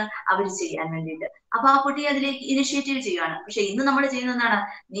വേണ്ടിയിട്ടാണ്? അവർ ചെയ്യാൻ വേണ്ടിയിട്ട്. അപ്പൊ ആ കുട്ടി അതിലേക്ക് ഇനിഷ്യേറ്റീവ് ചെയ്യുകയാണ്. പക്ഷെ ഇന്ന് നമ്മൾ ചെയ്യുന്ന എന്താണ്?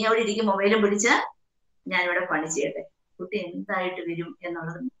 നീ അവിടെ ഇരിക്കും, മൊബൈലും പിടിച്ച് ഞാനിവിടെ പണി ചെയ്യട്ടെ. കുട്ടി എന്തായിട്ട് വരും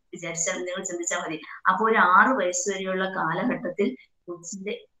എന്നുള്ളത് വിചാരിച്ചാൽ നിങ്ങൾ ചിന്തിച്ചാൽ മതി. അപ്പോൾ ഒരു 6 വയസ്സ് വരെയുള്ള കാലഘട്ടത്തിൽ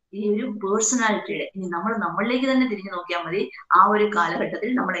കൊച്ചിന്റെ ഈ ഒരു പേഴ്സണാലിറ്റിയുടെ, ഇനി നമ്മൾ നമ്മളിലേക്ക് തന്നെ തിരിഞ്ഞു നോക്കിയാൽ മതി. ആ ഒരു കാലഘട്ടത്തിൽ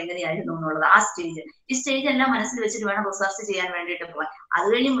നമ്മൾ എങ്ങനെയായിരുന്നു എന്നുള്ളത്, ആ സ്റ്റേജ്, ഈ സ്റ്റേജ് എല്ലാം മനസ്സിൽ വെച്ചിട്ട് വേണം റിസർച്ച് ചെയ്യാൻ വേണ്ടിയിട്ട് പോകാൻ. അത്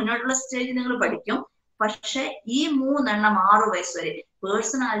കഴിഞ്ഞ് മുന്നോട്ടുള്ള സ്റ്റേജ് നിങ്ങൾ പഠിക്കും. പക്ഷെ ഈ 3 എണ്ണം 6 വയസ്സ് വരെ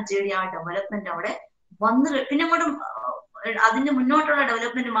പേഴ്സണാലിറ്റിയുടെ ആ ഡെവലപ്മെന്റ് അവിടെ വന്നു. പിന്നെ അങ്ങോട്ട് അതിന്റെ മുന്നോട്ടുള്ള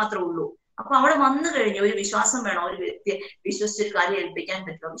ഡെവലപ്മെന്റ് മാത്രമേ ഉള്ളൂ. അപ്പൊ അവിടെ വന്നു കഴിഞ്ഞു ഒരു വിശ്വാസം വേണം. ഒരു വ്യക്തിയെ വിശ്വസിച്ചൊരു കാര്യം ഏൽപ്പിക്കാൻ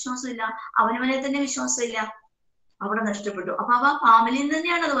പറ്റുമോ? വിശ്വാസമില്ല. അവനവനെ തന്നെ വിശ്വാസമില്ല, അവിടെ നഷ്ടപ്പെട്ടു. അപ്പൊ അവ ഫാമിലിയിൽ നിന്ന്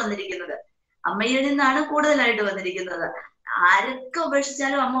തന്നെയാണ് അത് വന്നിരിക്കുന്നത്. അമ്മയിൽ നിന്നാണ് കൂടുതലായിട്ട് വന്നിരിക്കുന്നത്. ആരൊക്കെ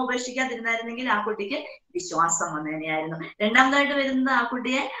ഉപേക്ഷിച്ചാലും അമ്മ ഉപേക്ഷിക്കാതിരുന്നായിരുന്നെങ്കിൽ ആ കുട്ടിക്ക് വിശ്വാസം വന്നതന്നെയായിരുന്നു. രണ്ടാമതായിട്ട് വരുന്നത് ആ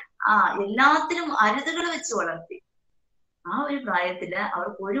കുട്ടിയെ എല്ലാത്തിനും അരുതുകൾ വെച്ച് വളർത്തി. ആ ഒരു പ്രായത്തില്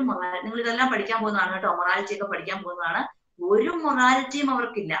അവർക്ക് ഒരു നിങ്ങൾ ഇതെല്ലാം പഠിക്കാൻ പോകുന്നതാണ് കേട്ടോ, മൊറാലിറ്റി ഒക്കെ പഠിക്കാൻ പോകുന്നതാണ്. ഒരു മൊറാലിറ്റിയും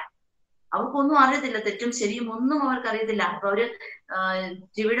അവർക്കില്ല. അവർക്കൊന്നും അറിയത്തില്ല, തെറ്റും ശരിയും ഒന്നും അവർക്ക് അറിയത്തില്ല. അപ്പൊ അവര്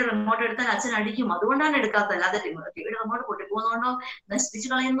ടിവിയുടെ റിമോട്ട് എടുത്താൽ അച്ഛൻ അടിക്കും, അതുകൊണ്ടാണ് എടുക്കാത്തത്. അല്ലാതെ ടിവിയുടെ റിമോട്ട് പൊട്ടിപ്പോകുന്നതുകൊണ്ടോ നശിപ്പിച്ചു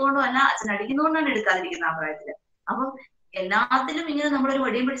കളയുന്നതുകൊണ്ടോ അല്ല, അച്ഛൻ അടിക്കുന്നതുകൊണ്ടാണ് എടുക്കാതിരിക്കുന്നത് ആ പ്രായത്തില്. അപ്പം എല്ലാത്തിലും ഇങ്ങനെ നമ്മളൊരു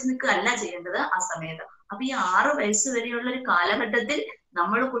വടിയും പിടിച്ച് നിൽക്കുകയല്ല ചെയ്യേണ്ടത് ആ സമയത്ത്. അപ്പൊ ഈ 6 വയസ്സ് വരെയുള്ള ഒരു കാലഘട്ടത്തിൽ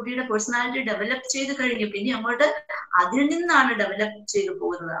നമ്മൾ കുട്ടിയുടെ പേഴ്സണാലിറ്റി ഡെവലപ്പ് ചെയ്ത് കഴിഞ്ഞു. പിന്നെ അങ്ങോട്ട് അതിൽ നിന്നാണ് ഡെവലപ്പ് ചെയ്ത്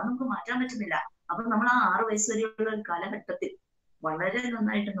പോകുന്നത്. അത് നമുക്ക് മാറ്റാൻ പറ്റുന്നില്ല. അപ്പൊ നമ്മൾ ആ 6 വയസ്സ് വരെയുള്ള ഒരു കാലഘട്ടത്തിൽ വളരെ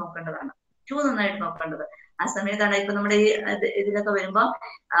നന്നായിട്ട് നോക്കേണ്ടതാണ്, ഏറ്റവും നന്നായിട്ട് നോക്കേണ്ടത്. ആ സമയത്താണ് ഇപ്പൊ നമ്മുടെ ഈ ഇതിലൊക്കെ വരുമ്പോ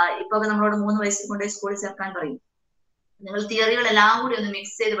ഇപ്പൊ നമ്മളോട് 3 വയസ്സിൽ കൊണ്ടുപോയി സ്കൂളിൽ ചേർക്കാൻ പറയും. നിങ്ങൾ തിയറികളെല്ലാം കൂടി ഒന്ന്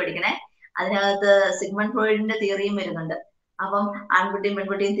മിക്സ് ചെയ്ത് പഠിക്കണേ. അതിനകത്ത് സിഗ്മണ്ട് ഫ്രോയിഡിന്റെ തിയറിയും വരുന്നുണ്ട്. അപ്പം ആൺകുട്ടിയും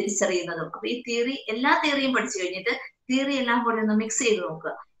പെൺകുട്ടിയും തിരിച്ചറിയുന്നതും. അപ്പൊ ഈ തിയറി, എല്ലാ തിയറിയും പഠിച്ചു കഴിഞ്ഞിട്ട് തിയറി എല്ലാം കൂടി ഒന്ന് മിക്സ് ചെയ്ത്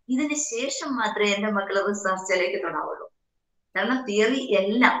നോക്കുക. ഇതിന് ശേഷം മാത്രമേ എന്റെ മക്കള് റിസർച്ചിലേക്ക് തൊടാവുള്ളൂ. കാരണം തിയറി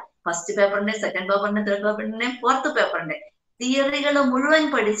എല്ലാം ഫസ്റ്റ് പേപ്പറിന്റെ, സെക്കൻഡ് പേപ്പറിന്റെ, തേർഡ് പേപ്പറിന്റെ, ഫോർത്ത് പേപ്പറിന്റെ തിയറികൾ മുഴുവൻ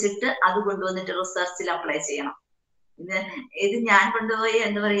പഠിച്ചിട്ട് അത് കൊണ്ടുവന്നിട്ട് റിസർച്ചിൽ അപ്ലൈ ചെയ്യണം. ഇത് ഞാൻ കൊണ്ടുപോയി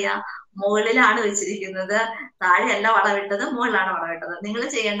എന്താ പറയാ, മുകളിലാണ് വെച്ചിരിക്കുന്നത്, താഴെയല്ല വളവിട്ടത്, മുകളിലാണ് വളവിട്ടത്. നിങ്ങൾ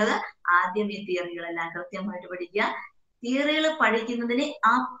ചെയ്യേണ്ടത് ആദ്യം ഈ തിയറികളെല്ലാം കൃത്യമായിട്ട് പഠിക്കുക. തിയറികൾ പഠിക്കുന്നതിന്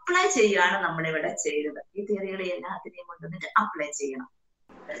അപ്ലൈ ചെയ്യുകയാണ് നമ്മളിവിടെ ചെയ്തത്. ഈ തിയറികൾ എല്ലാത്തിനെയും കൊണ്ടുവന്നിട്ട് അപ്ലൈ ചെയ്യണം.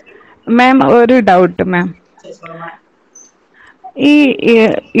 മാം, ഒരു ഡൗട്ട് മാം. ഈ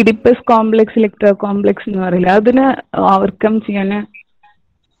ഇഡിപ്പസ് കോംപ്ലക്സ്, ഇലക്ട്രോ കോംപ്ലക്സ് എന്ന് പറയില്ല, അതിന് ഓവർകം ചെയ്യാൻ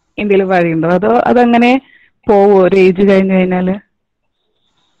എന്തെങ്കിലും വഴിയുണ്ടോ? അതോ അതങ്ങനെ പോവോ ഒരു ഏജ് കഴിഞ്ഞു കഴിഞ്ഞാല്?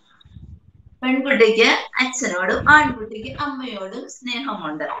 പെൺകുട്ടിക്ക് അച്ഛനോടും ആൺകുട്ടിക്ക് അമ്മയോടും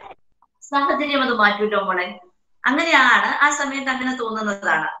സ്നേഹമുണ്ട്. സാഹചര്യം അത് മാറ്റൂട്ടോ മോളെ. അങ്ങനെയാണ് ആ സമയത്ത് അങ്ങനെ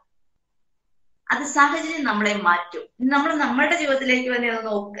തോന്നുന്നതാണ്. അത് സാഹചര്യം നമ്മളെ മാറ്റും. നമ്മൾ നമ്മളുടെ ജീവിതത്തിലേക്ക് തന്നെ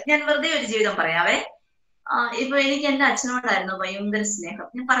ഒന്ന് നോക്കുക. ഞാൻ വെറുതെ ഒരു ജീവിതം പറയാവേ. ഇപ്പൊ എനിക്ക് എന്റെ അച്ഛനോടായിരുന്നു ഭയങ്കര സ്നേഹം.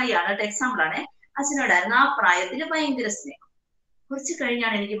 ഞാൻ പറയുകയാണ് കേട്ടോ, എക്സാമ്പിൾ ആണ്. അച്ഛനോടായിരുന്നു ആ പ്രായത്തിൽ ഭയങ്കര സ്നേഹം. കുറച്ച്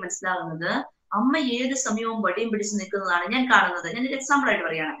കഴിഞ്ഞാണ് എനിക്ക് മനസ്സിലാകുന്നത് അമ്മ ഏത് സമയവും വടിയും പിടിച്ച് നിൽക്കുന്നതാണ് ഞാൻ കാണുന്നത്. ഞാനൊരു എക്സാമ്പിൾ ആയിട്ട്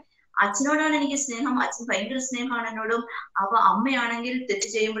പറയുകയാണ്. അച്ഛനോടാണ് എനിക്ക് സ്നേഹം, അച്ഛൻ ഭയങ്കര സ്നേഹമാണ് എന്നോടും. അപ്പൊ അമ്മയാണെങ്കിൽ തെറ്റ്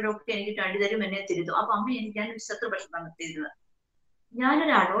ചെയ്യുമ്പോഴൊക്കെ എനിക്ക് തടി തരും, എന്നെ തിരുത്തും. അപ്പൊ അമ്മ ഞാനൊരു ശത്രുപക്ഷം നടത്തിയിരുന്നത്.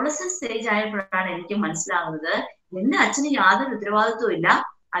 ഞാനൊരു അഡോളസന്റ് സ്റ്റേജ് ആയപ്പോഴാണ് എനിക്ക് മനസ്സിലാകുന്നത് എന്റെ അച്ഛന് യാതൊരു ഉത്തരവാദിത്വവും ഇല്ല.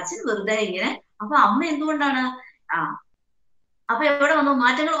 അച്ഛൻ വെറുതെ ഇങ്ങനെ അപ്പൊ അമ്മ എന്തുകൊണ്ടാണ് അപ്പൊ എവിടെ വന്നു?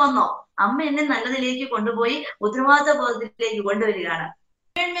 മാറ്റങ്ങൾ വന്നോ? അമ്മ എന്നെ നല്ലതിലേക്ക് കൊണ്ടുപോയി ഉത്തരവാദിത്ത ബോധത്തിലേക്ക് കൊണ്ടുവരികയാണ്.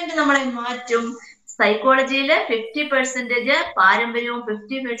 എൻവയോൺമെന്റ് നമ്മളെ മാറ്റും. സൈക്കോളജിയില് 50% പാരമ്പര്യവും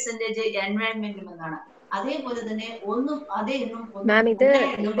 50% എൻവയോൺമെന്റും എന്നാണ്. അതേപോലെ തന്നെ മാം ഇത്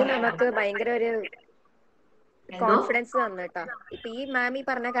നമുക്ക് ഭയങ്കര ഒരു കോൺഫിഡൻസ് തന്നു കേട്ടോ. ഇപ്പൊ ഈ മാം ഈ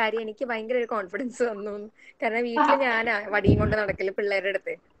പറഞ്ഞ കാര്യം എനിക്ക് ഭയങ്കര ഒരു കോൺഫിഡൻസ് തന്നു. കാരണം വീട്ടില് ഞാനാ വടിയും കൊണ്ട് നടക്കല് പിള്ളേരുടെ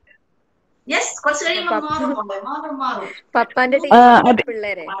അടുത്ത്. പപ്പാന്റെ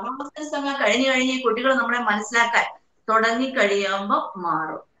പിള്ളേരെ കഴിഞ്ഞ് കുട്ടികൾ നമ്മളെ മനസ്സിലാക്കാൻ തുടങ്ങി കഴിയുമ്പോ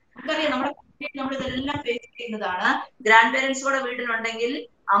മാറും. നമുക്കറിയാം നമ്മൾ ഇതെല്ലാം ഫേസ് ചെയ്യുന്നതാണ്. ഗ്രാൻഡ് പേരൻസ് കൂടെ വീട്ടിലുണ്ടെങ്കിൽ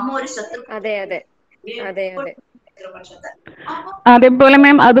അമ്മ ഒരു ശത്രു. അതെ അതെ അതെ അതെ. അതേപോലെ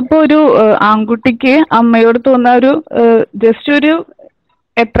മാം അതിപ്പോ ഒരു ആൺകുട്ടിക്ക് അമ്മയോട് തോന്നുന്ന ഒരു ജസ്റ്റ് ഒരു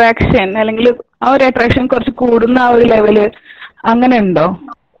അട്രാക്ഷൻ അല്ലെങ്കിൽ ആ ഒരു അട്രാക്ഷൻ കുറച്ച് കൂടുന്ന ആ ഒരു ലെവല് അങ്ങനെ ഉണ്ടോ?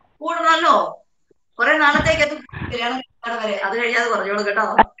 കൂടണല്ലോ. കുറെ നാളത്തേക്ക് അത് കഴിയാതെ പറഞ്ഞോളൂ കേട്ടോ.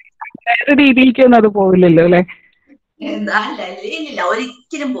 വേറെ രീതിയിലേക്കൊന്നും അത് പോവില്ലല്ലോ അല്ലെ? ഇല്ല,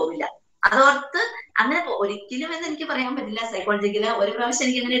 ഒരിക്കലും പോവില്ല. അതോർത്ത് അങ്ങനെ ഒരിക്കലും എന്ന് എനിക്ക് പറയാൻ പറ്റില്ല. സൈക്കോളജിക്കല് ഒരു പ്രാവശ്യം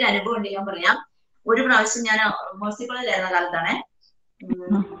എനിക്ക് അങ്ങനെ ഒരു അനുഭവം ഉണ്ട്. ഞാൻ പറയാം. ഒരു പ്രാവശ്യം ഞാൻ മേഴ്സി കോളേജിലായിരുന്ന കാലത്താണ്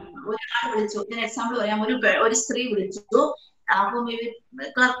ഒരാൾ വിളിച്ചു. ഞാൻ എക്സാമ്പിൾ പറയാം. ഒരു സ്ത്രീ വിളിച്ചു. അപ്പം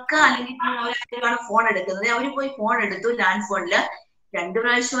ക്ലർക്ക് അല്ലെങ്കിൽ അവരാണ് ഫോൺ എടുക്കുന്നത്. അവര് പോയി ഫോൺ എടുത്തു. ലാൻഡ് ഫോണില് 2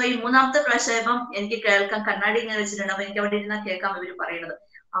 പ്രാവശ്യമായി. 3ാമത്തെ പ്രാവശ്യമായപ്പം എനിക്ക് കേൾക്കാൻ കണ്ണാടി ഇങ്ങനെ വെച്ചിട്ടുണ്ട്. അപ്പൊ എനിക്ക് അവിടെ ഇരുന്നാൽ കേൾക്കാം ഇവര് പറയുന്നത്.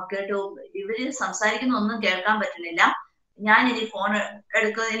 കേട്ടു. ഇവര് സംസാരിക്കുന്ന ഒന്നും കേൾക്കാൻ പറ്റുന്നില്ല. ഞാൻ ഇനി ഫോൺ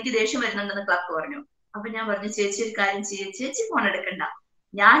എടുക്കുന്നത് എനിക്ക് ദേഷ്യം വരുന്നുണ്ടെന്ന് ക്ലർക്ക് പറഞ്ഞു. അപ്പൊ ഞാൻ പറഞ്ഞു, ചേച്ചി ഒരു കാര്യം ചെയ്യേ, ചേച്ചി ഫോൺ എടുക്കണ്ട,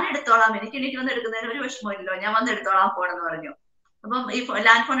 ഞാൻ എടുത്തോളാം, എനിക്ക് വന്ന് എടുക്കുന്നതിന് ഒരു വിഷമമില്ലല്ലോ, ഞാൻ വന്ന് എടുത്തോളാം ഫോൺ എന്ന് പറഞ്ഞു. അപ്പം ഈ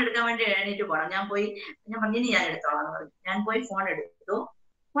ലാൻഡ് ഫോൺ എടുക്കാൻ വേണ്ടി എണീറ്റ് പോകണം. ഞാൻ പറഞ്ഞു ഇനി ഞാൻ എടുത്തോളാം എന്ന് പറഞ്ഞു. ഞാൻ പോയി ഫോൺ എടുത്തു.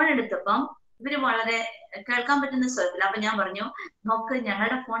 ഫോൺ എടുത്തപ്പം ഇവര് വളരെ കേൾക്കാൻ പറ്റുന്ന സ്വരത്തില്ല. അപ്പൊ ഞാൻ പറഞ്ഞു, നോക്ക്,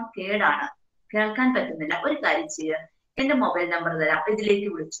 ഞങ്ങളുടെ ഫോൺ കേടാണ്, കേൾക്കാൻ പറ്റുന്നില്ല, ഒരു കാര്യം ചെയ്യുക, എന്റെ മൊബൈൽ നമ്പർ തരാം, ഇതിലേക്ക്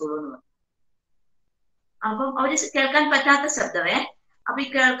വിളിച്ചോളൂ എന്ന് പറഞ്ഞു. അപ്പം അവര് കേൾക്കാൻ പറ്റാത്ത ശബ്ദമേ. അപ്പൊ ഈ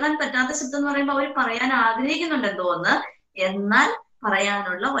കേൾക്കാൻ പറ്റാത്ത ശബ്ദം എന്ന് പറയുമ്പോൾ അവർ പറയാൻ ആഗ്രഹിക്കുന്നുണ്ടെന്ന് തോന്നുന്നു, എന്നാൽ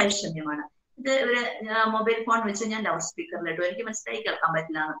പറയാനുള്ള വൈഷമ്യമാണ്. ഇത് ഇവര് മൊബൈൽ ഫോൺ വെച്ച് ഞാൻ ലൗഡ് സ്പീക്കറിൽ ഇട്ടു. എനിക്ക് മനസ്സിലായി കേൾക്കാൻ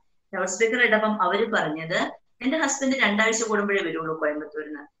പറ്റില്ല. ലൗഡ് സ്പീക്കർ ഇട്ടപ്പം അവര് പറഞ്ഞത്, എന്റെ ഹസ്ബൻഡ് 2 ആഴ്ച കൂടുമ്പോഴേ വരുള്ളൂ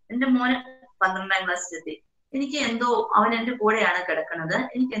കോയമ്പത്തൂരിന്ന്, എന്റെ മോന് 12ാം ക്ലാസ്സിലെത്തി, എനിക്ക് എന്തോ അവൻ എന്റെ കൂടെയാണ് കിടക്കുന്നത്,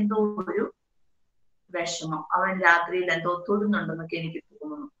 എനിക്ക് എന്തോ ഒരു വിഷമം, അവൻ രാത്രിയിൽ എന്തോ തൊടുന്നുണ്ടെന്നൊക്കെ എനിക്ക്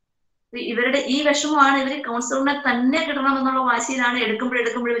തോന്നുന്നു. ഇവരുടെ ഈ വിഷമമാണ് ഇവര് കൗൺസിലറിനെ തന്നെ കിട്ടണമെന്നുള്ള വാശിയിലാണ്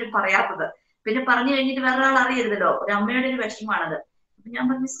എടുക്കുമ്പോഴും ഇവർ പറയാത്തത്. പിന്നെ പറഞ്ഞു കഴിഞ്ഞിട്ട് വേറൊരാൾ അറിയരുതല്ലോ, ഒരു അമ്മയുടെ ഒരു വിഷമമാണത്. അപ്പൊ ഞാൻ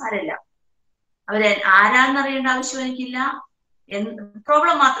പറഞ്ഞു, സാരമില്ല, അവര് ആരാന്ന് അറിയേണ്ട ആവശ്യം എനിക്കില്ല,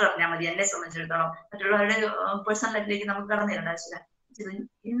 പ്രോബ്ലം മാത്രം അറിഞ്ഞാൽ മതി എന്നെ സംബന്ധിച്ചിടത്തോളം. മറ്റുള്ളവരുടെ പേഴ്സണൽ ലൈഫിലേക്ക് നമുക്ക് കടന്നു തരേണ്ട ആവശ്യമില്ല.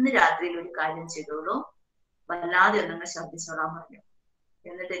 ഇന്ന് രാത്രിയിൽ ഒരു കാര്യം ചെയ്തോളൂ, വല്ലാതെ ഒന്നങ്ങ് ശബ്ദിച്ചോളാൻ പറഞ്ഞു.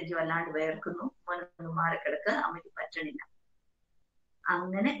 എന്നിട്ട് എനിക്ക് വല്ലാണ്ട് വേർക്കുന്നു, മോനൊന്ന് മാറിക്കിടക്ക്, അമ്മയ്ക്ക് പറ്റണില്ല.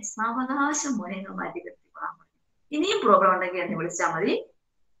 അങ്ങനെ സാവകാശം മോനെ മാറ്റി കിടത്തിക്കൊള്ളാൻ പറഞ്ഞു. ഇനിയും പ്രോബ്ലം ഉണ്ടെങ്കിൽ എന്നെ വിളിച്ചാൽ മതി,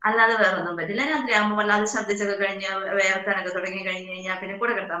 അല്ലാതെ വേറെ ഒന്നും പറ്റില്ല. രാത്രി ആകുമ്പോൾ വല്ലാതെ ശബ്ദിച്ചൊക്കെ കഴിഞ്ഞ് വേർക്കാനൊക്കെ തുടങ്ങി കഴിഞ്ഞ് കഴിഞ്ഞാൽ പിന്നെ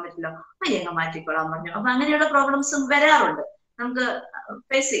കൂടെ കിടത്താൻ പറ്റില്ലോ, അയ്യങ്ങ് മാറ്റിക്കൊള്ളാൻ പറഞ്ഞു. അപ്പൊ അങ്ങനെയുള്ള പ്രോബ്ലംസും വരാറുണ്ട്, നമുക്ക്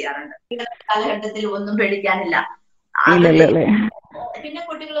ഫേസ് ചെയ്യാറുണ്ട്. കാലഘട്ടത്തിൽ ഒന്നും പേടിക്കാനില്ല. പിന്നെ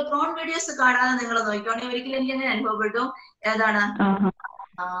കുട്ടികൾ പ്രോൺ വീഡിയോസ് കാണാതെ നിങ്ങൾ നോക്കിക്കോണെങ്കിൽ ഒരിക്കലും എനിക്ക് അങ്ങനെ അനുഭവപ്പെട്ടു. ഏതാണ്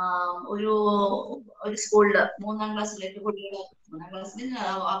ഒരു സ്കൂളില് 3ാം ക്ലാസ്സിലേക്ക് കുട്ടികൾ, 3ാം ക്ലാസ്സിൽ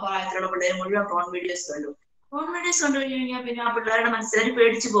ആ പ്രായത്തിലുള്ള പിള്ളേർ മുഴുവൻ പ്രോൺ വീഡിയോസ് കണ്ടു. പ്രോൺ വീഡിയോസ് കണ്ടു കഴിഞ്ഞാൽ പിന്നെ ആ പിള്ളേരുടെ മനസ്സിൽ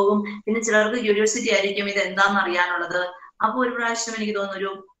പേടിച്ചു പോകും. പിന്നെ ചിലർക്ക് ക്യൂരിയോസിറ്റി ആയിരിക്കും ഇത് എന്താണെന്ന് അറിയാനുള്ളത്. അപ്പൊ ഒരു പ്രാവശ്യം എനിക്ക് തോന്നുന്നു ഒരു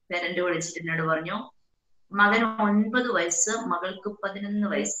പേരന്റ് വിളിച്ചിട്ട് എന്നോട് പറഞ്ഞു, മകന് 9 വയസ്സ്, മകൾക്ക് 11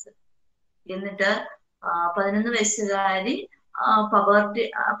 വയസ്സ്. എന്നിട്ട് 11 വയസ്സുകാരി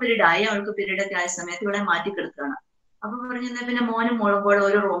പീരീഡായി, അവൾക്ക് പീരീഡൊക്കെ ആയ സമയത്ത് ഇവിടെ മാറ്റിക്കിടക്കുകയാണ്. അപ്പൊ പറഞ്ഞാൽ പിന്നെ മോനും മോളും കൂടെ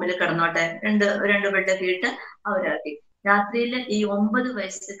ഒരു റൂമിൽ കിടന്നോട്ടെ, രണ്ട് ബെഡൊക്കെ ഇട്ട് അവരാക്കി. രാത്രിയിൽ ഈ 9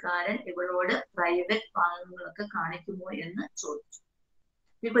 വയസ്സുകാരൻ ഇവളോട് പ്രൈവറ്റ് ഭാഗങ്ങളൊക്കെ കാണിക്കുമോ എന്ന് ചോദിച്ചു.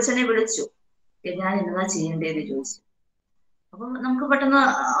 ഈ കൊച്ചനെ വിളിച്ചു, ഞാൻ എന്താ ചെയ്യേണ്ടതെന്ന് ചോദിച്ചു. അപ്പൊ നമുക്ക് പെട്ടെന്ന്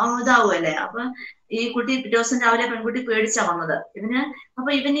ഇതാവുമല്ലേ. അപ്പൊ ഈ കുട്ടി പിറ്റേ ദിവസം രാവിലെ പെൺകുട്ടി പേടിച്ചാ വന്നത്. അപ്പൊ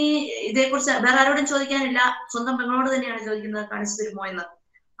ഇവന് ഇതേക്കുറിച്ച് വേറെ ആരോടും ചോദിക്കാനില്ല, സ്വന്തം പെങ്ങളോട് തന്നെയാണ് ചോദിക്കുന്നത്, കാണിച്ചു തരുമോ എന്ന്.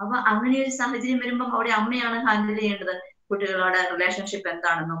 അപ്പൊ അങ്ങനെ ഒരു സാഹചര്യം വരുമ്പം അവിടെ അമ്മയാണ് ഹാൻഡിൽ ചെയ്യേണ്ടത് കുട്ടികളുടെ റിലേഷൻഷിപ്പ്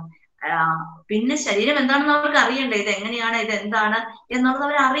എന്താണെന്നും പിന്നെ ശരീരം എന്താണെന്ന് അവർക്ക് അറിയണ്ടേ, ഇത് എങ്ങനെയാണ്, ഇത് എന്താണ് എന്നുള്ളത്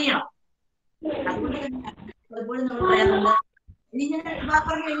അവർ അറിയണം. അതുകൊണ്ട് തന്നെ പലപ്പോഴും നമ്മൾ പറയാറുണ്ട്, ഇങ്ങനെ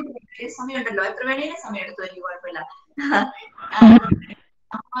പറഞ്ഞു കഴിഞ്ഞിട്ട് സമയമുണ്ടല്ലോ, എത്ര വേണേലും സമയം എടുത്തു, എനിക്ക് കുഴപ്പമില്ല.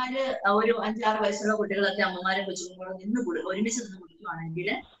 അമ്മമാര് ഒരു 5-6 വയസ്സുള്ള കുട്ടികളൊക്കെ അമ്മമാരെ കൊച്ചുങ്ങളും ഒരുമിച്ച് നിന്ന് കുടിക്കുവാണെങ്കിൽ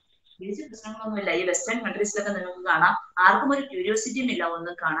തിരിച്ച് പ്രശ്നങ്ങളൊന്നുമില്ല. ഈ വെസ്റ്റേൺ കൺട്രീസിലൊക്കെ നിങ്ങൾക്ക് കാണാം, ആർക്കും ഒരു ക്യൂരിയോസിറ്റിയും ഇല്ല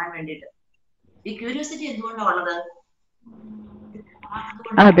ഒന്നും കാണാൻ വേണ്ടിയിട്ട്. ഈ ക്യൂരിയോസിറ്റി എന്തുകൊണ്ടാണ് ഉള്ളത്?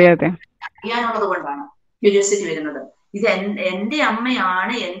 അറിയാനുള്ളത് കൊണ്ടാണ് ക്യൂരിയോസിറ്റി വരുന്നത്. ഇത് എന്റെ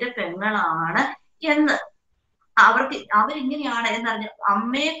അമ്മയാണ്, എന്റെ പെങ്ങളാണ് എന്ന് അവരിങ്ങനെയാണ് എന്നറിഞ്ഞ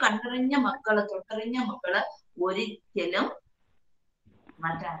അമ്മയെ കണ്ടറിഞ്ഞ മക്കള്, തൊട്ടറിഞ്ഞ മക്കള് ഒരിക്കലും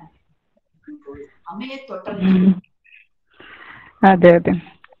മാറ്റാൻ അമ്മയെ തൊട്ടറിഞ്ഞ. അതെ അതെ,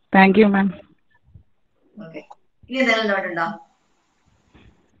 താങ്ക് യു മാം. ഓക്കെ, ഇനി എന്തെങ്കിലും ഡൗട്ട് ഉണ്ടോ?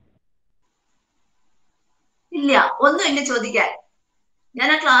 ഇല്ല, ഒന്നും എന്നെ ചോദിക്കാൻ. ഞാൻ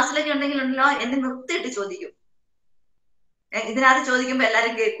ആ ക്ലാസ്സിലൊക്കെ ഉണ്ടെങ്കിലുണ്ടല്ലോ എന്നെ നിർത്തിയിട്ട് ചോദിക്കും. ഇതിനകത്ത് ചോദിക്കുമ്പോ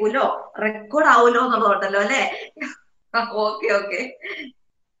എല്ലാരും കേൾക്കൂലോ, റെക്കോർഡ് ആവൂലോ എന്നുള്ളതുണ്ടല്ലോ അല്ലെ. ഓക്കെ ഓക്കെ,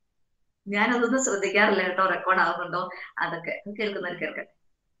 ഞാനതൊന്നും ശ്രദ്ധിക്കാറില്ല കേട്ടോ, റെക്കോർഡ് ആകുന്നുണ്ടോ അതൊക്കെ കേൾക്കുന്നവർ കേൾക്കട്ടെ.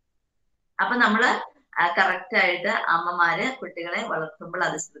 അപ്പൊ നമ്മള് കറക്റ്റ് ആയിട്ട് അമ്മമാര് കുട്ടികളെ വളർത്തുമ്പോൾ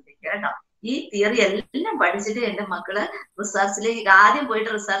അത് ശ്രദ്ധിക്കുക കേട്ടോ. ഈ തിയറി എല്ലാം പഠിച്ചിട്ട് എന്റെ മക്കള് റിസർച്ചിലേക്ക് ആദ്യം പോയിട്ട്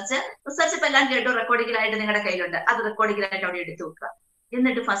റിസർച്ച് ഇപ്പൊ എല്ലാം കേട്ടു, റെക്കോർഡിങ്ങിലായിട്ട് നിങ്ങളുടെ കയ്യിലുണ്ട്, അത് റെക്കോർഡിങ്ങിലായിട്ട് അവിടെ എടുത്തു വെക്കുക.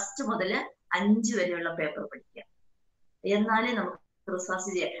 എന്നിട്ട് ഫസ്റ്റ് മുതൽ 5 വരെയുള്ള പേപ്പർ പഠിക്കുക. എന്നാലേ നമുക്ക് റിസർച്ച്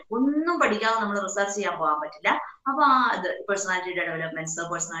ചെയ്യാം. ഒന്നും പഠിക്കാതെ നമ്മൾ റിസർച്ച് ചെയ്യാൻ പോകാൻ പറ്റില്ല. അപ്പൊ അത് പേഴ്സണാലിറ്റിയുടെ ഡെവലപ്മെന്റ്സ്,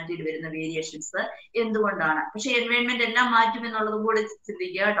 പേഴ്സണാലിറ്റിയിൽ വരുന്ന വേരിയേഷൻസ് എന്തുകൊണ്ടാണ്, പക്ഷെ എൻവയോൺമെന്റ് എല്ലാം മാറ്റും എന്നുള്ളതും കൂടി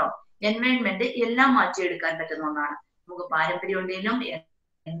ചിന്തിക്കുക കേട്ടോ. എൻവയോൺമെന്റ് എല്ലാം മാറ്റിയെടുക്കാൻ പറ്റുന്ന ഒന്നാണ്. നമുക്ക് പാരമ്പര്യം ഉണ്ടെങ്കിലും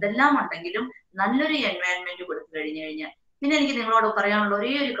എന്തെല്ലാം ഉണ്ടെങ്കിലും നല്ലൊരു എൻവയോൺമെന്റ് കൊടുത്തു കഴിഞ്ഞു കഴിഞ്ഞാൽ, പിന്നെ എനിക്ക് നിങ്ങളോട് പറയാനുള്ള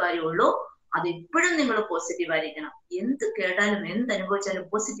ഒരേ ഒരു കാര്യമുള്ളൂ, അത് എപ്പോഴും നിങ്ങൾ പോസിറ്റീവ് ആയിരിക്കണം. എന്ത് കേട്ടാലും എന്ത് അനുഭവിച്ചാലും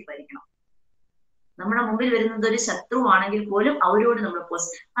പോസിറ്റീവ് ആയിരിക്കണം. നമ്മുടെ മുമ്പിൽ വരുന്നത് ഒരു ശത്രു ആണെങ്കിൽ പോലും അവരോട് നമ്മൾ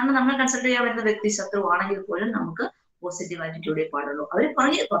കാരണം നമ്മൾ കൺസൾട്ട് ചെയ്യാൻ വരുന്ന വ്യക്തി ശത്രു ആണെങ്കിൽ പോലും നമുക്ക് പോസിറ്റീവ് ആറ്റിറ്റ്യൂഡേ പാടുള്ളൂ. അവർ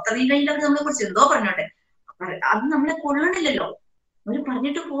പറഞ്ഞ് പത്തറിയില്ലെങ്കിൽ അവർ നമ്മളെ കുറിച്ച് എന്തോ പറഞ്ഞോട്ടെ, അത് നമ്മളെ കൊള്ളണില്ലല്ലോ, അവർ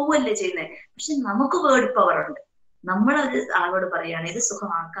പറഞ്ഞിട്ട് പോവുകയല്ലേ ചെയ്യുന്നത്. പക്ഷെ നമുക്ക് വേർഡ് പവർ ഉണ്ട്. നമ്മളൊരു ആളോട് പറയാണ് ഇത്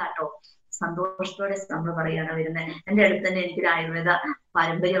സുഖമാക്കാട്ടോ, സന്തോഷത്തോടെ നമ്മൾ പറയാണ് വരുന്നത്. എന്റെ അടുത്ത് തന്നെ എനിക്കൊരു ആയുർവേദ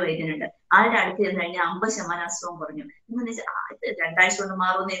പാരമ്പര്യ വൈദ്യനുണ്ട്. ആളുടെ അടുത്ത് ചെന്ന് കഴിഞ്ഞാൽ 50% അസുഖം കുറഞ്ഞു. എന്ന് വെച്ചാൽ 2 ആഴ്ച കൊണ്ട്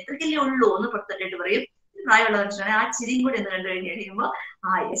മാറുമെന്ന് എത്രക്കല്ലേ ഉള്ളൂ എന്ന് പുറത്തിട്ട് പറയും. പ്രായമുള്ള മനുഷ്യനാണ്. ആ ചിരിയും കൂടി എന്ന് കണ്ടു കഴിഞ്ഞ് കഴിയുമ്പോൾ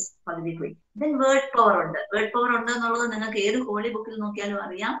യെസ്, പകുതി പോയി. ദെൻ വേർഡ് പവർ ഉണ്ട്. വേർഡ് പവർ ഉണ്ട് എന്നുള്ളത് നിങ്ങൾക്ക് ഏത് ഹോളി ബുക്കിൽ നോക്കിയാലും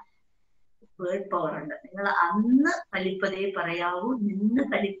അറിയാം. വേർഡ് പവർ ഉണ്ട്. നിങ്ങൾ അന്ന് കലിപ്പതേ പറയാവൂ, നിന്ന്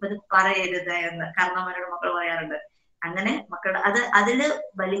കലിപ്പത് പറയരുത് എന്ന് കാരണവന്മാരുടെ മക്കൾ പറയാറുണ്ട്. അങ്ങനെ മക്കളുടെ അതില്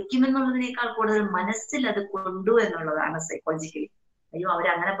വലിക്കുമെന്നുള്ളതിനേക്കാൾ കൂടുതൽ മനസ്സിൽ അത് കൊണ്ടു എന്നുള്ളതാണ് സൈക്കോളജിക്കലി. അയ്യോ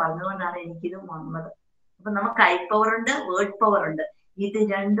അവരങ്ങനെ പറഞ്ഞുകൊണ്ടാണ് എനിക്കിത് വന്നത്. അപ്പൊ നമുക്ക് ഐ പവർ ഉണ്ട്, വേർഡ് പവർ ഉണ്ട്. ഇത്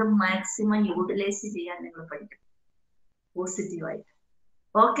രണ്ടും മാക്സിമം യൂട്ടിലൈസ് ചെയ്യാൻ നിങ്ങൾ പഠിക്കും പോസിറ്റീവായിട്ട്.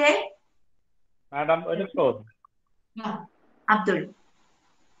 ഓക്കെ മാഡം, ഒരു ചോദ്യം. അബ്ദുൾ,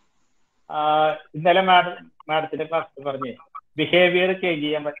 ഇന്നലെ മാഡത്തിന്റെ ക്ലാസ് പറഞ്ഞ് ബിഹേവിയർ ചേഞ്ച്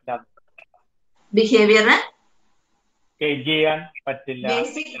ചെയ്യാൻ പറ്റില്ല. ബിഹേവിയർ ചേഞ്ച് ചെയ്യാൻ പറ്റില്ല,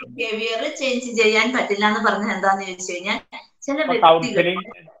 ബേസിക് ബിഹേവിയർ ചേഞ്ച് ചെയ്യാൻ പറ്റില്ല എന്ന് പറഞ്ഞത് എന്താന്ന് ചോദിച്ചു കഴിഞ്ഞാൽ, ചില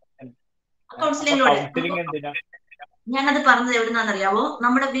കൗൺസിലിംഗ് എന്തിനാ? ഞാനത് പറഞ്ഞത് എവിടുന്നാന്നറിയാവോ,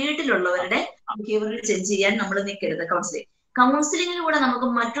 നമ്മുടെ വീട്ടിലുള്ളവരുടെ ബിഹേവിയർ ചേഞ്ച് ചെയ്യാൻ നമ്മൾ നിൽക്കരുത്. കൗൺസിലിങ്ങിലൂടെ നമുക്ക്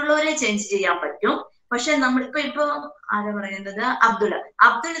മറ്റുള്ളവരെ ചേഞ്ച് ചെയ്യാൻ പറ്റും. പക്ഷെ നമ്മളിപ്പോ ആരാ പറയുന്നത്, അബ്ദുൾ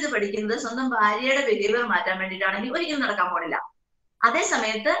ഇത് പഠിക്കുന്നത് സ്വന്തം ഭാര്യയുടെ ബിഹേവിയർ മാറ്റാൻ വേണ്ടിയിട്ടാണെങ്കിൽ ഒരിക്കലും നടക്കാൻ പോണില്ല. അതേ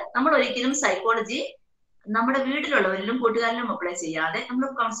സമയത്ത് നമ്മൾ ഒരിക്കലും സൈക്കോളജി നമ്മുടെ വീട്ടിലുള്ളവരിലും കൂട്ടുകാരിലും അപ്ലൈ ചെയ്യാതെ നമ്മൾ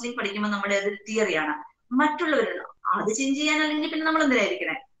കൗൺസിലിംഗ് പഠിക്കുമ്പോൾ നമ്മുടെ അത് തിയറിയാണ്. മറ്റുള്ളവരിലും അത് ചേഞ്ച് ചെയ്യാൻ അല്ലെങ്കിൽ പിന്നെ നമ്മൾ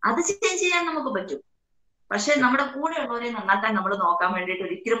എന്തിനായിരിക്കണേ, അത് ചേഞ്ച് ചെയ്യാൻ നമുക്ക് പറ്റും. പക്ഷെ നമ്മുടെ കൂടെ ഉള്ളവരെ നന്നാക്കാൻ നമ്മൾ നോക്കാൻ വേണ്ടിയിട്ട്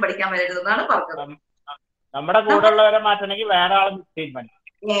ഒരിക്കലും പഠിക്കാൻ വരരുതെന്നാണ് പറഞ്ഞത്. നമ്മുടെ കൂടെ ഉള്ളവരെ മാറ്റണമെങ്കിൽ വേറെ ആൾ തീരുമാനിക്കും.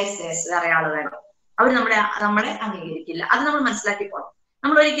 വേറെ ആള് വേണം. അവർ നമ്മളെ അംഗീകരിക്കില്ല. അത് നമ്മൾ മനസ്സിലാക്കി പോകണം.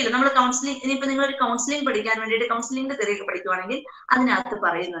 നമ്മൾ ഒരിക്കലും നമ്മൾ കൗൺസിലിംഗ്, ഇനിയിപ്പോ നിങ്ങൾ ഒരു കൗൺസിലിംഗ് പഠിക്കാൻ വേണ്ടിയിട്ട് കൗൺസിലിംഗിന്റെ തിരക്ക് പഠിക്കുവാണെങ്കിൽ അതിനകത്ത്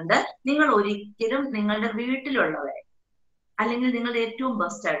പറയുന്നുണ്ട്, നിങ്ങൾ ഒരിക്കലും നിങ്ങളുടെ വീട്ടിലുള്ളവരെ അല്ലെങ്കിൽ നിങ്ങളുടെ ഏറ്റവും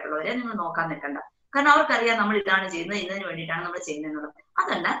ബെസ്റ്റ് ആയിട്ടുള്ളവരെ നിങ്ങൾ നോക്കാൻ നിൽക്കണ്ട. കാരണം അവർക്കറിയാം നമ്മൾ ഇതാണ് ചെയ്യുന്നത്, ഇതിനു വേണ്ടിയിട്ടാണ് നമ്മൾ ചെയ്യുന്നത്.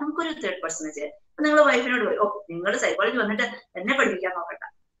 അതല്ല, നമുക്കൊരു തേർഡ് പേഴ്സണെ ചെയ്യാം. നിങ്ങൾ വൈഫിനോട് പറയും, നിങ്ങൾ സൈക്കോളജി വന്നിട്ട് എന്നെ പഠിപ്പിക്കാൻ നോക്കണ്ട,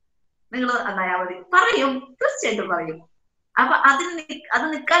 നിങ്ങൾ നന്നായാൽ മതി പറയും, തീർച്ചയായിട്ടും പറയും. അപ്പൊ അത്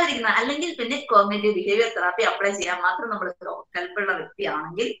നിൽക്കാതിരിക്കുന്ന, അല്ലെങ്കിൽ പിന്നെ കോഗ്നിറ്റീവ് ബിഹേവിയർ തെറാപ്പി അപ്ലൈ ചെയ്യാൻ മാത്രം നമ്മൾ കൽപ്പുള്ള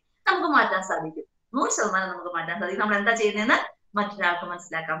വ്യക്തിയാണെങ്കിൽ നമുക്ക് മാറ്റാൻ സാധിക്കും. 100% നമുക്ക് മാറ്റാൻ സാധിക്കും. നമ്മൾ എന്താ ചെയ്യുന്നതെന്ന് മറ്റൊരാൾക്ക്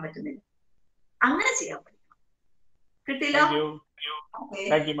മനസ്സിലാക്കാൻ പറ്റുന്നില്ല. അങ്ങനെ ചെയ്യാൻ പറ്റും. കിട്ടില്ല?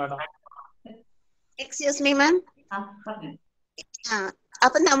 Excuse me ma'am.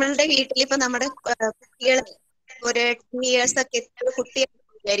 അപ്പൊ നമ്മളുടെ വീട്ടിൽ ഇപ്പൊ നമ്മുടെ കുട്ടികൾ ഒരു 2 years ഒക്കെ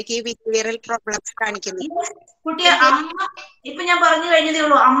കുട്ടിയായിരിക്കും ഈ ബിഹേവിയറൽ പ്രോബ്ലംസ് കാണിക്കുന്നത്. കുട്ടിയെ അമ്മ ഇപ്പൊ ഞാൻ പറഞ്ഞു കഴിഞ്ഞതേ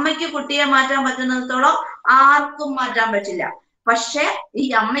ഉള്ളൂ, അമ്മയ്ക്ക് കുട്ടിയെ മാറ്റാൻ പറ്റുന്നിടത്തോളം ആർക്കും മാറ്റാൻ പറ്റില്ല. പക്ഷെ ഈ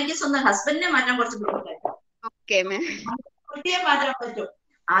അമ്മയ്ക്ക് സ്വന്തം ഹസ്ബൻഡിനെ മാറ്റാൻ കുറച്ച് ബുദ്ധിമുട്ടായിരിക്കും. കുട്ടിയെ മാറ്റാൻ പറ്റും.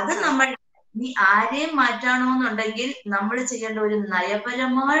 അത് നമ്മൾ നീ ആരെയും മാറ്റാണോന്നുണ്ടെങ്കിൽ നമ്മൾ ചെയ്യേണ്ട ഒരു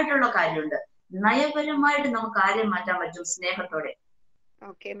നയപരമായിട്ടുള്ള കാര്യമുണ്ട്. നയപരമായിട്ട് നമുക്ക് ആരെയും മാറ്റാൻ പറ്റും, സ്നേഹത്തോടെ.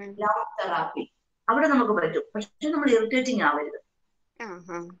 ലവ് തെറാപ്പി അവിടെ നമുക്ക് പറ്റും. പക്ഷെ നമ്മൾ ഇറിറ്റേറ്റിംഗ് ആവരുത്.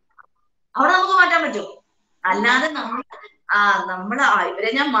 അവിടെ നമുക്ക് മാറ്റാൻ പറ്റും. അല്ലാതെ നമ്മള് ഇവരെ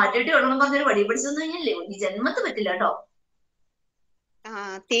ഞാൻ മാറ്റിയിട്ടേ ഉള്ളൂ പറഞ്ഞൊരു വടി പിടിച്ചെന്ന് കഴിഞ്ഞല്ലേ ഈ ജന്മത്ത് പറ്റില്ല കേട്ടോ.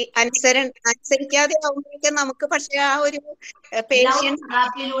 അനുസരിക്കാതെ ആവുമ്പോഴേക്കും നമുക്ക് പക്ഷെ ആ ഒരു പേഷ്യൻസ്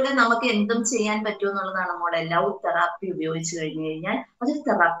തെറാപ്പിയിലൂടെ നമുക്ക് എന്തും ചെയ്യാൻ പറ്റുമെന്നുള്ളതാണ് മോളെ. ലവ് തെറാപ്പി ഉപയോഗിച്ച് കഴിഞ്ഞു കഴിഞ്ഞാൽ അതൊരു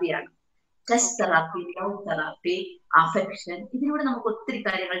തെറാപ്പിയാണ്. Stress therapy, love therapy, affection, ഇതിലൂടെ നമുക്ക് ഒത്തിരി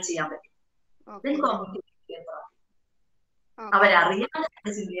കാര്യങ്ങൾ ചെയ്യാൻ പറ്റും.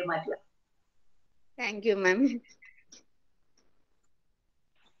 അവരറിയാതെ ചിന്തയെ മാറ്റുക. Thank you ma'am.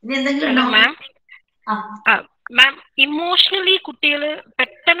 ഇനി എന്തെങ്കിലും മാം, ഇമോഷണലി കുട്ടികൾ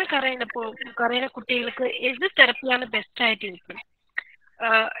പെട്ടെന്ന് കരയുന്ന കുട്ടികൾക്ക് ഏത് തെറപ്പിയാണ് ബെസ്റ്റ് ആയിട്ട് ഇരിക്കുന്നത്?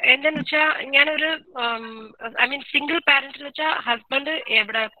 എന്താന്ന് വെച്ചാൽ ഞാനൊരു സിംഗിൾ പാരന്റ് എന്ന് വെച്ചാൽ ഹസ്ബൻഡ്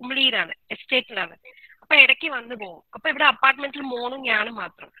എവിടെ കുമളിയിലാണ്, എസ്റ്റേറ്റിലാണ്. അപ്പൊ ഇടയ്ക്ക് വന്നു പോകും. അപ്പൊ ഇവിടെ അപ്പാർട്ട്മെന്റിൽ മോനും ഞാനും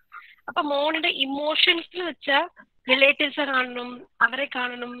മാത്രം. അപ്പൊ മോണിന്റെ ഇമോഷൻസ് വെച്ചാൽ റിലേറ്റീവ്സ് കാണണം, അവരെ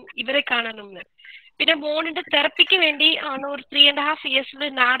കാണണം, ഇവരെ കാണണം എന്ന്. പിന്നെ മോണിന്റെ തെറപ്പിക്ക് വേണ്ടി ആണ് ഒരു 3.5 years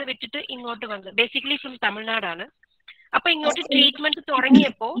നാട് വെച്ചിട്ട് ഇങ്ങോട്ട് വന്നത്. Basically from തമിഴ്നാടാണ്. അപ്പൊ ഇങ്ങോട്ട് ട്രീറ്റ്മെന്റ്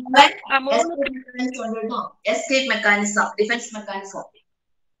തുടങ്ങിയപ്പോ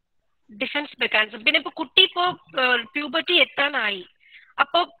ഡിഫൻസ് മെക്കാനിസം. പിന്നെ ഇപ്പൊ കുട്ടി ഇപ്പോ പ്യൂബർട്ടി എത്താനായി.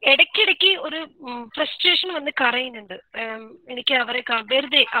 അപ്പൊ ഇടയ്ക്കിടയ്ക്ക് ഒരു ഫ്രസ്ട്രേഷൻ വന്ന് കരയുന്നുണ്ട്. എനിക്ക്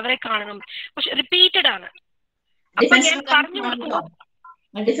വെറുതെ അവരെ കാണണം. പക്ഷെ റിപ്പീറ്റഡ് ആണ്. അപ്പൊ ഞാൻ പറഞ്ഞു കൊടുക്കുമ്പോ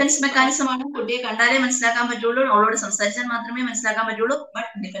ഡിഫൻസ് മെക്കാനിസം ആണ്. കുട്ടിയെ കണ്ടാലേ മനസ്സിലാക്കാൻ പറ്റുള്ളൂ, അവളോട് സംസാരിച്ചാൽ മാത്രമേ മനസ്സിലാക്കാൻ പറ്റുള്ളൂ.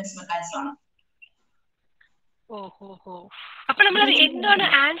 ബട്ട് ഡിഫൻസ് മെക്കാനിസം ആണ്. ഓഹോ. അപ്പൊ നമ്മൾ എന്താണ്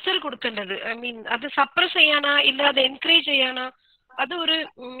ആൻസർ കൊടുക്കേണ്ടത്? അത് സപ്രസ് ചെയ്യാനാ ഇല്ല അത് എൻകറേജ് ചെയ്യാനാ? അതൊരു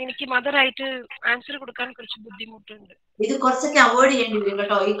എനിക്ക് മദറായിട്ട് ആൻസർ കൊടുക്കാൻ കുറച്ച് ബുദ്ധിമുട്ടുണ്ട്. ഇത് കുറച്ചൊക്കെ അവോയ്ഡ് ചെയ്യേണ്ടി വരും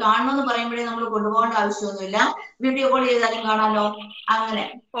കേട്ടോ. ഈ കാണണമെന്ന് പറയുമ്പോഴേ നമ്മൾ കൊണ്ടുപോകേണ്ട ആവശ്യമൊന്നുമില്ല. വീഡിയോ കോൾ ചെയ്താലും കാണാലോ. അങ്ങനെ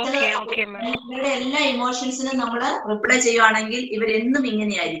ഇവരുടെ എല്ലാ ഇമോഷൻസിനും നമ്മൾ റിപ്ലൈ ചെയ്യുവാണെങ്കിൽ ഇവരെന്നും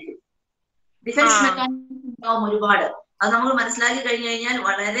ഇങ്ങനെയായിരിക്കും. ഡിഫൻസ് മെക്കാനിസം ഉണ്ടാവും ഒരുപാട്. അത് നമ്മൾ മനസ്സിലാക്കി കഴിഞ്ഞു കഴിഞ്ഞാൽ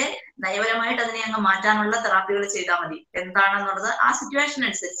വളരെ നയപരമായിട്ട് അതിനെ അങ്ങ് മാറ്റാനുള്ള തെറാപ്പികൾ ചെയ്താൽ മതി. എന്താണെന്നുള്ളത് ആ സിറ്റുവേഷൻ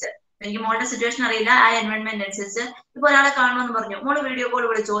അനുസരിച്ച്. എനിക്ക് മോളുടെ സിറ്റുവേഷൻ അറിയില്ല, ആ എൻവയോൺമെന്റ് അനുസരിച്ച്. ഇപ്പൊ ഒരാളെ കാണണമെന്ന് പറഞ്ഞു, മോള് വീഡിയോ കോൾ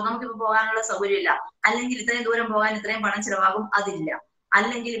വിളിച്ചോ, നമുക്കിപ്പോ പോകാനുള്ള സൗകര്യമില്ല, അല്ലെങ്കിൽ ഇത്രയും ദൂരം പോകാൻ ഇത്രയും പണം ചിലവാകും, അതില്ല.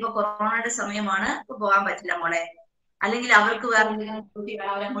 അല്ലെങ്കിൽ ഇപ്പൊ കൊറോണയുടെ സമയമാണ്, ഇപ്പൊ പോകാൻ പറ്റില്ല മോളെ, അല്ലെങ്കിൽ അവർക്ക് വേറെ എന്തെങ്കിലും കുട്ടി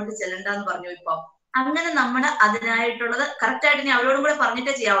അവരങ്ങോട്ട് ചെല്ലണ്ടെന്ന് പറഞ്ഞു. ഇപ്പൊ അങ്ങനെ നമ്മൾ അതിനായിട്ടുള്ളത് കറക്റ്റ് ആയിട്ട് ഇനി അവരോടും കൂടെ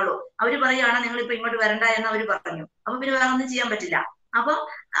പറഞ്ഞിട്ടേ ചെയ്യാവുള്ളൂ. അവര് പറയുകയാണ് നിങ്ങൾ ഇപ്പൊ ഇങ്ങോട്ട് വരണ്ട എന്ന് അവര് പറഞ്ഞു. അപ്പൊ പിന്നെ വേറെ ഒന്നും ചെയ്യാൻ പറ്റില്ല. അപ്പൊ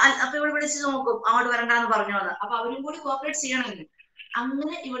ഇവിടെ വിളിച്ച് നോക്കും അങ്ങോട്ട് വരണ്ടെന്ന് പറഞ്ഞു എന്ന്. അപ്പൊ അവരും കൂടി കോപ്പറേറ്റ് ചെയ്യണമെങ്കിൽ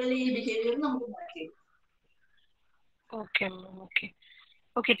അങ്ങനെ ഇവളിലെ ഈ ബിഹേവിയർ നമുക്ക് മാറ്റി.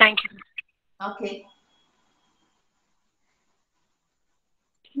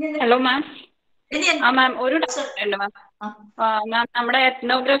 Hello ma'am. മാം ഒരു ഉണ്ട് മാം. മാം നമ്മുടെ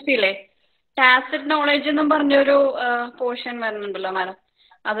എത്നോഗ്രഫിയിലെ ടാസിറ്റ് നോളജ് എന്നും പറഞ്ഞൊരു പോർഷൻ വരുന്നുണ്ടല്ലോ മാഡം.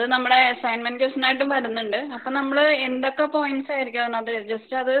 അത് നമ്മുടെ അസൈൻമെന്റ് ക്വസ്റ്റനായിട്ടും വരുന്നുണ്ട്. അപ്പൊ നമ്മള് എന്തൊക്കെ പോയിന്റ്സ് ആയിരിക്കും അത്?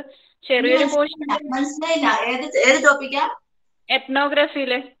 ജസ്റ്റ് അത് ചെറിയൊരു പോർഷൻ.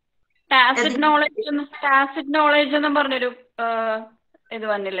 എത്നോഗ്രഫിയില് ടാസിറ്റ് നോളജ് എന്നും പറഞ്ഞൊരു ഇത്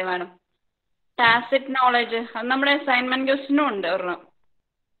വന്നില്ലേ മാഡം? ടാസിറ്റ് നോളജ് അത് നമ്മുടെ അസൈൻമെന്റ് ക്വസ്റ്റനും ഉണ്ട് ഒരെണ്ണം.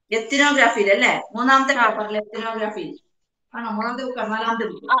 എത്നോഗ്രാഫിയിലല്ലേ? മൂന്നാമത്തെ പേപ്പറിൽ എത്നോഗ്രാഫിയിൽ ആണോ? മൂന്നാമത്തെ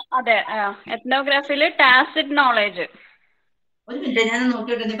അതെ, എത്നോഗ്രാഫിയില് ടാസിറ്റ് നോളജ്. ഒരു മിനിറ്റ് ഞാൻ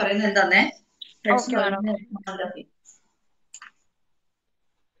നോക്കിയിട്ട് നീ പറയുന്നത് എന്താന്നേ.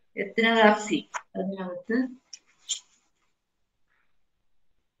 എത്നോഗ്രാഫി അതിനകത്ത്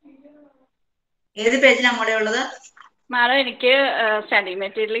ഏത് പേജിലാണ് മോളെ ഉള്ളത്? മാഡം എനിക്ക് സ്റ്റഡി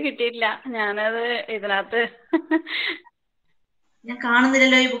മെറ്റീരിയൽ കിട്ടിയിട്ടില്ല. ഞാനത് ഇതിനകത്ത് ഞാൻ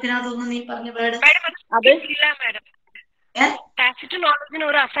കാണുന്നില്ലല്ലോ ഈ ബുക്കിനകത്തൊന്നും. നീ പറഞ്ഞ വേർഡ് ടാസിറ്റ് നോളജിന്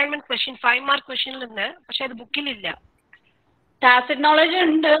ഒരു അസൈൻമെന്റ് ക്വസ്റ്റ്യൻ 5 മാർക്ക് ക്വസ്റ്റ്യനിലുണ്ട്, പക്ഷെ അത് ബുക്കിലില്ല. ടാസിറ്റ് നോളജ്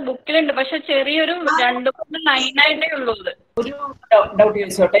ഉണ്ട്, ബുക്കിലുണ്ട്, പക്ഷെ ചെറിയൊരു 2-3 ലൈനായിട്ടേ ഉള്ളൂ. ഒരു ഡൗട്ട്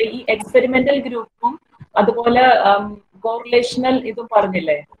ചോദിച്ചോട്ടെ. ഈ എക്സ്പെരിമെന്റൽ ഗ്രൂപ്പും അതുപോലെ കോറിലേഷണൽ ഇതും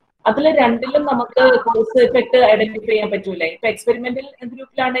പറഞ്ഞില്ലേ, അതിൽ രണ്ടിലും നമുക്ക് കോഴ്സ് എഫക്ട് ഐഡന്റിഫൈ ചെയ്യാൻ പറ്റൂലേ? ഇപ്പൊ എക്സ്പെരിമെന്റൽ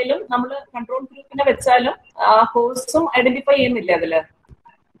ഗ്രൂപ്പിലാണെങ്കിലും നമ്മൾ കൺട്രോൾ ഗ്രൂപ്പിനെ വെച്ചാലും ആ കോഴ്സും ഐഡന്റിഫൈ ചെയ്യുന്നില്ല അതില്?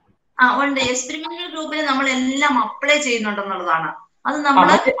 ഉണ്ട്. എക്സ്പെരിമെന്റൽ ഗ്രൂപ്പിൽ നമ്മൾ എല്ലാം അപ്ലൈ ചെയ്യുന്നുണ്ടെന്നുള്ളതാണ്. അത് നമ്മൾ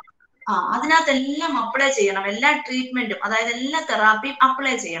അതിനകത്തെല്ലാം അപ്ലൈ ചെയ്യണം. എല്ലാ ട്രീറ്റ്മെന്റും, അതായത് എല്ലാ തെറാപ്പിയും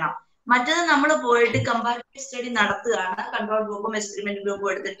അപ്ലൈ ചെയ്യണം. മറ്റത് നമ്മൾ പോയിട്ട് കമ്പാരിറ്റീവ് സ്റ്റഡി നടത്തുകയാണ്. കൺട്രോൾ ഗ്രൂപ്പും എക്സ്പെരിമെന്റ് ഗ്രൂപ്പും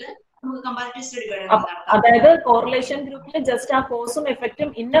എടുത്തിട്ട് നമുക്ക് കമ്പാരിറ്റീവ് സ്റ്റഡി അതായത് കോറിലേഷൻ ഗ്രൂപ്പിൽ ജസ്റ്റ് ആ കോഴ്സും എഫക്റ്റും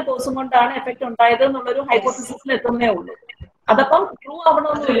ഇന്ന കോഴ്സും കൊണ്ടാണ് എഫക്ട് ഉണ്ടായത് എന്നുള്ളൊരു ഹൈപ്പോത്തിസിസിൽ എത്തുന്നേ ഉള്ളൂ. അതപ്പം ട്രൂ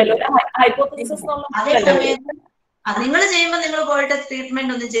ആവണമെന്നില്ലല്ലോ, ഹൈപ്പോത്തിസിസ്. നിങ്ങൾ ചെയ്യുമ്പോൾ നിങ്ങൾ പോയിട്ട്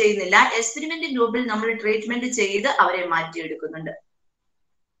ട്രീറ്റ്മെന്റ് ഒന്നും ചെയ്യുന്നില്ല. എക്സ്പെരിമെന്റ് ഗ്രൂപ്പിൽ നമ്മൾ ട്രീറ്റ്മെന്റ് ചെയ്ത് അവരെ മാറ്റിയെടുക്കുന്നുണ്ട്.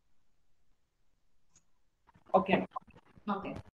 ഓക്കെ.